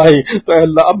فرمائی تو اے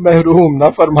اللہ اب محروم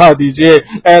نہ فرما دیجئے.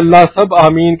 اے اللہ سب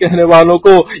آمین کہنے والوں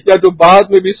کو، یا جو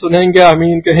بعد میں بھی سنیں گے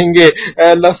آمین کہیں گے، اے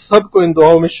اللہ سب کو ان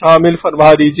دعاؤں میں شامل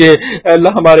فرما دیجئے. اے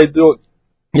اللہ ہمارے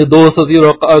یہ دوست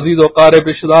عزیز و قارب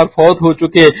رشتہ دار فوت ہو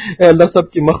چکے، اے اللہ سب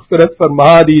کی مغفرت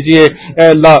فرما دیجئے. اے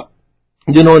اللہ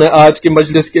جنہوں نے آج کی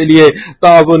مجلس کے لیے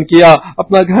تعاون کیا،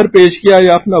 اپنا گھر پیش کیا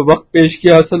یا اپنا وقت پیش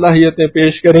کیا، صلاحیتیں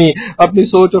پیش کریں، اپنی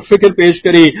سوچ و فکر پیش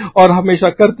کری اور ہمیشہ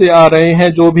کرتے آ رہے ہیں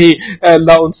جو بھی، اے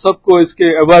اللہ ان سب کو اس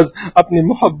کے عوض اپنی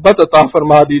محبت عطا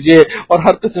فرما دیجئے اور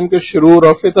ہر قسم کے شرور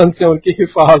اور فتن سے ان کی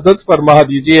حفاظت فرما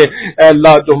دیجئے۔ اے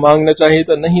اللہ جو مانگنا چاہیے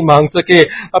تو نہیں مانگ سکے،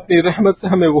 اپنی رحمت سے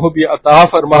ہمیں وہ بھی عطا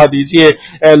فرما دیجئے۔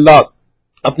 اے اللہ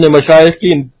اپنے مشائخ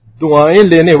کی دعائیں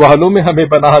لینے والوں میں ہمیں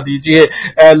بنا دیجئے۔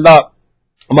 اے اللہ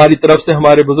ہماری طرف سے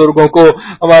ہمارے بزرگوں کو،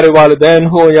 ہمارے والدین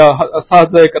ہوں یا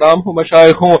اساتذہ کرام ہوں،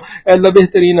 مشائخ ہوں، اے اللہ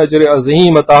بہترین اجر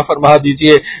عظیم عطا فرما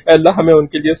دیجئے۔ اے اللہ ہمیں ان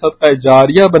کے لیے صدقہ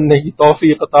جاریہ بننے کی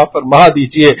توفیق عطا فرما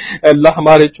دیجئے۔ اے اللہ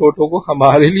ہمارے چھوٹوں کو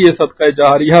ہمارے لیے صدقہ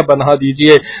جاریہ بنا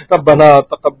دیجئے۔ ربنا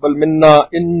تقبل منا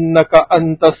انک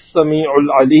انت السمیع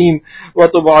العلیم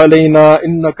وتب علینا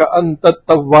انک انت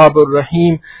التواب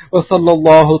الرحیم وصلی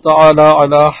اللہ تعالی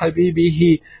علی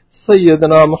حبیبہ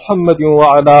سیدنا محمد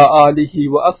وعلى آلہ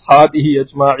واصحابہ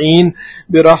اجمعین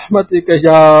برحمتک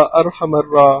یا ارحم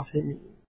الراحمین۔